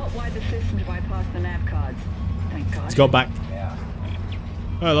think I popped wide the system to bypass the nav cards. Thank God. Let's go back. Yeah.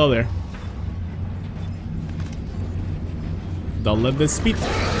 Oh, hello there. Don't let them speed.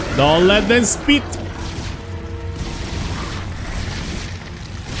 Don't let them speed.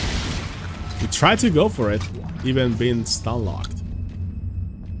 We tried to go for it, even being stun locked.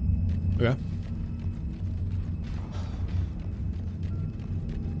 Okay.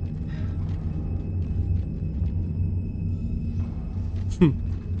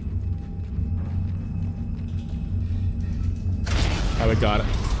 Oh, we got it.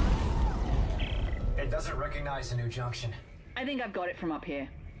 It doesn't recognize the new junction. I think I've got it from up here.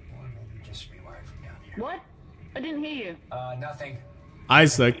 Or maybe just rewired from down here. What? I didn't hear you. Nothing.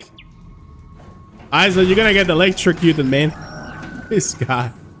 Isaac. Isaac, you're gonna get electrocuted, man. This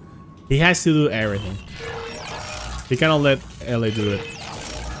guy. He has to do everything. He cannot let Ellie do it.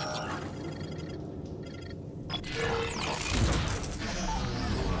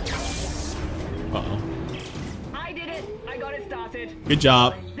 Uh-oh. I did it. I got it started. Good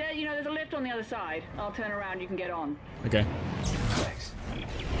job. There, you know, there's a lift on the other side. I'll turn around. You can get on. Okay. Thanks.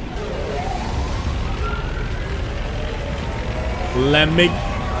 Let me...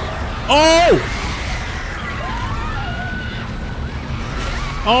 Oh!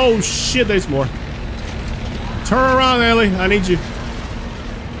 Oh, shit, there's more. Turn around, Ellie. I need you.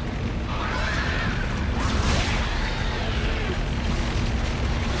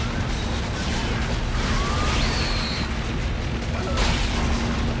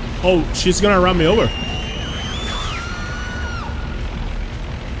 Oh, she's gonna run me over.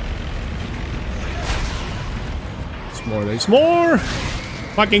 There's more, there's more!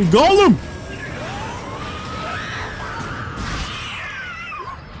 Fucking golem!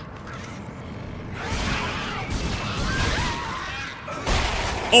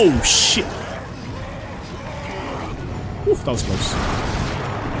 Oh shit! Oof, that was close.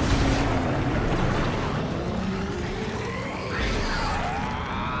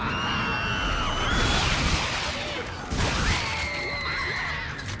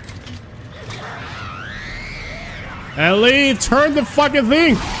 Ellie, turn the fucking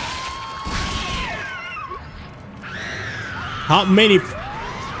thing! How many?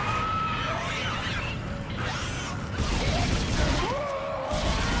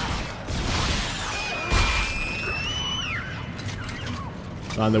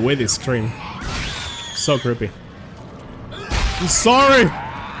 On the way they scream. So creepy. I'm sorry!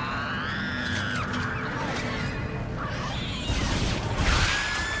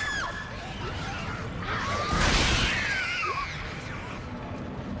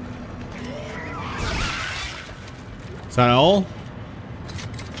 Is that all?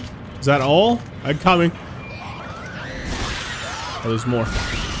 Is that all? I'm coming. Oh, there's more.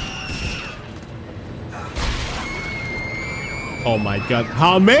 Oh my god.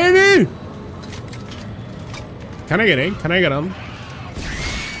 How many? Can I get in? Can I get on?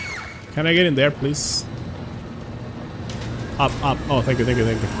 Can I get in there, please? Up, up. Oh, thank you, thank you,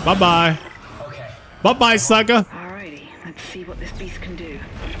 thank you. Bye-bye. Okay. Bye-bye, sucker. Alrighty, let's see what this beast can do.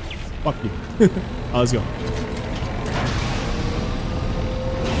 Fuck you. Oh, let's go.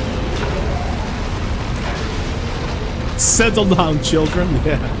 Settle down, children.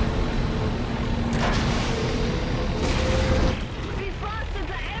 Yeah.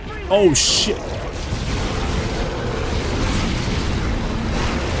 Oh shit.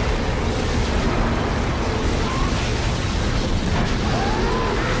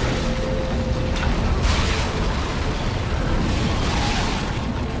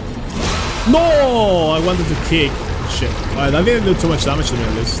 No, I wanted to kick. Shit. Alright, that didn't do too much damage to me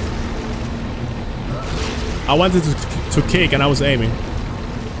at least. I wanted to kick and I was aiming.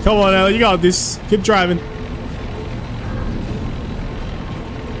 Come on, Ellie, you got this. Keep driving.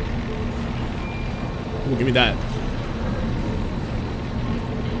 Ooh, give me that.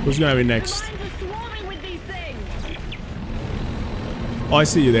 Who's gonna be next? Oh, I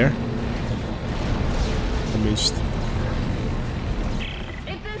see you there. I missed.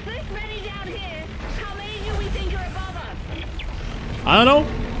 If there's this many down here, how many do we think are above us? I don't know.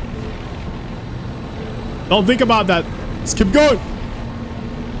 Don't think about that. Just keep going.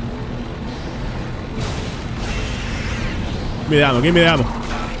 Give me the ammo. Give me the ammo.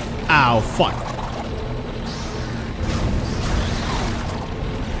 Ow, fuck.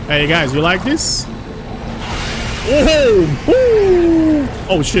 Hey guys, you like this? Oh, woo.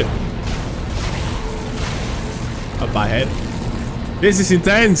 Oh shit. Up my head. This is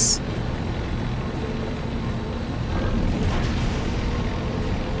intense.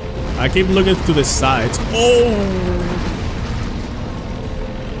 I keep looking to the sides. Oh!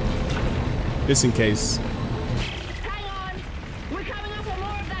 Just in case. Hang on! We're coming up on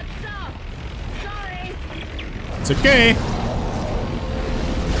It's okay.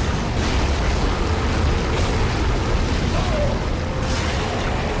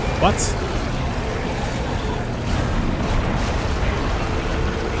 What?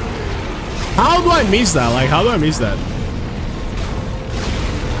 How do I miss that? Like, how do I miss that?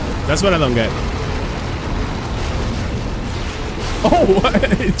 That's what I don't get. Oh, what?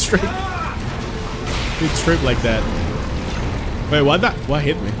 It tripped. It tripped like that. Wait, what? What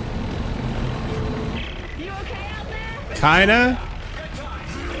hit me? You okay out there? Kinda.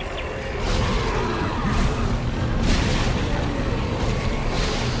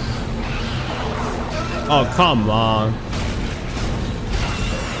 Oh, come on.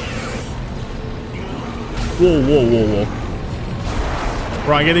 Whoa, whoa, whoa, whoa.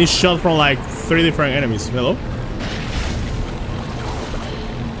 Bro, I'm getting shot from like 3 different enemies. Hello?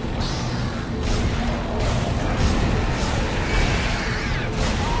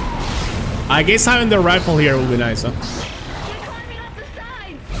 I guess having the rifle here will be nice, huh?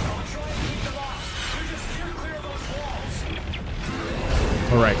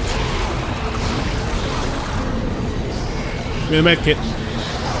 Correct. Give me the med kit.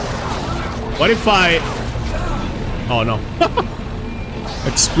 What if I... Oh no.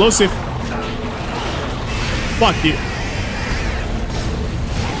 Explosive. Fuck you.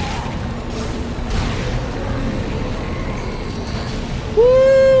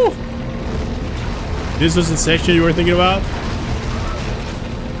 Woo! This was the section you were thinking about?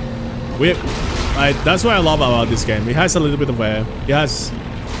 That's what I love about this game. It has a little bit of a... It has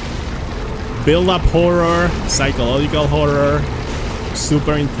build-up horror, psychological horror,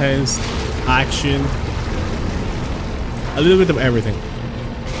 super intense action, a little bit of everything,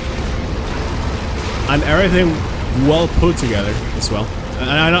 and everything well put together as well.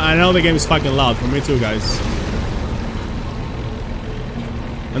 And I know the game is fucking loud for me too, guys.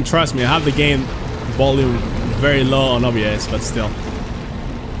 And trust me, I have the game volume very low on OBS, but still.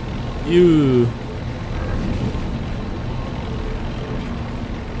 Do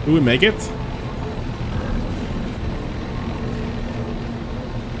we make it?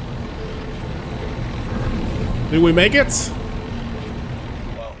 Did we make it?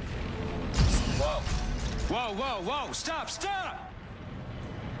 Whoa. Whoa. Whoa, whoa, whoa. Stop, stop!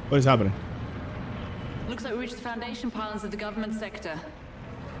 What is happening? Looks like we reached the foundation pylons of the government sector.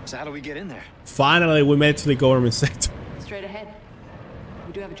 So how do we get in there? Finally, we made it to the government sector. Straight ahead.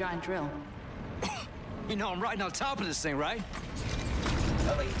 We do have a giant drill. You know I'm riding on top of this thing, right?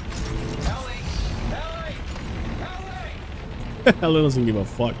 Ellie! Ellie! Ellie! Ellie! Ellie doesn't give a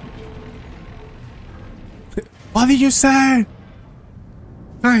fuck. What did you say?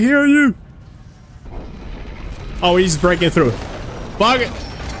 I hear you. Oh, he's breaking through. Fuck it.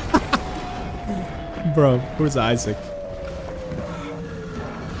 Bro, who's Isaac?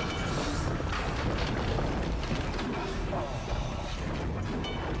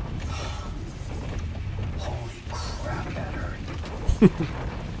 Holy crap, that hurt.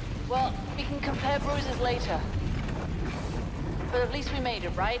 Well, we can compare bruises later. But at least we made it,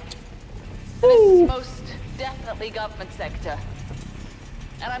 right? This is most definitely government sector.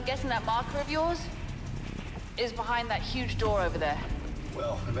 And I'm guessing that marker of yours is behind that huge door over there.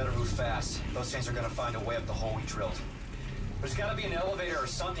 Well, we better move fast. Those things are gonna find a way up the hole we drilled. There's gotta be an elevator or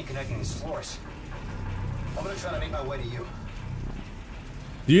something connecting these floors. I'm gonna try to make my way to you.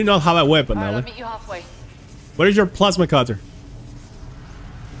 Do you not have a weapon, All right, I'll Ellie? meet you halfway. Where is your plasma cutter?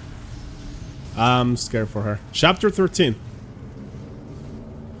 I'm scared for her. Chapter 13.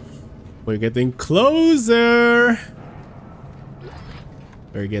 We're getting closer.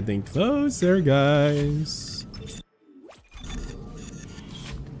 We're getting closer, guys.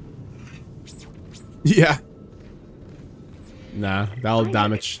 Yeah. Nah, that'll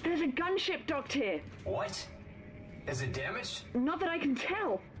damage. There's a gunship docked here. What? Is it damaged? Not that I can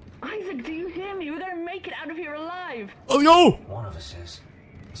tell. Isaac, do you hear me? We're gonna make it out of here alive. Oh no! One of us is.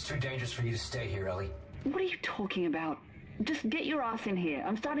 It's too dangerous for you to stay here, Ellie. What are you talking about? Just get your ass in here.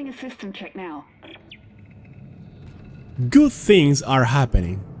 I'm starting a system check now. Good things are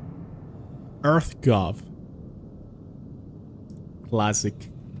happening. EarthGov. Classic.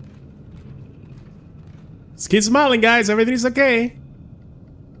 Just keep smiling, guys. Everything is okay.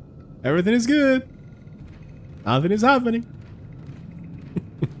 Everything is good. Nothing is happening.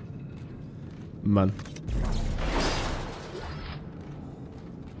 Man.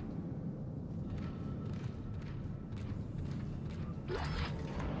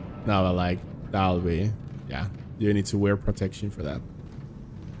 No, but like, that'll be... Yeah. You need to wear protection for that.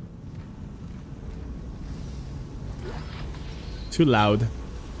 Too loud.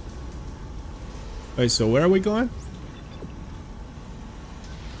 Wait, so where are we going?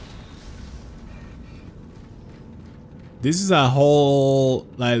 This is a whole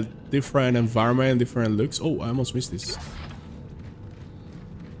like different environment, different looks. Oh, I almost missed this.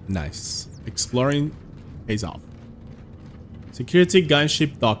 Nice. Exploring pays off. Security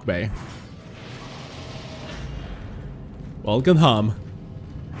gunship dock bay. Welcome home.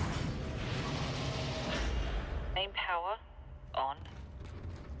 Main power on.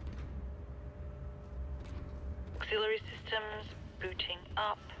 Auxiliary systems booting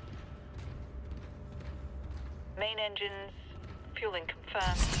up. Main engines fueling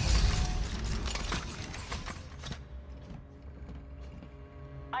confirmed.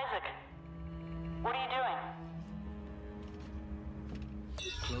 Isaac, what are you doing?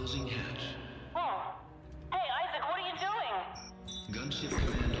 Closing hatch. Oh. Hey, Isaac, what are you doing? Gunship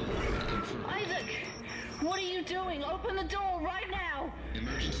command override confirmed. Isaac, what are you doing? Open the door right now.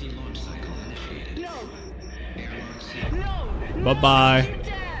 Emergency launch cycle initiated. No. Airlock set. No. Bye-bye.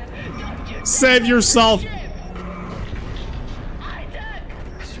 Save yourself.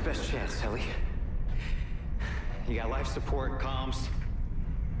 It's your best chance, Ellie. You got life support, comms.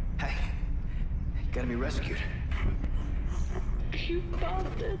 Hey, you gotta be rescued. You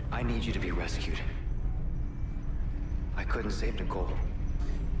bastard. I need you to be rescued. I couldn't save Nicole,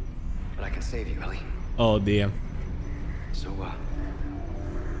 but I can save you, Ellie. Oh, damn. So,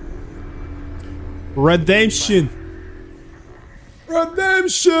 Redemption.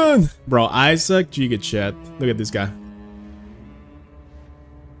 Redemption. Bro, Isaac, Giga Chat. Look at this guy.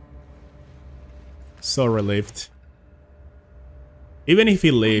 So relieved. Even if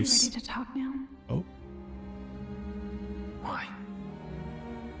he leaves. Ready to talk now? Oh. Why?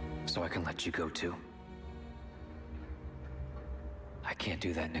 So I can let you go too? I can't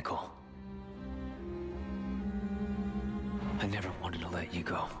do that, Nicole. I never wanted to let you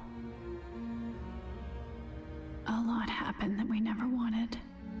go. A lot happened that we never wanted.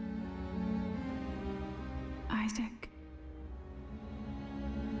 Isaac.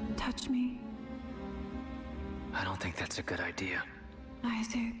 Touch me. I don't think that's a good idea.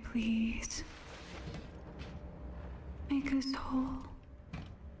 Isaac, please. Make us whole.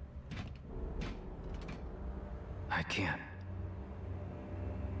 I can't.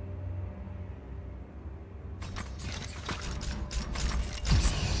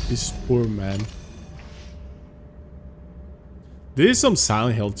 This poor man. This is some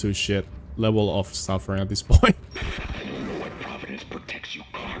Silent Hill 2 shit level of suffering at this point. I don't know what Providence protects you,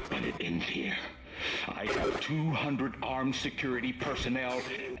 Clark, but it ends here. I have 200 armed security personnel.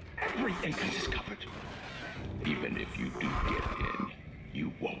 Every entrance is covered. Even if you do get in,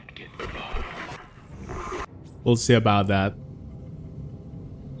 you won't get far. We'll see about that.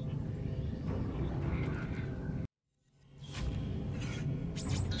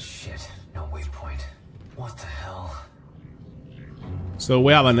 Shit, no waypoint. What the hell? So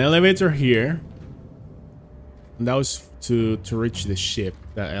we have an elevator here. And that was to reach the ship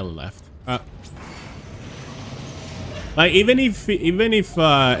that Ellie left. Like even if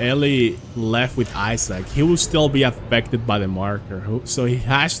Ellie left with Isaac, he will still be affected by the marker. So he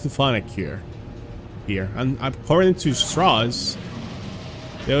has to find a cure here. And according to Strauss,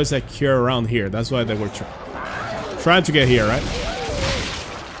 there was a cure around here. That's why they were trying to get here, right?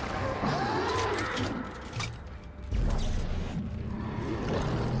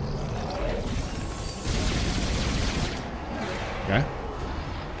 Okay.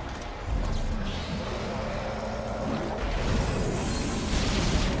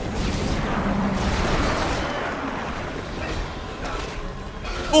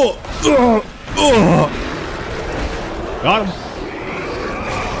 Got him.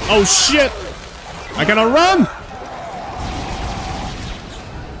 Oh shit! I gotta run!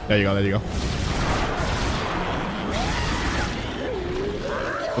 There you go, there you go.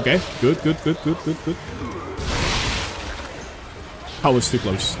 Okay, good. I was too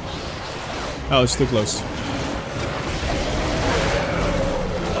close. I was too close.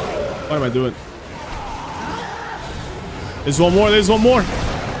 What am I doing? There's one more,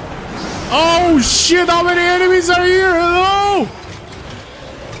 Oh shit, how many enemies are here? Hello!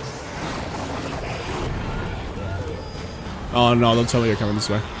 Oh no, don't tell me you're coming this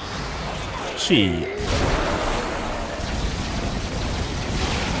way. Shit.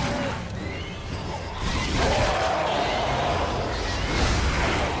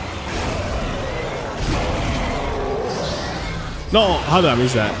 No, how did I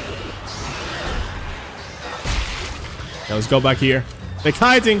miss that? Okay, let's go back here. They're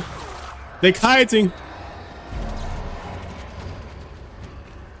kiting! They're kiting!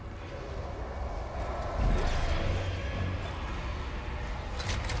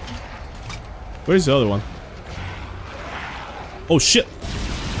 Where's the other one? Oh shit!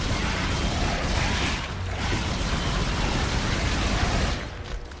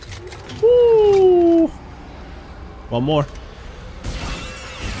 One more.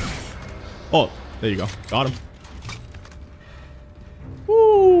 Oh, there you go. Got him.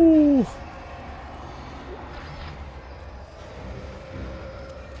 Woo!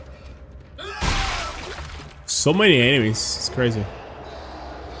 So many enemies. It's crazy.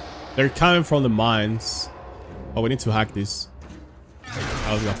 They're coming from the mines. Oh, we need to hack this.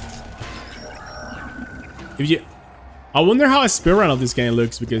 Let's go. I wonder how a speedrun of this game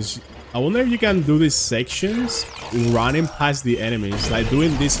looks, because I wonder if you can do these sections running past the enemies, like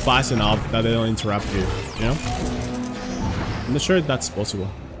doing this fast enough that they don't interrupt you, you know? I'm not sure if that's possible.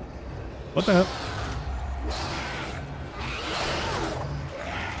 What the hell?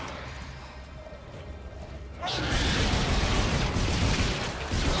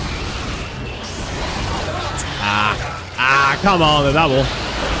 Come on, the double.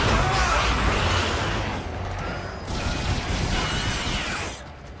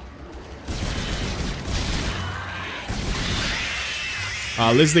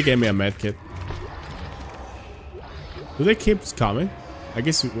 At least they gave me a med kit. Do they keep coming? I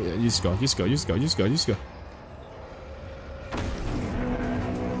guess you just go. Just go. Just go. Just go. Just go.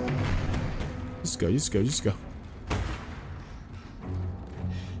 Just go. Just go. Just go.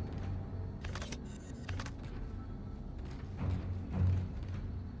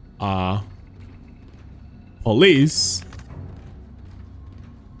 Police.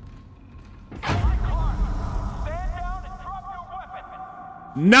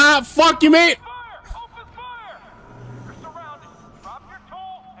 Nah, fuck you, mate.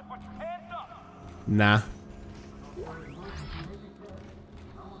 Nah.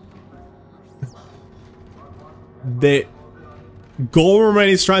 The government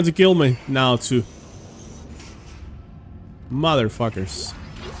is trying to kill me now too. Motherfuckers.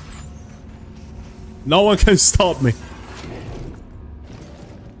 No one can stop me.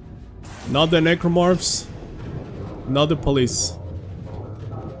 Not the necromorphs. Not the police.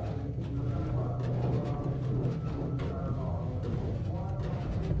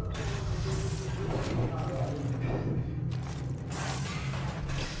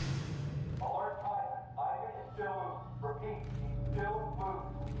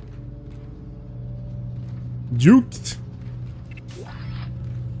 Juked.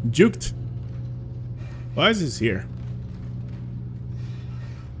 Juked. Why is this here?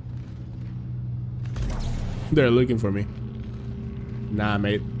 They're looking for me. Nah,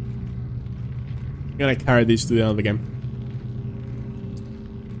 mate. I'm gonna carry these to the end of the game.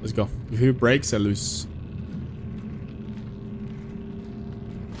 Let's go. If he breaks, I lose.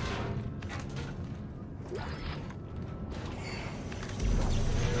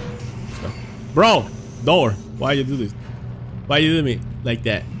 Let's go. Bro! Door! Why you do this? Why you do me like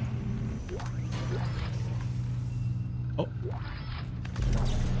that? Oh.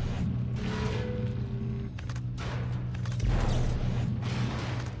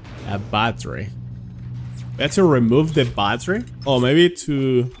 A battery. We have to remove the battery? Oh, maybe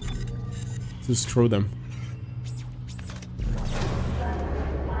to screw them.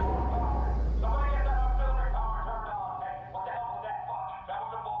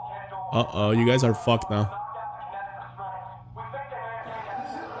 Uh-oh, you guys are fucked now.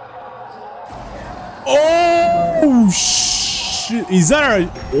 Oh, shit. Is that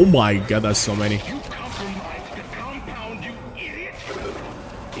a... Oh my god, that's so many. You compromised the compound, you idiot!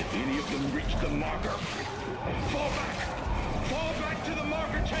 If any of them reach the marker, fall back! Fall back to the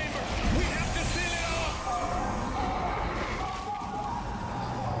marker chamber! We have to seal it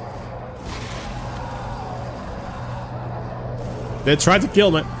off! They tried to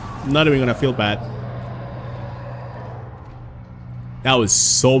kill me. I'm not even gonna feel bad. That was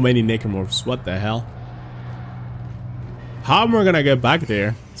so many necromorphs. What the hell? How am I gonna get back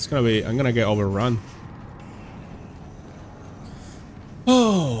there? It's gonna be... I'm gonna get overrun.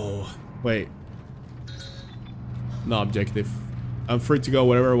 Oh, wait. No objective. I'm free to go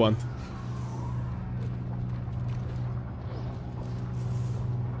wherever I want.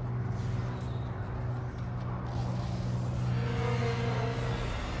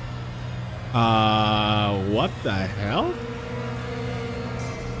 What the hell?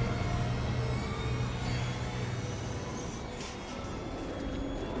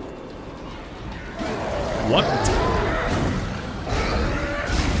 What?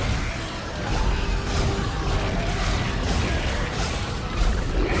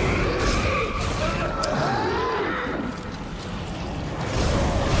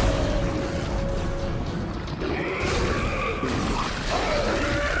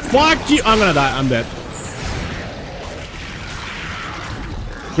 Fuck you! I'm gonna die. I'm dead.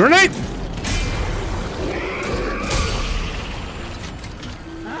 Grenade!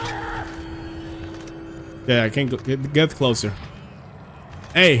 Yeah, I can get closer.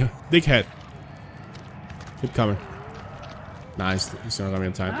 Hey, dickhead. Keep coming. Nice. He's not coming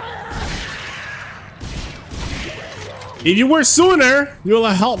in time. If you were sooner, you will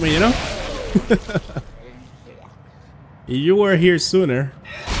help me, you know? If you were here sooner.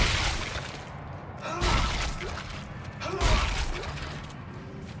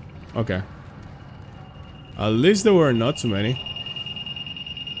 Okay. At least there were not too many.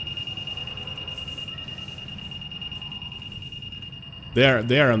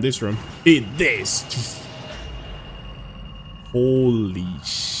 They are in this room. Eat this. Holy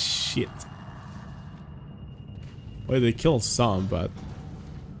shit. Well, they killed some, but...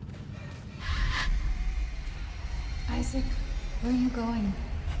 Isaac, where are you going?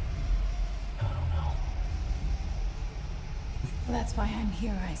 I don't know. Well, that's why I'm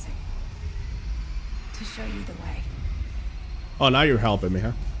here, Isaac. To show you the way. Oh, now you're helping me,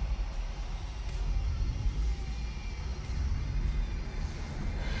 huh?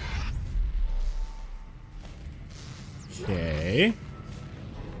 Okay.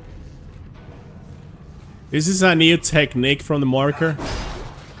 This is a new technique from the marker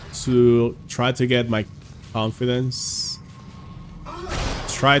to try to get my confidence.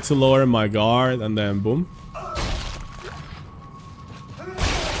 Try to lower my guard and then boom.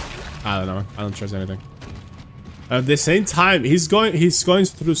 I don't know. I don't trust anything. At the same time, he's going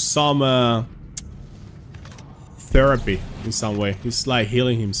through some therapy in some way. He's like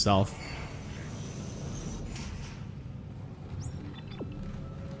healing himself.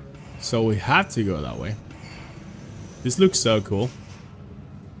 So we have to go that way. This looks so cool.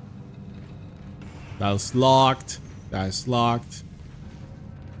 That's locked. That's locked.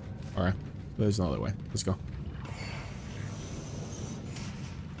 Alright. There's another way. Let's go.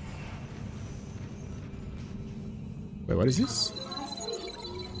 Wait, what is this?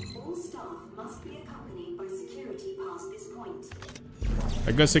 All staff must be accompanied by security past this point.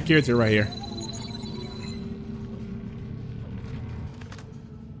 I got security right here.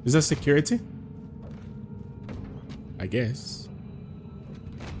 Is that security? I guess.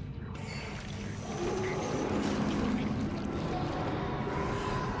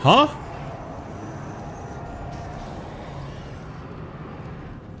 Huh?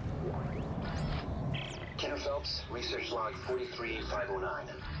 Kenner Phelps, research log 43509.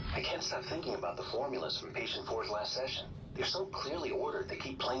 I can't stop thinking about the formulas from patient 4's last session. They're so clearly ordered, they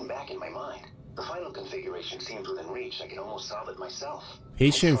keep playing back in my mind. The final configuration seems within reach. I can almost solve it myself.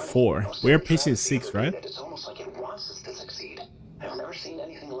 Patient 4. We're patient 6, right? It's almost like it wants us to succeed. I've never seen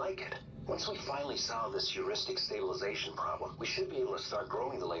anything like it. Once we finally solve this heuristic stabilization problem, we should be able to start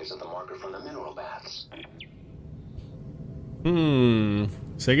growing the layers of the marker from the mineral baths.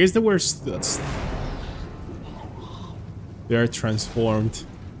 So I guess the worst. They are transformed.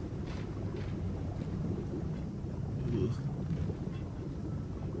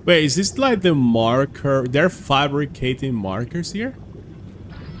 Wait, is this like the marker? They're fabricating markers here?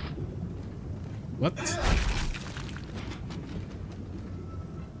 What?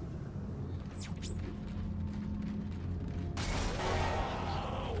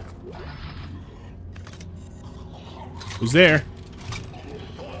 Who's there?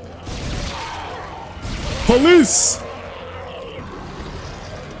 Police!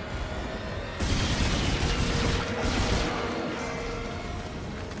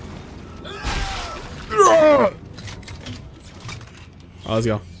 Oh, let's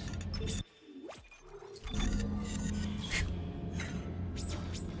go.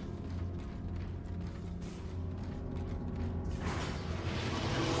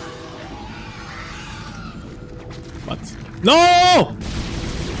 What? No!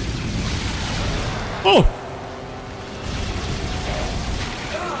 Oh!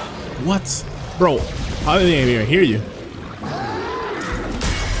 What? Bro, how did they even hear you?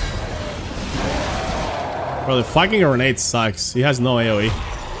 Bro, the fucking grenade sucks. He has no AoE.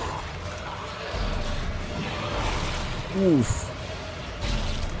 Oof.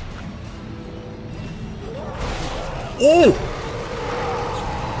 Oh!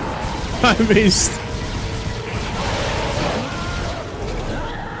 I missed.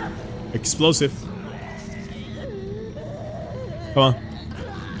 Explosive. Come on.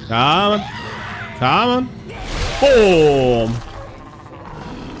 Come on. Come on. Boom!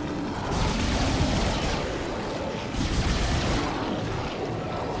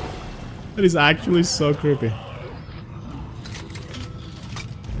 That is actually so creepy.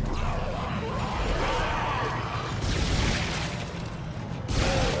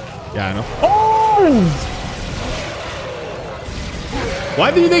 Yeah, I know. Oh!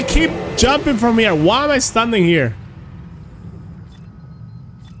 Why do they keep jumping from here? Why am I standing here?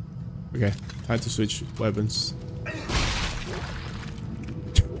 Okay, Trying to switch weapons.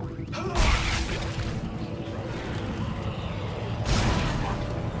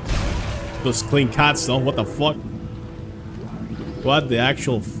 Those clean cuts though, what the fuck? What the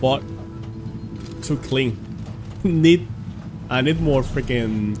actual fuck? Too clean. I need more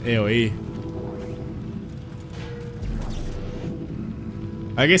freaking AoE.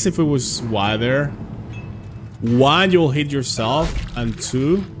 I guess if it was wider, 1, you'll hit yourself, and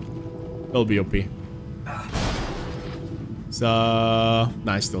 2, it'll be OP. So,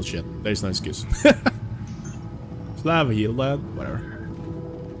 nah, still shit. There's no excuse. Should I have a heal lad? Whatever.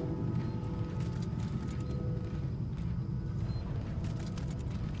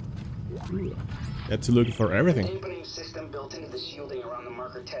 Had to look for everything. The opening system built into the shielding around the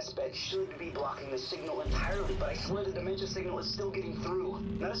marker test bed should be blocking the signal entirely, but I swear the dementia signal is still getting through.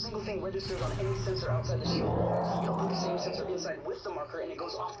 Not a single thing registers on any sensor outside the shield walls. You'll put the same sensor inside with the marker and it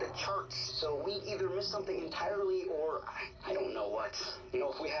goes off the charts. So we either missed something entirely or I don't know what. You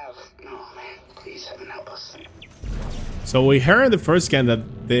know, if we have... Oh man, please heaven help us. So we heard in the first scan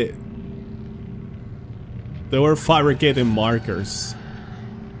that they were fabricating markers.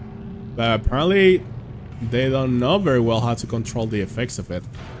 But apparently, they don't know very well how to control the effects of it.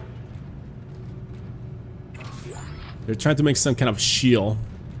 They're trying to make some kind of shield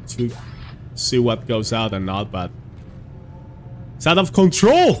to see what goes out and not, but it's out of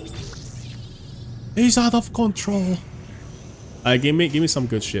control. It's out of control. Give me some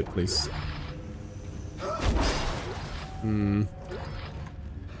good shit, please.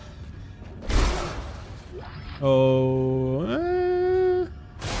 Oh.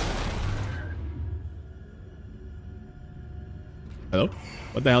 Hello?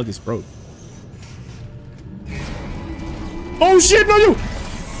 What the hell just broke? Oh shit, no you!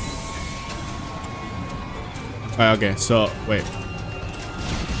 Okay, so, wait.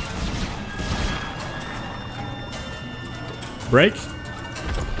 Break?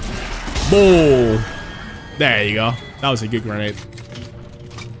 Boom! There you go. That was a good grenade.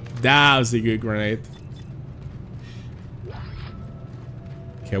 That was a good grenade.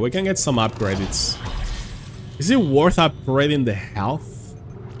 Okay, we can get some upgrades. Is it worth upgrading the health?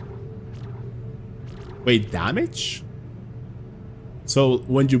 Wait, damage? So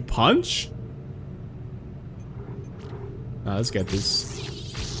when you punch? Let's get this.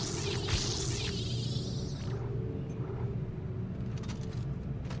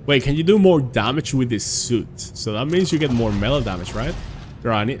 Wait, can you do more damage with this suit? So that means you get more melee damage, right?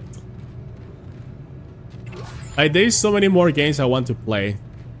 Run it. Like, there's so many more games I want to play.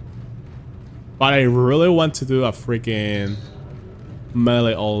 But I really want to do a freaking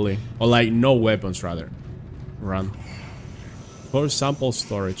melee only. Or like no weapons rather. Run. For sample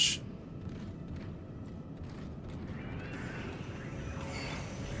storage.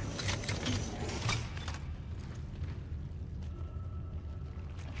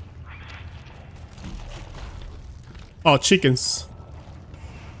 Oh, chickens.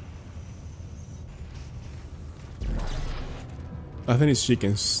 I think it's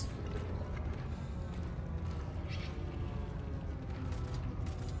chickens.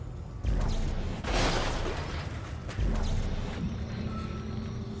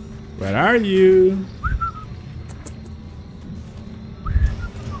 Where are you?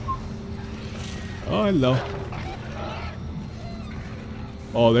 Oh, hello.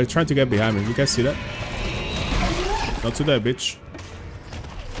 Oh, they're trying to get behind me. You guys see that? Not to that, bitch.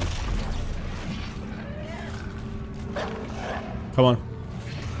 Come on.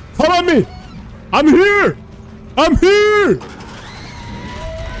 Come on me! I'm here! I'm here!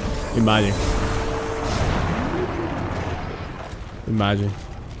 Imagine. Imagine.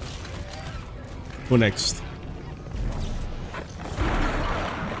 Who next?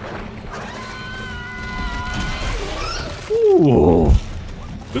 Ooh.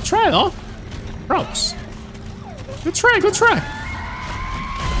 Good try, though. Props. Good try, good try.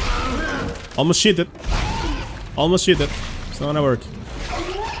 Almost shit it. Almost shit it. It's not gonna work.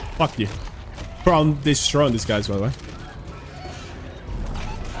 Fuck you. Bro, I'm destroying these guys, by the way.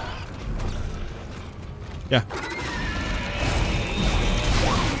 Yeah.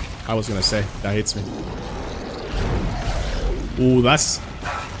 I was gonna say, that hits me. Ooh, that's...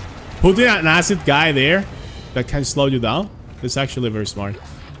 Putting an acid guy there that can slow you down is actually very smart.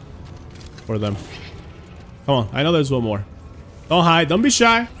 For them. Come on, I know there's one more. Don't hide, don't be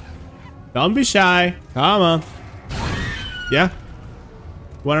shy. Don't be shy. Come on. Yeah?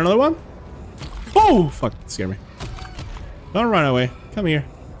 Want another one? Oh, fuck, scare me. Don't run away. Come here.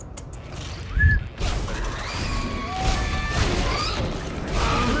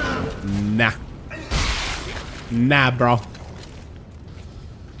 Nah. Nah, bro.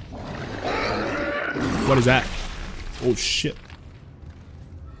 What is that? Oh shit.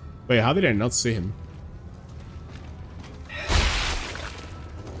 Wait, how did I not see him?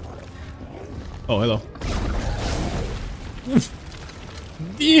 Oh, hello.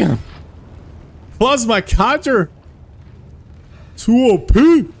 Damn. Plus my counter. 2 OP.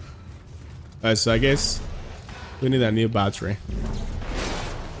 Alright, so I guess we need a new battery.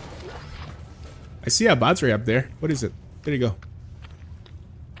 I see a battery up there. What is it? There you go.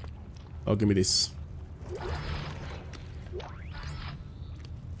 Oh, give me this.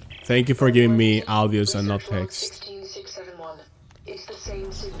 Thank you for giving me audios and not text. 16671. It's the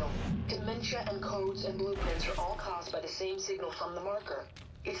same signal. Dementia and codes and blueprints are all caused by the same signal from the marker.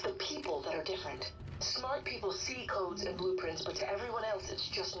 It's the people that are different. Smart people see codes and blueprints, but to everyone else it's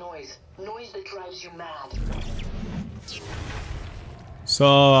just noise. Noise that drives you mad.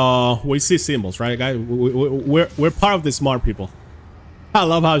 So we see symbols, right, guys? We're part of the smart people. I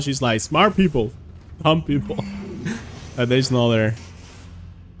love how she's like smart people, dumb people. There's no other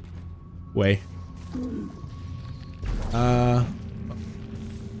way.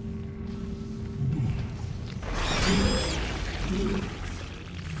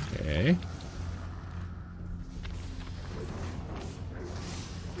 Okay.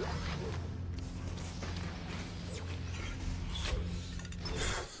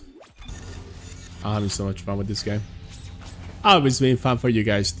 I'm having so much fun with this game. I hope it's been fun for you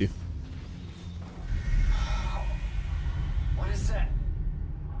guys too. What is that?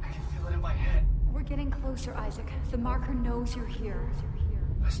 I can feel it in my head. We're getting closer, Isaac. The marker knows you're here.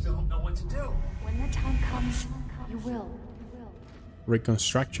 I still don't know what to do. When the time comes, you will.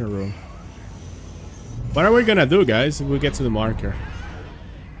 Reconstruction room. What are we gonna do, guys, if we get to the marker?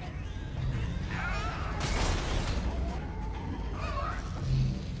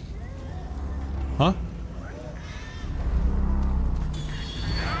 Huh?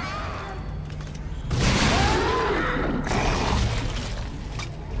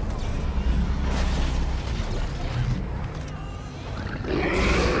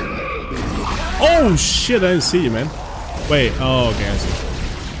 Oh shit, I didn't see you, man. Wait, oh okay, I see.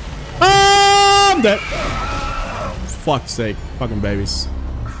 I'm dead. Fuck's sake, fucking babies.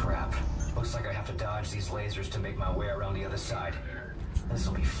 Crap. Looks like I have to dodge these lasers to make my way around the other side.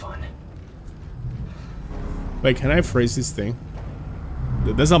 This'll be fun. Wait, can I freeze this thing?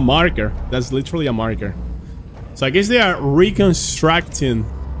 That's a marker. That's literally a marker. So I guess they are reconstructing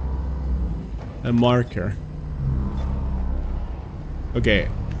a marker. Okay.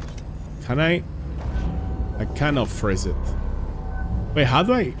 Can I cannot freeze it. Wait, how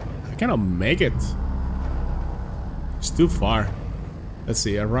do I cannot make it. It's too far. Let's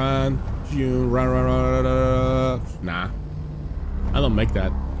see. I run. Nah. I don't make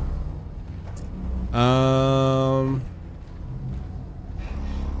that.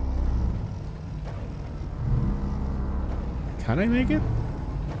 Can I make it?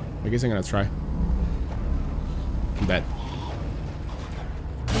 I guess I'm gonna try. I'm dead.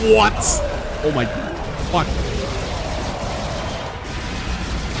 What? Oh my fuck.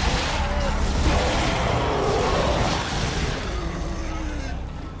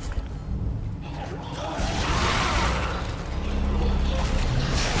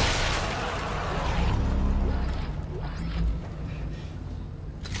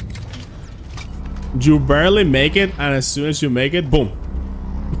 You barely make it, and as soon as you make it, boom.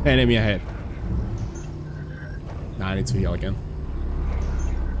 Enemy ahead. Nah, I need to heal again.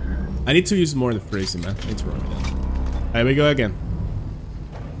 I need to use more of the freezing, man. I need to run that. There we go again.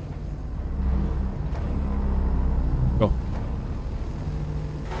 Go.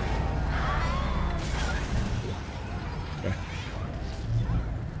 Okay.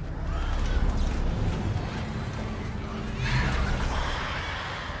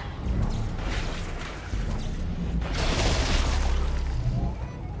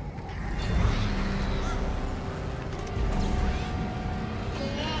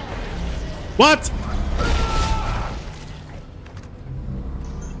 What?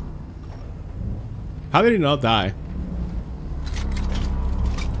 How did he not die?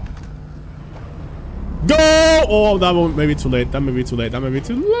 Go! Oh, that one may be too late. That may be too late. That may be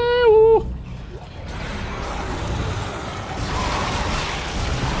too late. Ooh.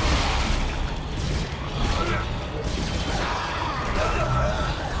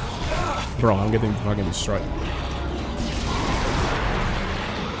 Bro, I'm getting fucking destroyed.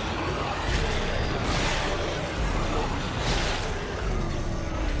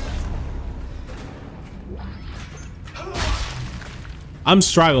 I'm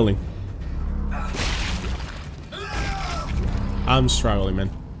struggling. I'm struggling, man.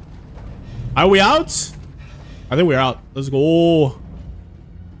 Are we out? I think we're out. Let's go.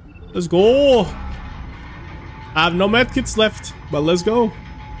 Let's go. I have no medkits left, but let's go.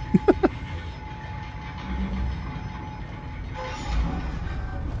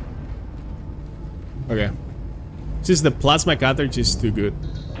 Okay. Just the plasma cartridge is too good.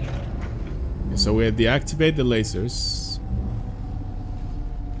 Okay, so we deactivate the lasers.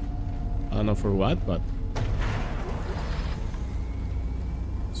 I don't know for what, but...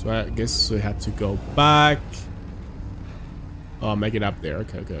 So I guess we had to go back. Oh, make it up there.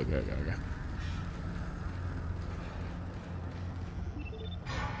 Okay.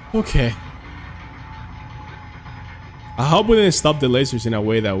 Okay. I hope we didn't stop the lasers in a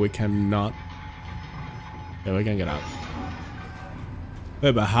way that we cannot... Yeah, we can get out.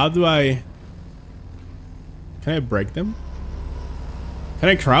 Wait, but how do I... Can I break them? Can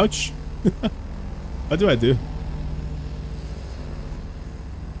I crouch? What do I do?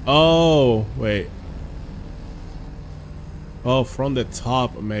 Oh, wait. Oh, from the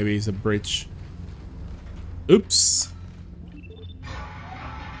top, maybe it's a bridge. Oops.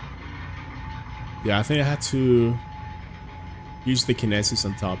 Yeah, I think I had to use the kinesis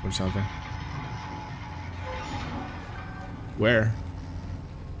on top or something. Where?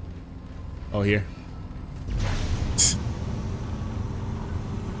 Oh, here.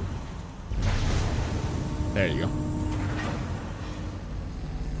 There you go.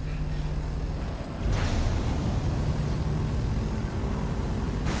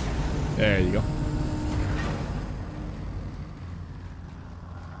 There you go.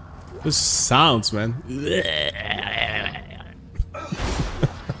 Those sounds, man.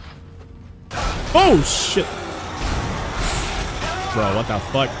 Oh, shit. Bro, what the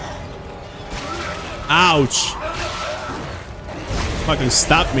fuck? Ouch. Fucking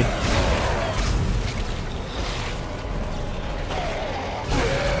stop me.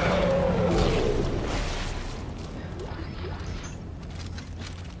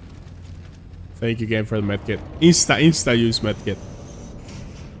 Thank you again for the medkit. Insta use medkit.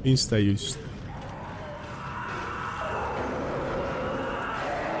 Insta use.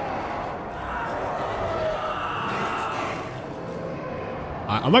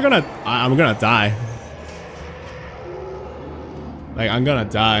 I'm gonna die. Like, I'm gonna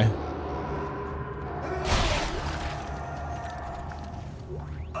die.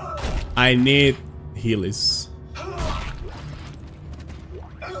 I need healies.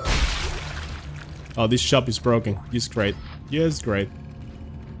 Oh, this shop is broken. Yes, great. Yes, great.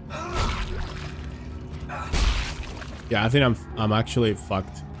 Yeah, I think I'm actually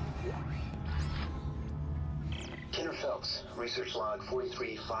fucked. Kenner Phelps, research log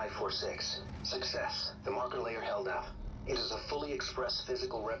 43546. Success. The marker layer held up. It is a fully expressed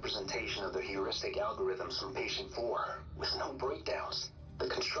physical representation of the heuristic algorithms from patient 4, with no breakdowns. The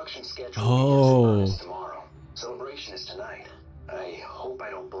construction schedule begins tomorrow. Celebration is tonight. I hope I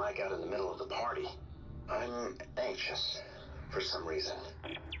don't black out in the middle of the party. I'm anxious for some reason.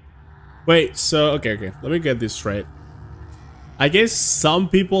 Wait, so okay. Let me get this straight. I guess some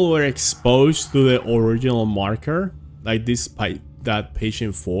people were exposed to the original marker, like that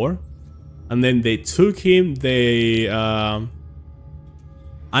patient 4, and then they took him, they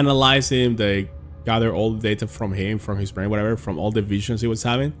analyzed him, they gathered all the data from him, from his brain, whatever, from all the visions he was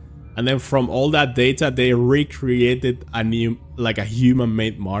having, and then from all that data they recreated a new, like a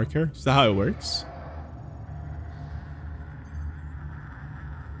human-made marker. Is that how it works?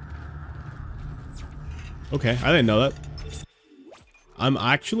 Okay, I didn't know that. I'm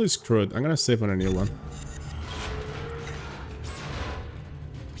actually screwed. I'm gonna save on a new one.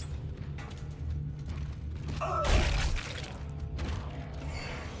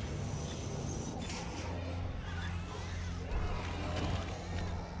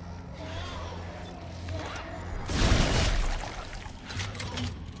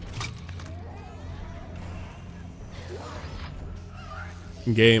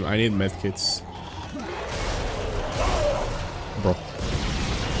 Game, I need medkits. Bro.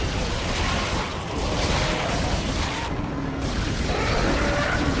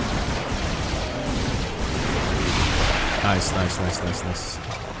 Nice.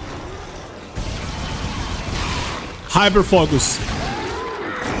 Hyper focus.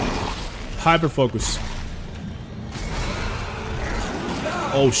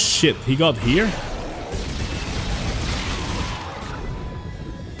 Oh shit, he got here?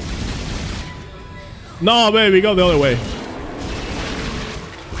 No, baby, go the other way.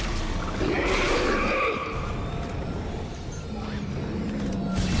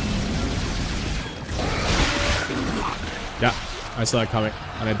 Yeah, I saw that coming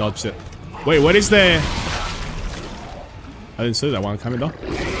and I dodged it. Wait, what is the... I didn't see that one coming though.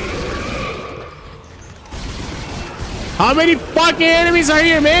 How many fucking enemies are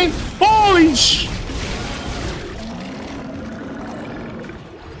here, man? Holy sh...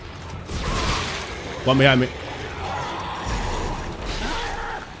 One behind me.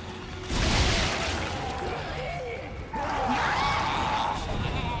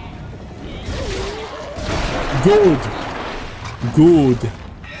 Good. Good.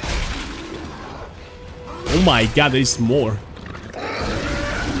 Oh my god, there's more.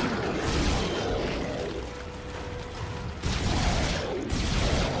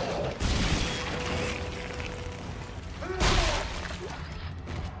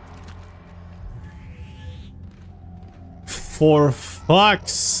 For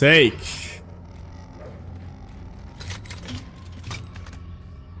fuck's sake.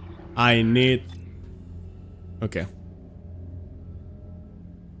 I need... Okay.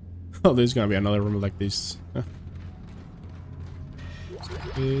 Oh, there's gonna be another room like this. Huh.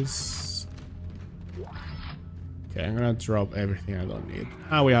 This... Okay, I'm gonna drop everything I don't need.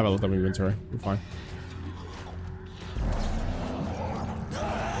 Ah, we have a lot of inventory. We're fine.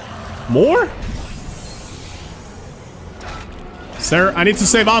 More? Sir, I need to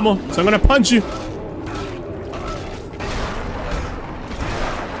save ammo, so I'm gonna punch you.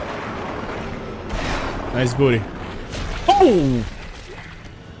 Nice booty. Oh!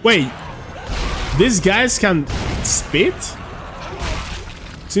 Wait. These guys can spit?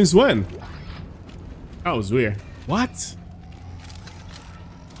 Since when? That was weird. What?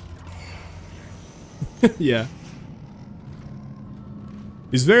 Yeah.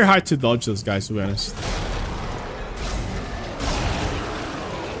 It's very hard to dodge those guys, to be honest.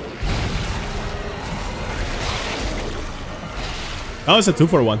 That was a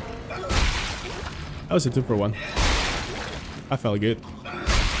 2-for-1. That was a 2-for-1. I felt good.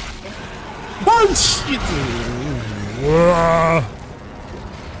 Oh shit!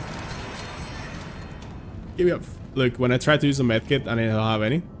 Give me up. Look, when I try to use a medkit and I don't have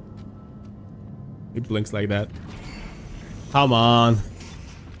any, it blinks like that. Come on.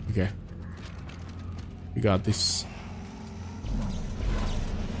 Okay. We got this.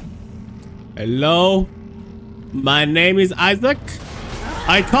 Hello? My name is Isaac.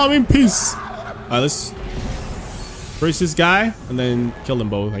 I come in peace. Alright, let's freeze this guy and then kill them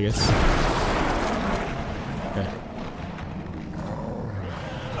both, I guess. Okay.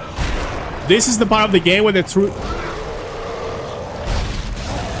 This is the part of the game where the true...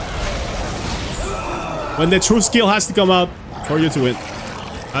 when the true skill has to come out for you to win.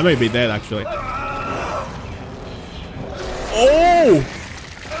 I may be dead, actually. Oh!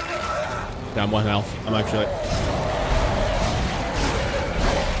 Yeah, I'm 1 health. I'm actually...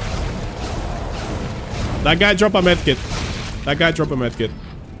 That guy dropped a medkit. That guy dropped a medkit.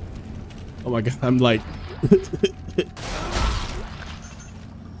 Oh my god, I'm like...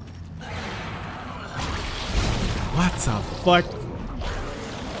 What the fuck?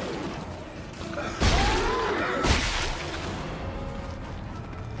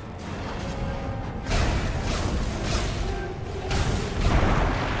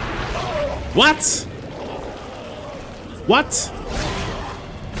 What? What?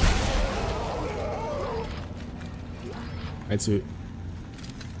 I too.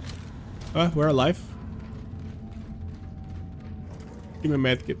 We're alive. Give me a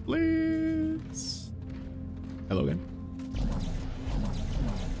medkit, please. Hello again.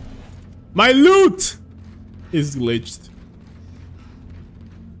 My loot is glitched.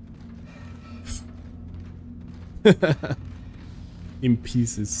 In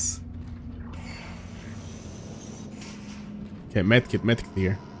pieces. Okay, medkit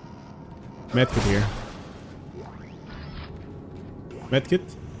here. Medkit here. Medkit?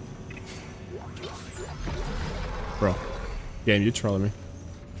 Bro. Game, you trolling me.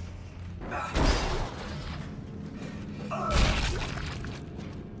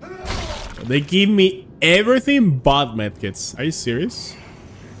 They give me everything but medkits. Are you serious?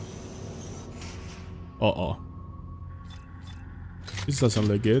 Uh-oh. This doesn't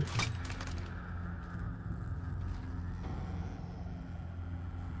look good.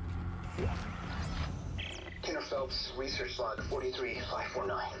 Research log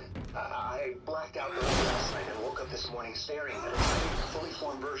 43549. I blacked out early last night and woke up this morning staring at a fully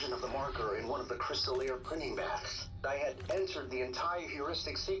formed version of the marker in one of the crystallier printing baths. I had entered the entire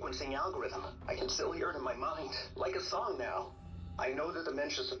heuristic sequencing algorithm. I can still hear it in my mind, like a song now. I know the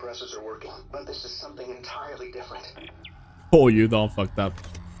dementia suppressors are working, but this is something entirely different. Oh, you done fucked up.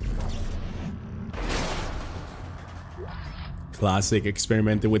 Classic,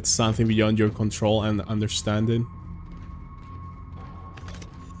 experimenting with something beyond your control and understanding.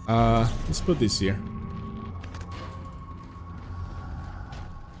 Let's put this here.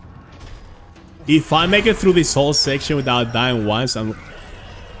 If I make it through this whole section without dying once, I'm...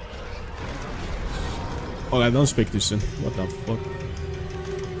 Oh, I don't speak too soon. What the fuck?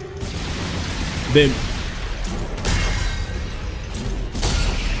 Then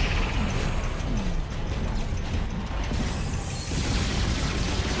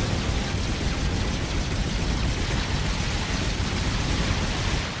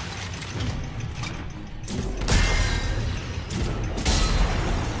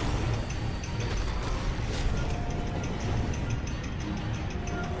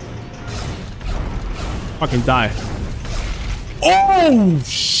fucking die. Oh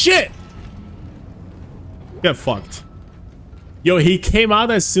shit! Get fucked. Yo, he came out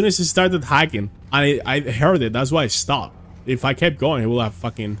as soon as he started hacking. I heard it, that's why I stopped. If I kept going, he would have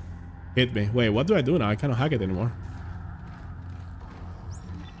fucking hit me. Wait, what do I do now? I cannot hack it anymore.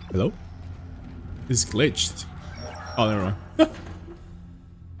 Hello? It's glitched. Oh, never mind.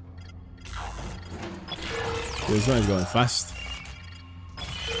 This one is going fast.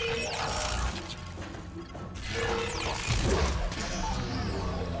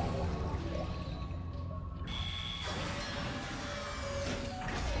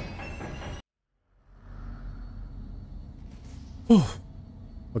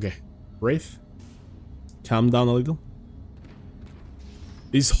 Okay, breathe. Calm down a little.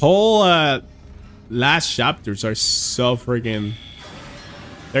 These whole last chapters are so freaking...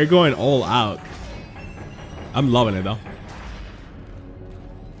 They're going all out. I'm loving it though.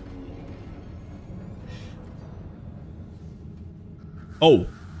 Oh.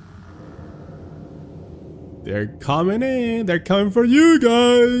 They're coming in. They're coming for you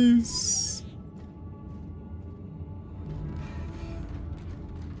guys.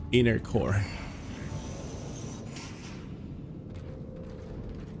 Inner core.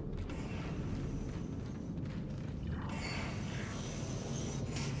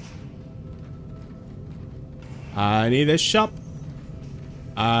 I need a shop.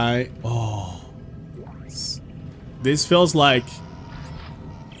 Oh. This feels like...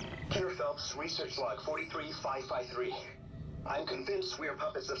 Kenner Phelps, research log 43553. I'm convinced we are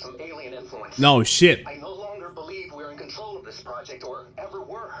puppets of some alien influence. No shit. I no longer believe we're in control of this project or ever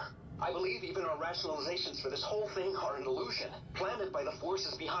were. I believe even our rationalizations for this whole thing are an illusion, planted by the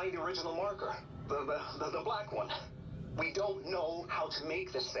forces behind the original marker, the black one. We don't know how to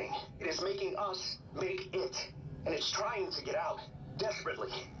make this thing. It is making us make it, and it's trying to get out,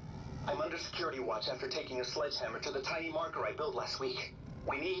 desperately. I'm under security watch after taking a sledgehammer to the tiny marker I built last week.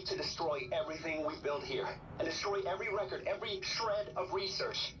 We need to destroy everything we've built here, and destroy every record, every shred of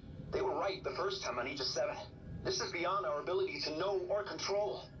research. They were right the first time on Aegis 7. This is beyond our ability to know or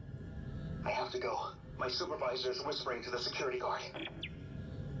control. I have to go. My supervisor is whispering to the security guard.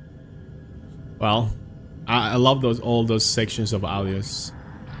 Well, I love all those sections of audios.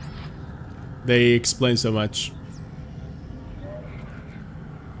 They explain so much.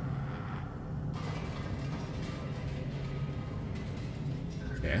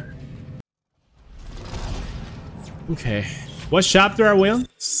 Okay. Okay. What chapter are we on?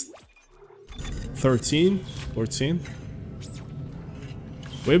 13? 14?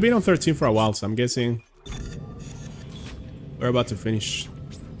 We've been on 13 for a while, so I'm guessing we're about to finish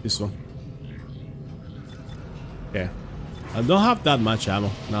this one. Yeah. I don't have that much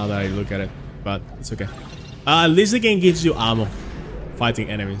ammo now that I look at it, but it's okay. At least the game gives you ammo fighting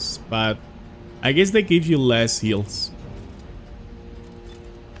enemies, but I guess they give you less heals.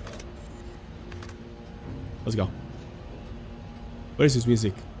 Let's go. Where is this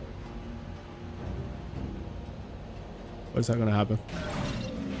music? What's that gonna happen?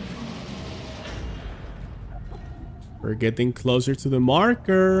 We're getting closer to the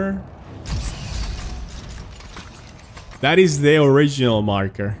marker. That is the original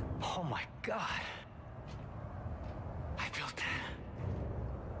marker. Oh my god. I built that.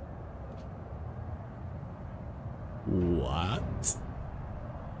 What?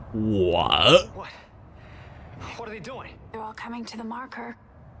 What? What? What are they doing? They're all coming to the marker.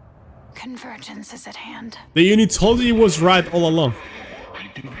 Convergence is at hand. The unit told you it was right all along. I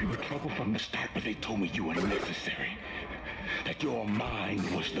knew you were trouble from the start, but they told me you were necessary. That your mind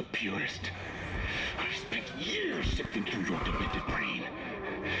was the purest. I spent years sifting through your demented brain.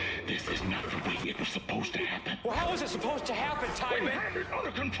 This is not the way it was supposed to happen. Well, how was it supposed to happen, We Tybin? had it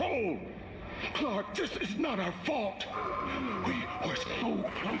under control. Clark, this is not our fault. We were so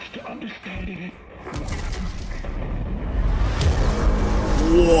close to understanding it.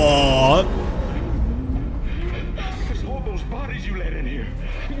 What? It's all those bodies you let in here.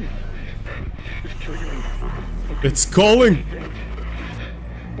 It's triggering. It's calling.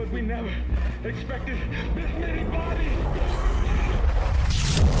 But we never expected this many bodies.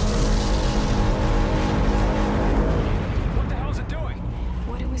 What the hell is it doing?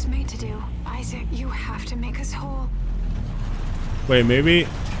 What it was made to do. Isaac, you have to make us whole. Wait, maybe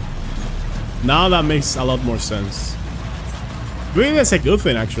Now that makes a lot more sense. Maybe that's a good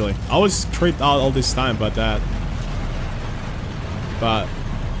thing, actually. I was creeped out all this time about that. But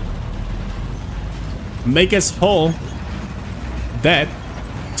make us whole. Dead.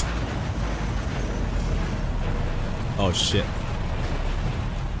 Oh shit.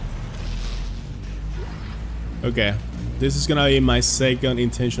 Okay. This is gonna be my second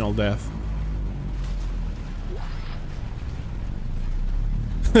intentional death.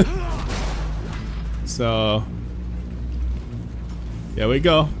 So here we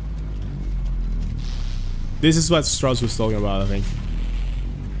go. This is what Strauss was talking about, I think.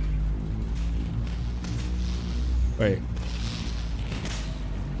 Wait.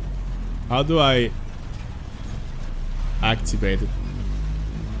 How do I activate it?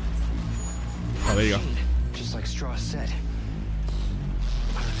 Oh, there you go. Just like Strauss said.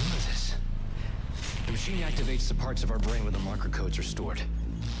 I remember this. The machine activates the parts of our brain where the marker codes are stored.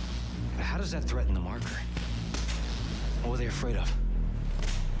 But how does that threaten the marker? What were they afraid of?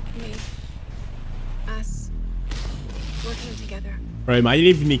 Me. Us. Working together. Right, imagine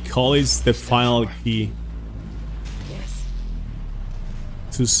if Nicole is the final key. Yes.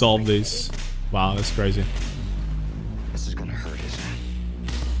 To solve this. Wow, that's crazy. This is gonna hurt, isn't it?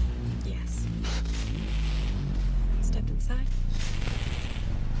 Yes. Step inside.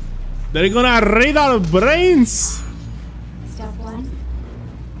 They're gonna read our brains! Step 1.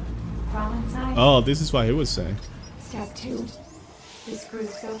 Crawl inside. Oh, this is what he was saying. Step 2. The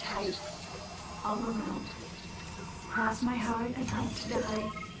screws go tight. All around. Cross my heart and hope to die.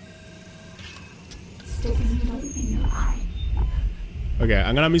 Stick a needle in your eye. Okay,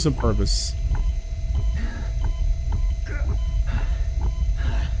 I'm gonna miss on purpose.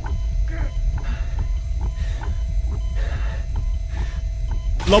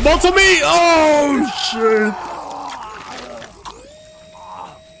 Lobotomy! Oh shit!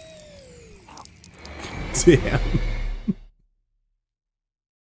 Damn.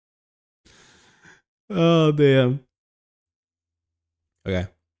 Oh damn. Okay.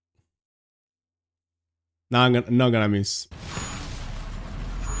 Now I'm not gonna miss.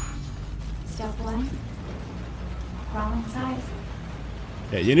 Step 1. Crawl inside.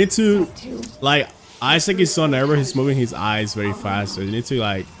 Yeah, you need to, like, Isaac is so nervous, he's moving his eyes very fast, so you need to,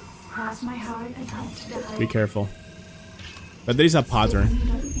 like, Cross my heart and hope to die. be careful. But there is a pattern.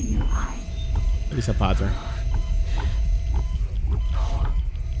 There is a pattern.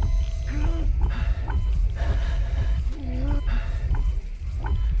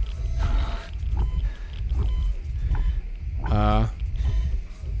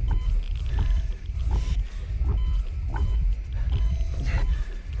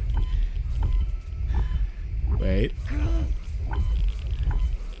 Wait.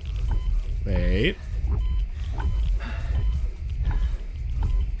 Wait.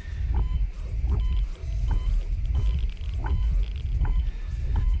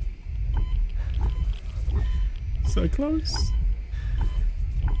 So close.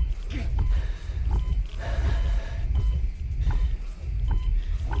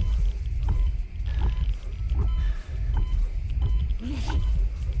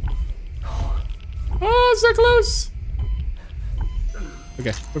 Oh, so close.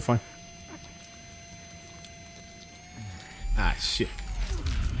 Okay, we're fine. Ah, shit.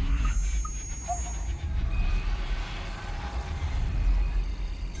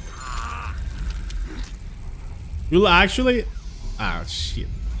 You'll actually... Ah, shit.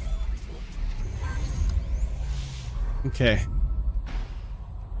 Okay.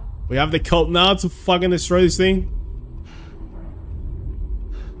 We have the code now to fucking destroy this thing.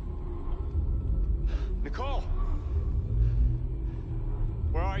 Nicole!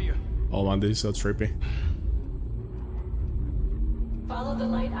 Where are you? Oh man, this is so trippy. Follow the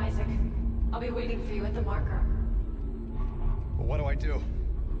light, Isaac. I'll be waiting for you at the marker. But what do I do?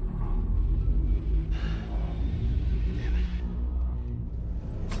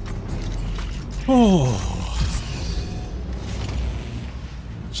 Oh.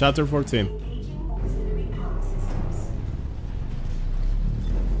 Chapter 14.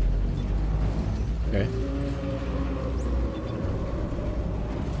 Okay.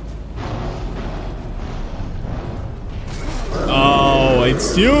 Oh,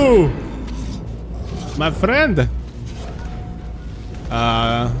 it's you, my friend.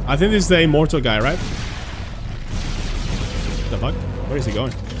 I think this is the immortal guy, right? The fuck? Where is he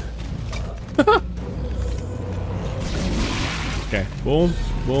going? Okay, boom,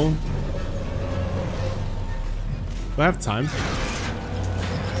 boom. Do I have time?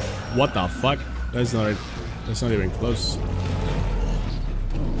 What the fuck? That's not even close.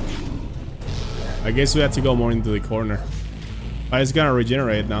 I guess we have to go more into the corner. Oh, it's gonna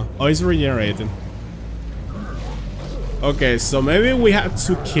regenerate now. Oh, it's regenerating. Okay, so maybe we have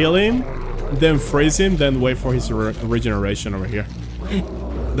to kill him, then freeze him, then wait for his regeneration over here.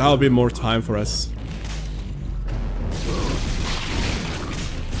 That'll be more time for us.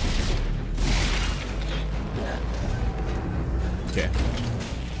 Okay.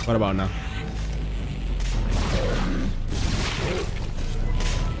 What about now?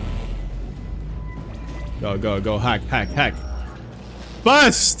 Go, go, go. Hack, hack, hack.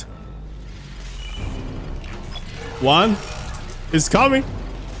 Bust! 1 is coming.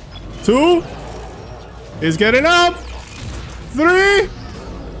 2 is getting up. 3.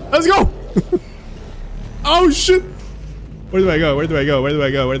 Let's go. Oh shit. Where do I go? Where do I go? Where do I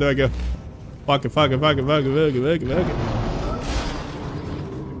go? Where do I go? Fuck it, fuck it, fuck it, fuck it, fuck it, fuck it, fuck it.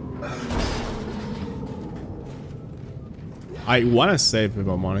 I wanna save if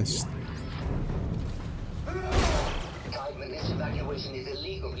I'm honest. This evacuation is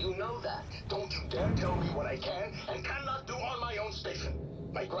illegal. You know that. Don't you dare tell me what I can and cannot do on my own station.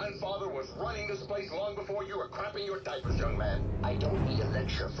 My grandfather was running this place long before you were crapping your diapers, young man. I don't need a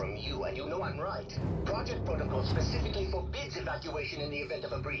lecture from you, and you know I'm right. Project Protocol specifically forbids evacuation in the event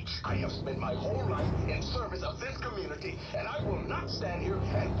of a breach. I have spent my whole life in service of this community, and I will not stand here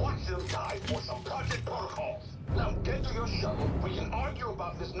and watch them die for some Project Protocols. Now get to your shuttle. We can argue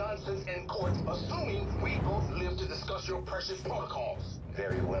about this nonsense in court, assuming we both live to discuss your precious protocols.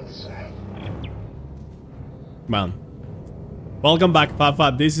 Very well, sir. Man. Welcome back,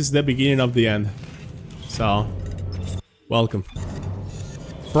 Papa. This is the beginning of the end. So, welcome.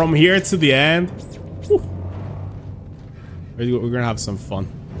 From here to the end, whew, we're gonna have some fun.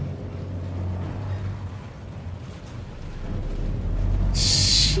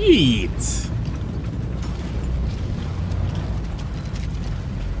 Shit.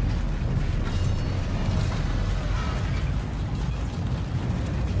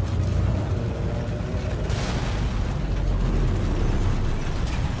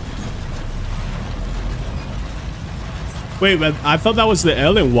 Wait, but I thought that was the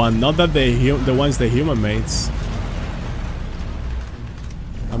alien one, not that the ones the human mates.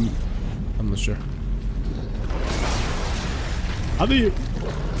 I'm not sure. How do you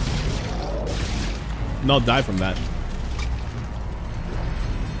not die from that?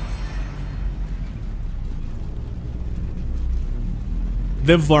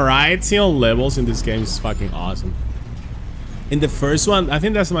 The variety on levels in this game is fucking awesome. In the first one, I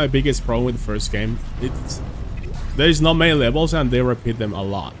think that's my biggest problem with the first game. There's not many levels and they repeat them a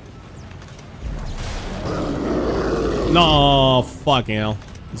lot. No, fucking hell.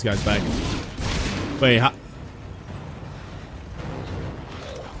 This guy's back. Wait, how?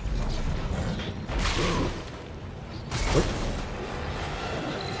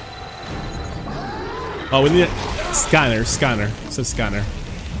 Oh, we need a scanner, scanner. It's a scanner.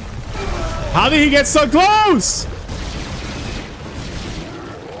 How did he get so close?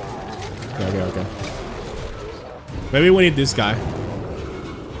 Okay, okay. Maybe we need this guy.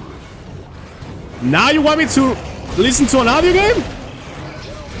 Now you want me to listen to an audio game?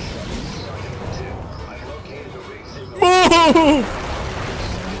 Move!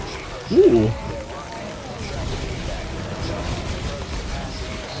 Ooh.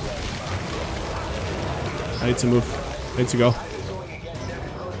 I need to move. I need to go.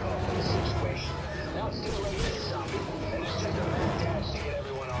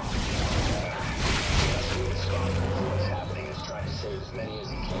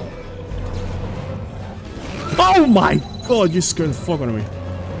 Oh my god, you scared the fuck out of me.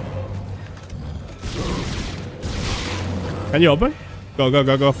 Can you open? Go, go,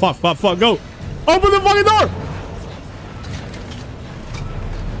 go, go. Fuck, fuck, fuck, go. Open the fucking door!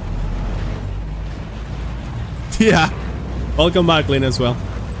 Yeah. Welcome back, Lynn, as well.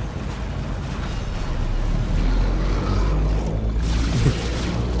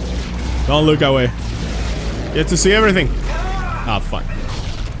 Don't look away. You have to see everything. Ah, fuck.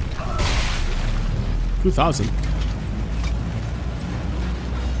 2000.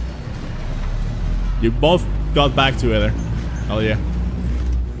 You both got back together. Hell yeah.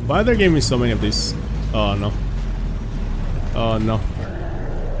 Why are they giving me so many of these? Oh no. Oh no.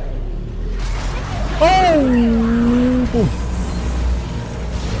 Oh!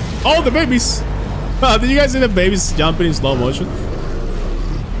 Oh, the babies! Did you guys see the babies jumping in slow motion?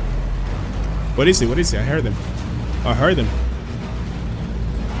 What is he? What is he? I heard him. I heard him.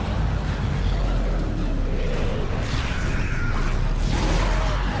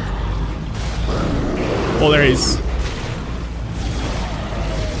 Oh, there he is.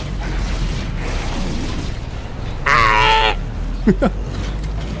 Ah!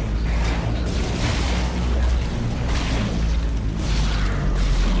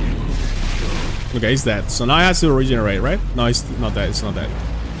 Okay, he's dead. So now he has to regenerate, right? No, he's not dead. It's not dead.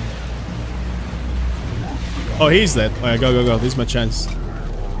 Oh, he's dead. Alright, go, go, go. This is my chance.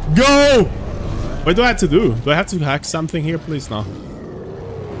 Go! What do I have to do? Do I have to hack something here? Please, no.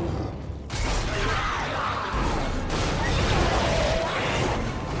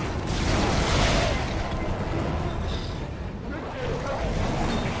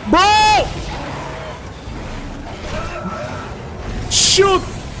 Bro! Shoot!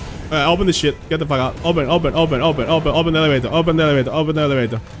 Open the shit. Get the fuck out. Open the elevator. Open the elevator. Open the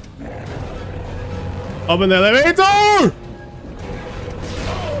elevator. Open the elevator!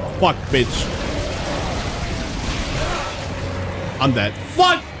 Fuck, bitch. I'm dead.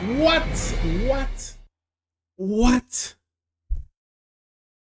 Fuck! What? What? What?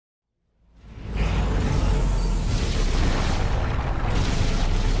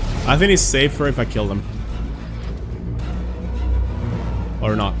 I think it's safer if I kill them.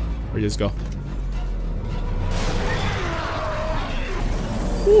 Or not. Or just go.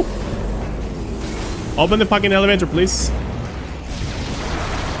 Woo. Open the fucking elevator, please.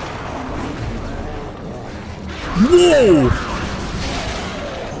 Whoa!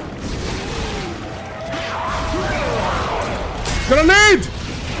 Grenade!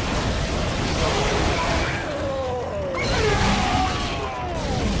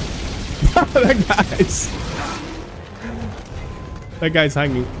 That guy's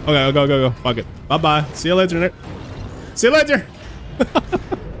hanging. Okay, go. Fuck it. Bye-bye. See you later, Nick. See you later!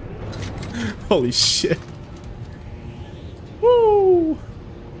 Holy shit. Woo!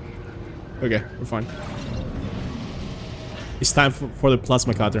 Okay, we're fine. It's time for the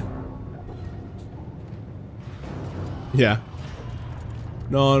plasma cutter. Yeah.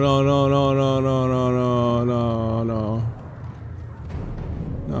 No.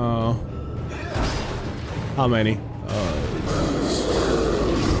 How many?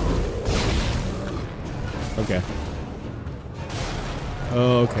 Okay.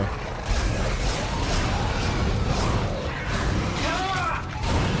 Okay.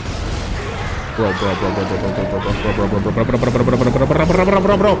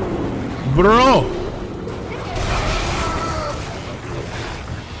 Bro.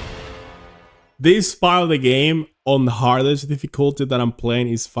 This part of the game on the hardest difficulty that I'm playing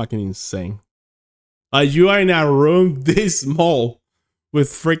is fucking insane. You are in a room this small with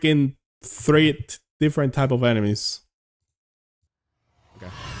freaking 3 different type of enemies.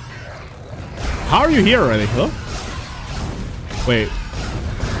 Okay. How are you here already? Huh? Wait.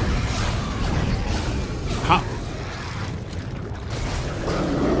 How?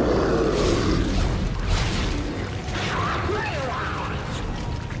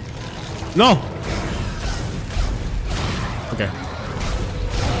 No. Okay.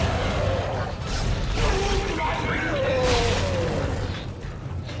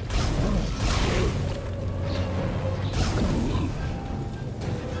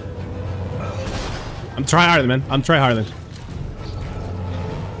 I'm tryharding, man. I'm tryharding.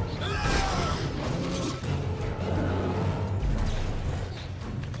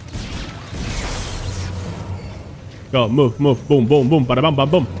 Go, move. Boom, bada bam, bam,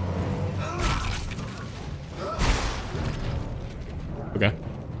 boom. Okay.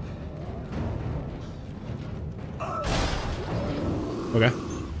 Okay.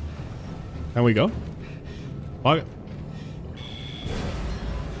 Can we go? Fuck it.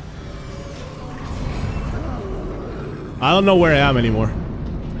 I don't know where I am anymore.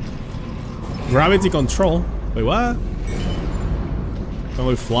 Gravity control. Wait, what? Can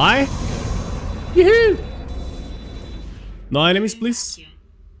we fly? Yee-hoo! No enemies, please.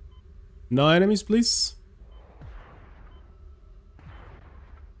 No enemies, please.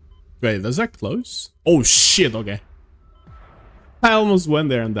 Wait, does that close? Oh shit, okay. I almost went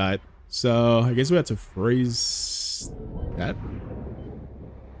there and died. So I guess we have to freeze that.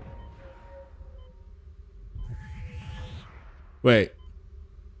 Wait.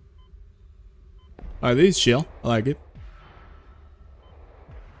 Alright, this is chill. I like it.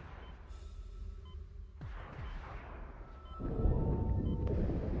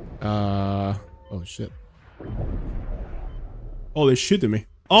 Oh shit. Oh, they're shooting me.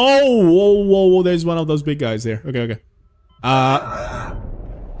 Oh, whoa, there's one of those big guys there. Okay.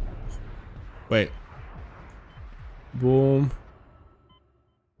 Wait. Boom.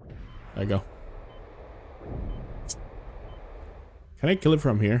 There I go. Can I kill it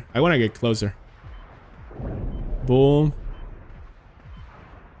from here? I want to get closer. Boom.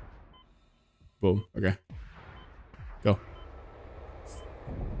 Boom. Okay. Go.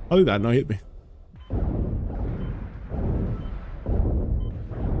 How did that not hit me?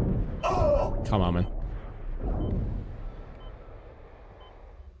 Come on, man.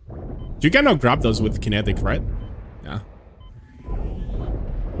 You cannot grab those with kinetic, right? Yeah.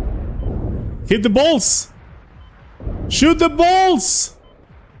 Hit the balls! Shoot the balls!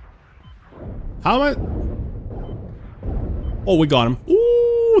 How am I? Oh, we got him.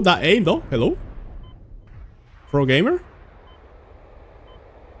 Ooh, that aim though. Hello? Pro gamer?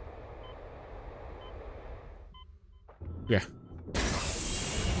 Yeah.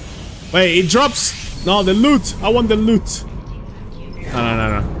 Wait, it drops. No, the loot. I want the loot.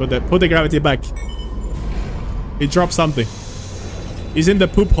 No. Put the gravity back. It dropped something. It's in the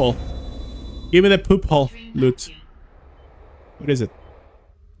poop hole. Give me the poop hole loot. What is it?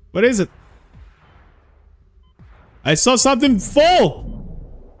 What is it? I saw something fall.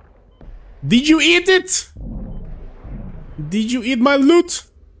 Did you eat it? Did you eat my loot?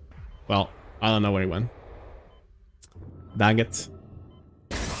 Well, I don't know where it went. Dang it.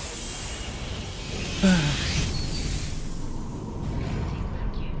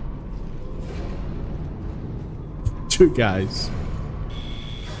 Two guys.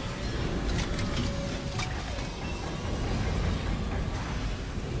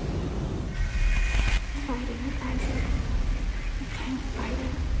 Fighting, Isaac. You can't fight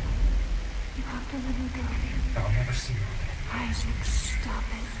it. You have to let it go. I'll never see you. Isaac, stop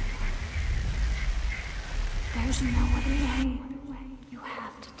it. There's no other way. You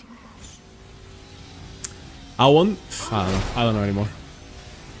have to do this. I don't know anymore.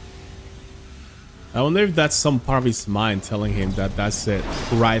 I wonder if that's some part of his mind telling him that that's the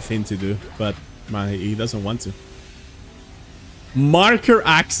right thing to do, but man, he doesn't want to. Marker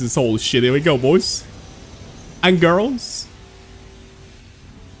axes, holy shit, here we go, boys and girls.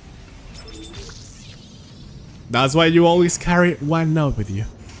 That's why you always carry one note with you.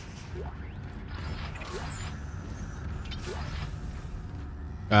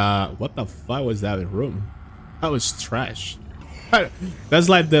 What the fuck was that room? That was trash. That's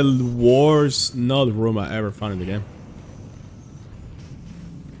like the worst node room I ever found in the game.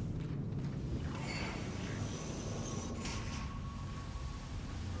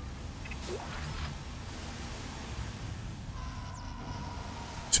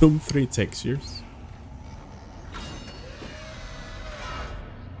 Tomb 3 textures.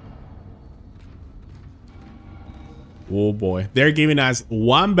 Oh boy. They're giving us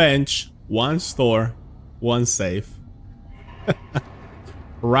one bench, one store, one safe.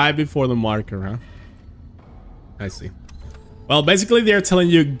 Right before the marker, huh? I see. Well, basically they're telling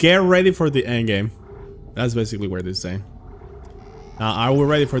you get ready for the end game. That's basically what they're saying. Now, are we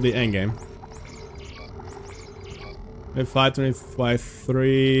ready for the end game? 25, 25,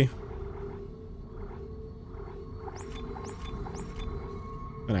 3.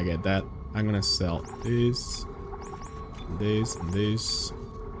 When I get that, I'm gonna sell this, this, and this.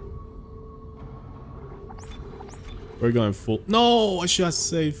 We're going full. No, I should have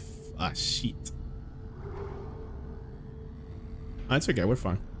saved. Ah, shit. That's okay. We're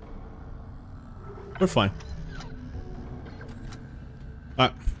fine. We're fine.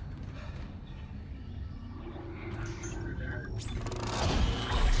 Alright.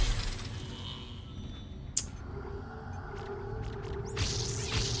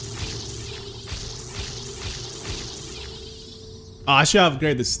 Oh, I should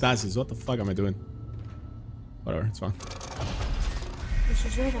upgrade the stasis. What the fuck am I doing? Whatever, it's fine. This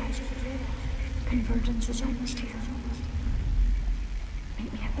is it, Isaac. Convergence is almost here.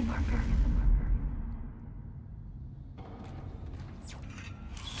 Meet me at the marker.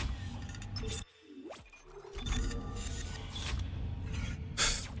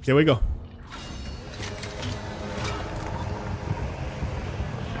 Here we go.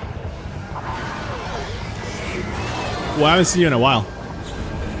 Well, I haven't seen you in a while.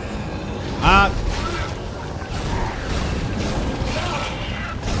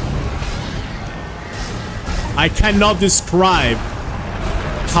 I cannot describe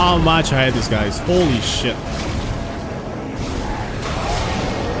how much I hate these guys. Holy shit.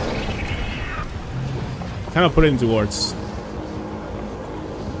 Cannot put it into words.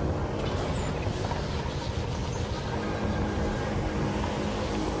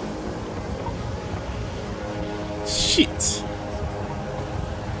 Shit.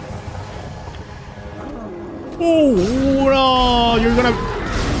 Oh, no, you're gonna...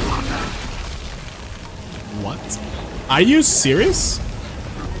 What? Are you serious?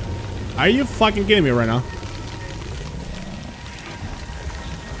 Are you fucking kidding me right now?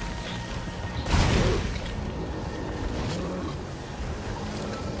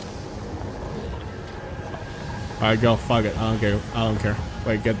 Alright, go. Fuck it. I don't care. I don't care.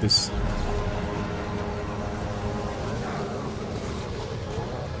 Wait, get this.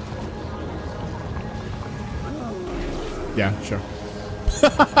 Yeah, sure.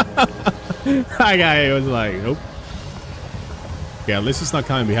 That guy was like, nope. Okay, at least he's not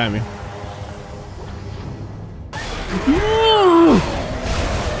coming behind me.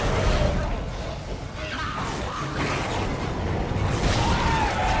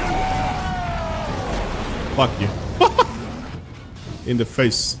 Fuck you. In the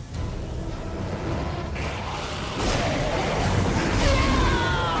face.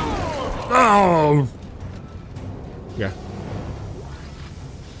 Oh! Yeah.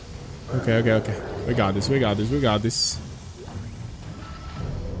 Okay. We got this.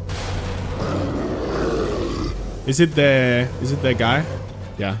 Is it the guy?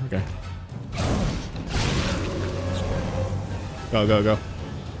 Yeah, okay. Go.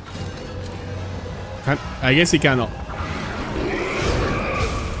 I guess he cannot.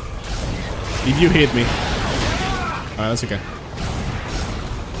 If you hit me. Alright, that's okay.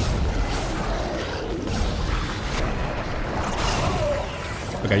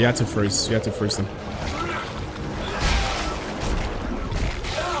 Okay, you have to freeze. Them.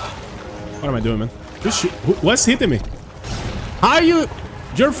 What am I doing, man? What's hitting me? How are you?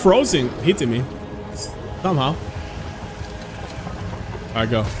 You're frozen hitting me. Somehow. Alright,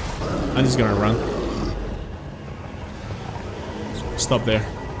 go. I'm just gonna run. Stop there.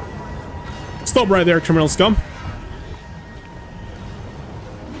 Stop right there, criminal scum.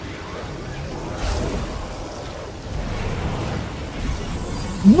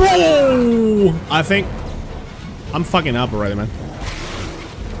 Whoa! I think I'm fucking up already, man.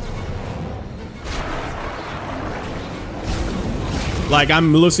 Like,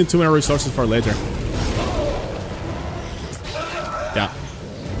 I'm losing too many resources for later. Yeah.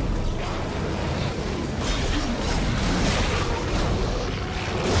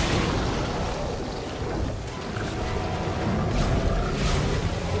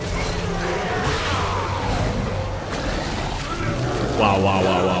 Wow.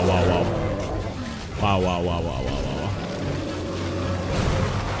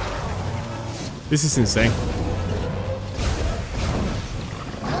 This is insane.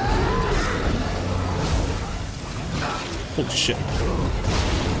 Holy shit.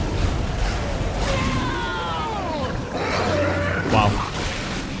 Wow.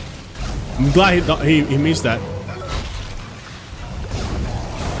 I'm glad he missed that.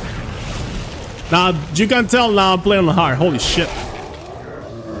 Now, you can tell now I'm playing on hard. Holy shit.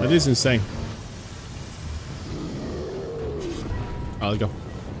 That is insane. I'll go.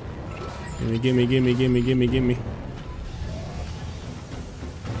 Gimme.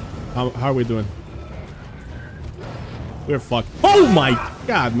 How are we doing? We're fucked. Oh my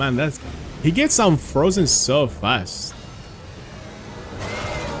god, man. He gets unfrozen so fast.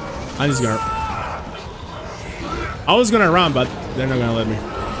 I'm just gonna... I was gonna run, but they're not gonna let me.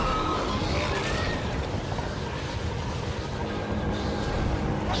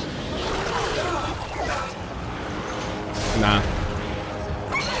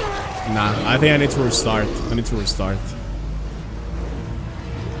 Nah, I think I need to restart.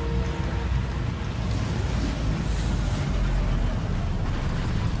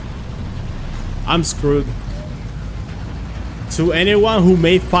 I'm screwed. To anyone who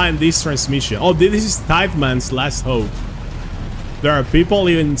may find this transmission. Oh, this is Tideman's last hope. There are people,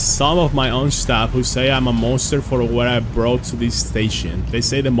 even some of my own staff, who say I'm a monster for what I brought to this station. They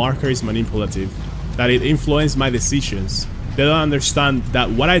say the marker is manipulative, that it influenced my decisions. They don't understand that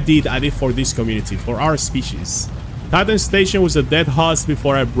what I did for this community, for our species. Titan Station was a dead husk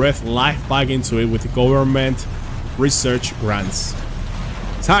before I breathed life back into it with government research grants.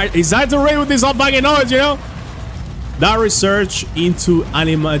 It's hard to read with this all fucking knowledge, you know? That research into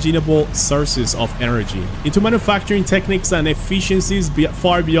unimaginable sources of energy, into manufacturing techniques and efficiencies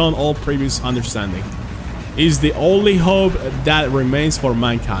far beyond all previous understanding, is the only hope that remains for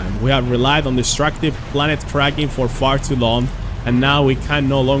mankind. We have relied on destructive planet cracking for far too long, and now we can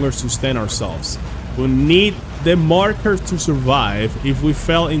no longer sustain ourselves. We need the marker to survive. If we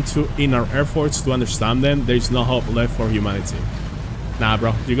fail in our efforts to understand them, there is no hope left for humanity. Nah,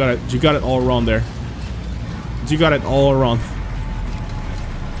 bro, you got it all wrong there. You got it all wrong.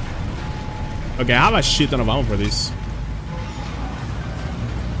 Okay, I have a shit ton of ammo for this.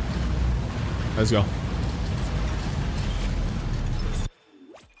 Let's go.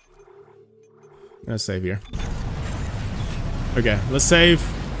 Let's save here. Okay, let's save.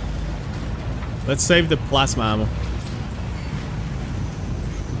 Let's save the plasma ammo.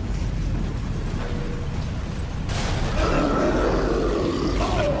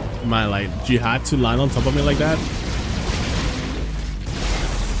 Man, like, you had to land on top of me like that?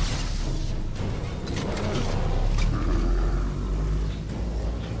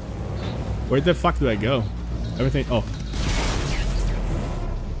 Where the fuck do I go? Everything. Oh.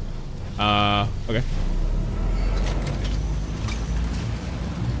 Okay.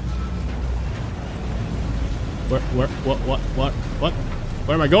 What?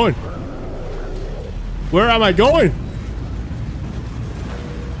 Where am I going? Where am I going?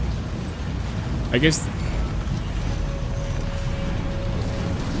 I guess.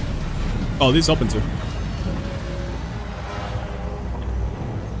 Oh, this is open too.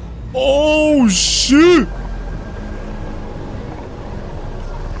 Oh shit!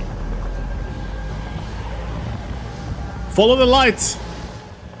 Follow the light.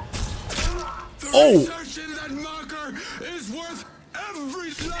 Oh! That marker is worth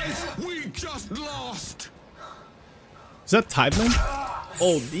every life we just lost. Is that Tideman?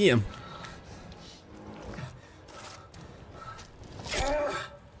 Oh damn!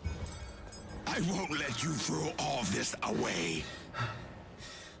 I won't let you throw all this away.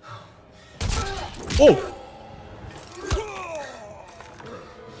 Oh!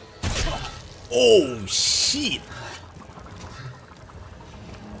 Oh shit!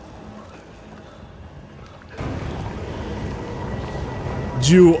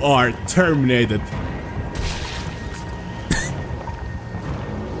 You are terminated.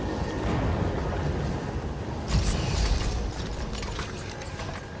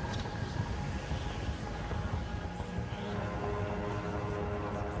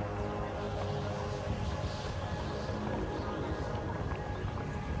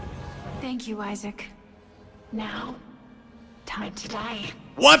 Thank you, Isaac. Now, time to die.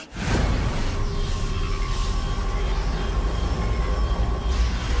 What?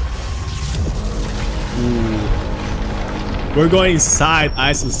 Ooh. We're going inside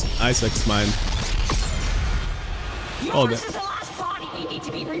Isaac's mind. Oh, Yours is the last body we need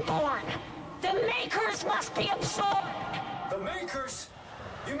to be reborn. The Makers must be absorbed. The Makers?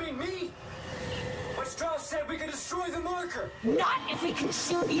 You mean me? But Strauss said we could destroy the marker. Not if we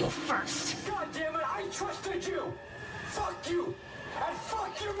consume you first. God damn it, I trusted you. Fuck you. And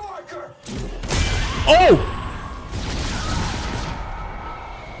fuck your marker. Oh!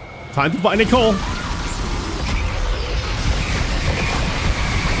 Time to find Nicole.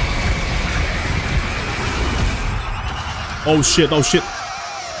 Oh shit, oh shit.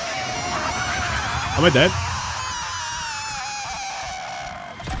 Am I dead?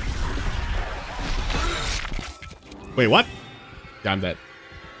 Wait, what? Yeah, I'm dead.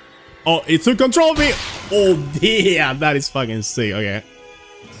 Oh, it took control of me! Oh, damn, that is fucking sick. Okay.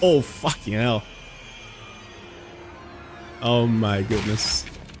 Oh, fucking hell. Oh my goodness.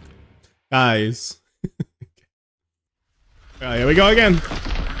 Guys. Alright, here we go again.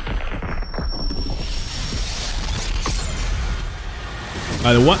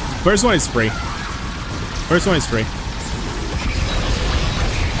 The first one is free. First one is free.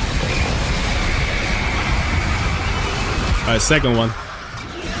 Second one.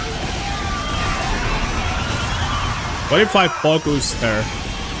 What if I focus her?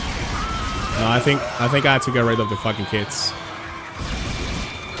 No, I think I have to get rid of the fucking kids.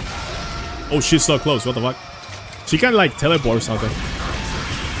 Oh, she's so close. What the fuck? She can like teleport or something.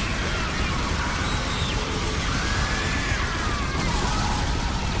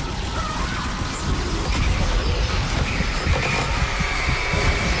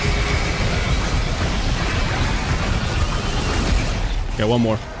 Okay, one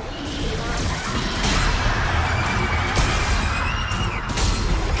more.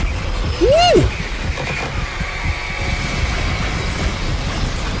 Woo!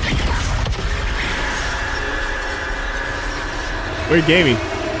 We're gaming.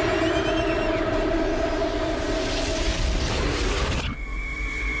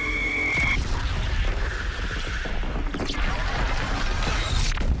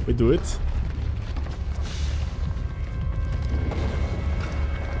 We do it.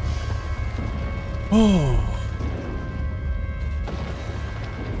 Oh.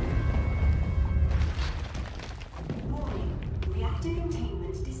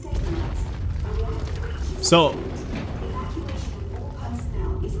 So.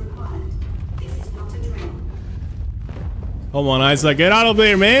 Hold on, Isaac. Get out of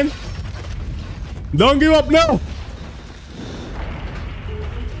there, man. Don't give up now.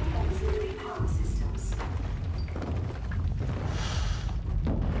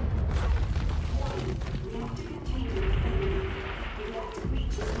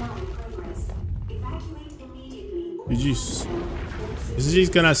 Is he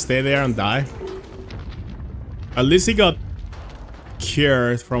gonna stay there and die? At least he got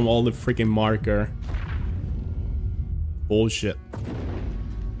cured from all the freaking marker. Bullshit.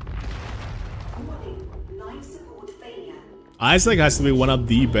 Isaac has to be one of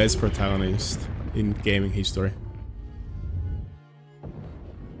the best protagonists in gaming history.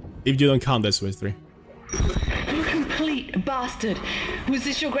 If you don't count Dead Space 3. You complete bastard. Was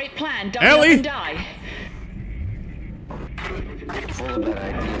this your great plan? Double Ellie! up and die? Full of bad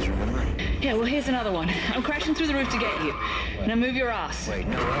ideas, remember? Yeah, well, here's another one. I'm crashing through the roof to get you. Now move your ass. Wait,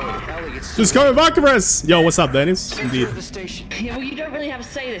 no, Ellie, it's... Just coming back for us! Yo, what's up, Dennis? Indeed. The station. Yeah, well, you don't really have a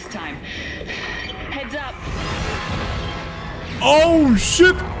say this time. Heads up. Oh,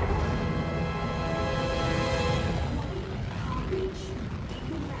 shit!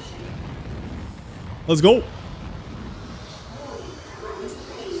 Let's go.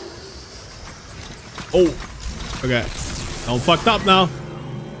 Oh, okay. I'm fucked up now.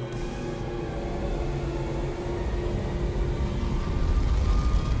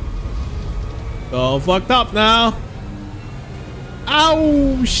 I'm fucked up now.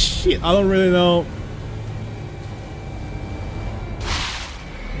 Ow, shit. I don't really know.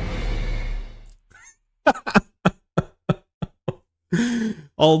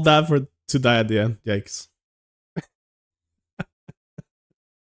 All that for to die at the end. Yikes.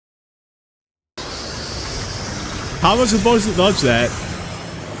 How am I supposed to dodge that?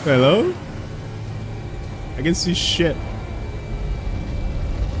 Hello? I can see shit.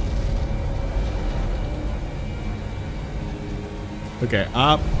 Okay,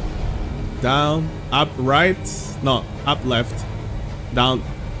 up, down, up, right. No, up, left, down.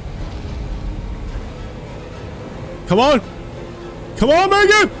 Come on! Come on,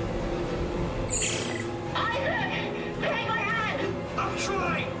 Megan! I'm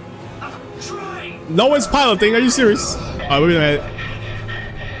trying! I'm trying! No one's piloting, are you serious? Alright, wait a minute.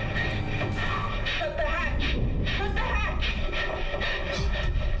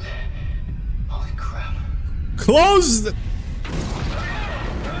 Holy crap. Closed!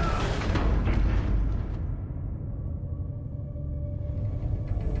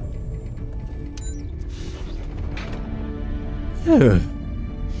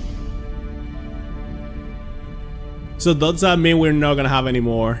 So does that mean we're not gonna have any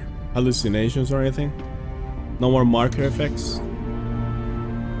more hallucinations or anything? No more marker effects?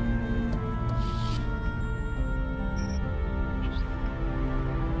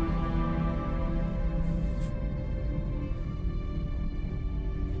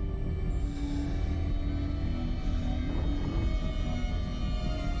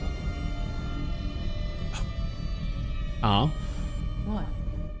 Oh. What?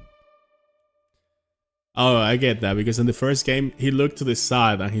 Oh, I get that, because in the first game, he looked to the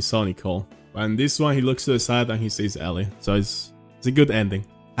side and he saw Nicole. But in this one, he looks to the side and he sees Ellie. So it's a good ending.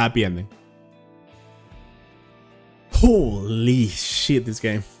 Happy ending. Holy shit, this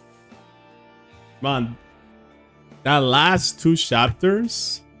game. Man, that last 2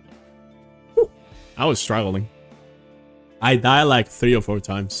 chapters, whew, I was struggling. I died like 3 or 4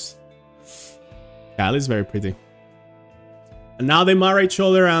 times. Yeah, Ellie's very pretty. And now they marry each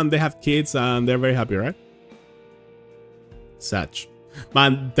other and they have kids and they're very happy, right? Satch.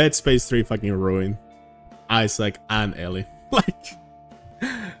 Man, Dead Space 3 fucking ruined Isaac and Ellie. Like,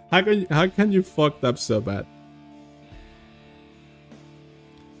 how can you fuck up so bad?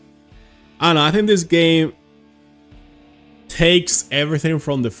 I don't know, I think this game takes everything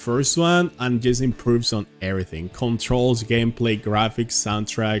from the first one and just improves on everything. Controls, gameplay, graphics,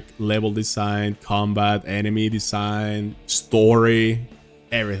 soundtrack, level design, combat, enemy design, story,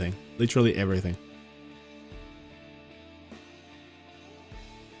 everything. Literally everything.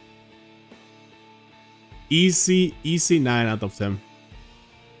 Easy 9 out of 10.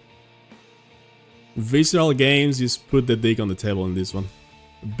 Visceral Games just put the dick on the table in this one.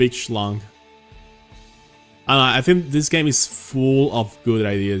 Big schlong. I think this game is full of good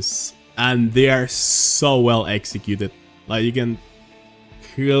ideas and they are so well executed. Like, you can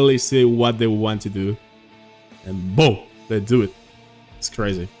clearly see what they want to do and boom, they do it. It's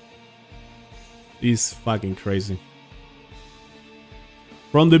crazy. It's fucking crazy.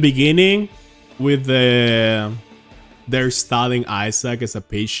 From the beginning, with they're studying Isaac as a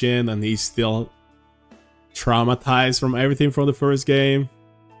patient and he's still traumatized from everything from the first game.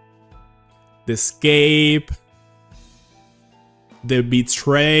 The escape, the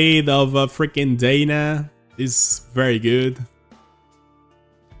betrayal of freaking Dana is very good.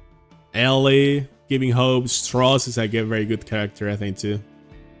 Ellie giving hope. Strauss is like a very good character, I think, too.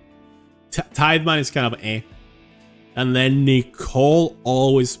 Tideman is kind of eh. And then Nicole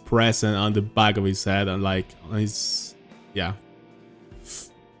always present on the back of his head and like on his, yeah.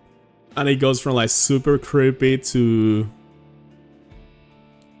 And it goes from like super creepy to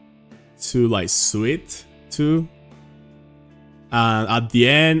like sweet too. And at the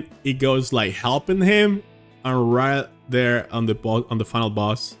end, it goes like helping him, and right there on the final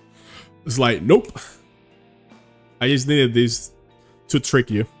boss, it's like, nope. I just needed this to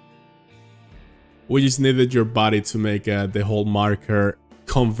trick you. We just needed your body to make the whole marker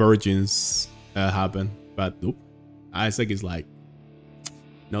convergence happen. But nope. Isaac is like,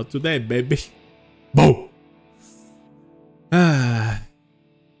 not today, baby. Boom. Ah.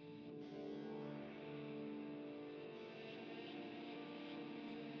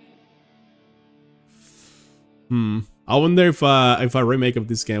 I wonder if a remake of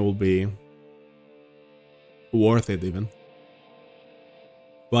this game will be worth it even.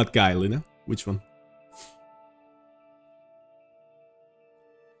 What guy, Lina? Which one?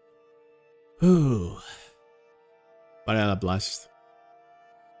 Ooh. But I had a blast.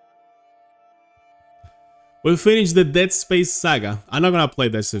 We finished the Dead Space saga. I'm not gonna play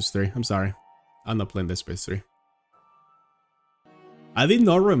Dead Space 3. I'm sorry. I'm not playing Dead Space 3. I did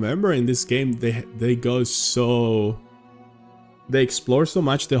not remember in this game they go so... They explore so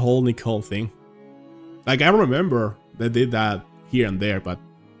much the whole Nicole thing. Like, I remember they did that here and there, but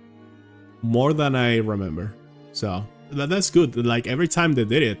more than I remember. So, that's good. Like, every time they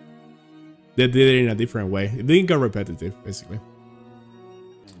did it in a different way. It didn't get repetitive, basically.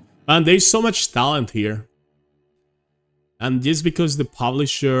 And there's so much talent here. And just because the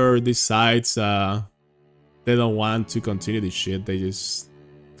publisher decides they don't want to continue this shit, they just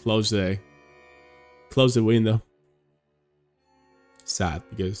close the window. Sad,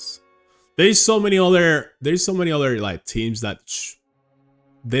 because there's so many other like teams that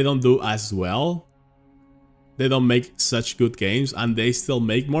they don't do as well. They don't make such good games, and they still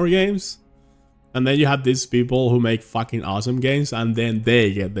make more games. And then you have these people who make fucking awesome games, and then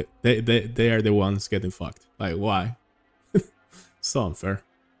they get they are the ones getting fucked. Like, why? So unfair.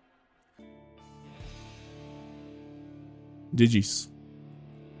 GG's.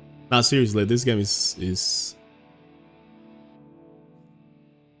 Now seriously, this game is...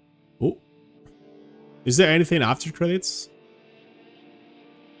 Oh. Is there anything after credits?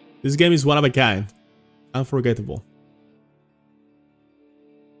 This game is one of a kind. Unforgettable.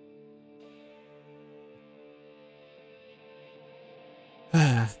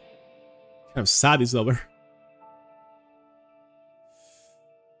 Kind of sad it's over.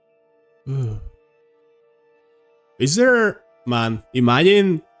 Is there... Man,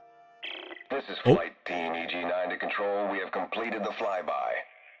 imagine... This is Flight Team EG9 to Control. We have completed the flyby.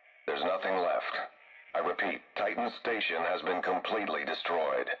 There's nothing left. I repeat, Titan Station has been completely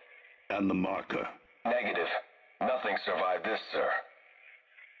destroyed. And the marker? Negative. Nothing survived this, sir.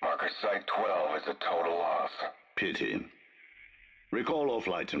 Marker Site 12 is a total loss. Pity. Recall all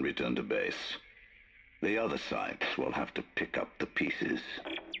flights and return to base. The other sites will have to pick up the pieces.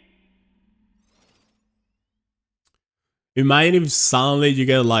 Imagine if suddenly you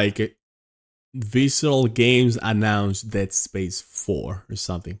get like Visceral Games announced Dead Space 4 or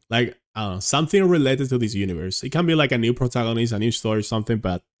something. Like, I don't know, something related to this universe. It can be like a new protagonist, a new story or something,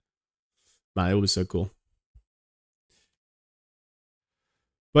 but man, it would be so cool.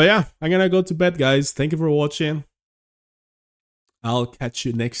 But yeah, I'm gonna go to bed, guys. Thank you for watching. I'll catch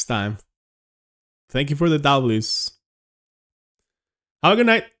you next time. Thank you for the W's. Have a good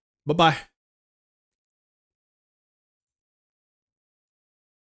night. Bye-bye.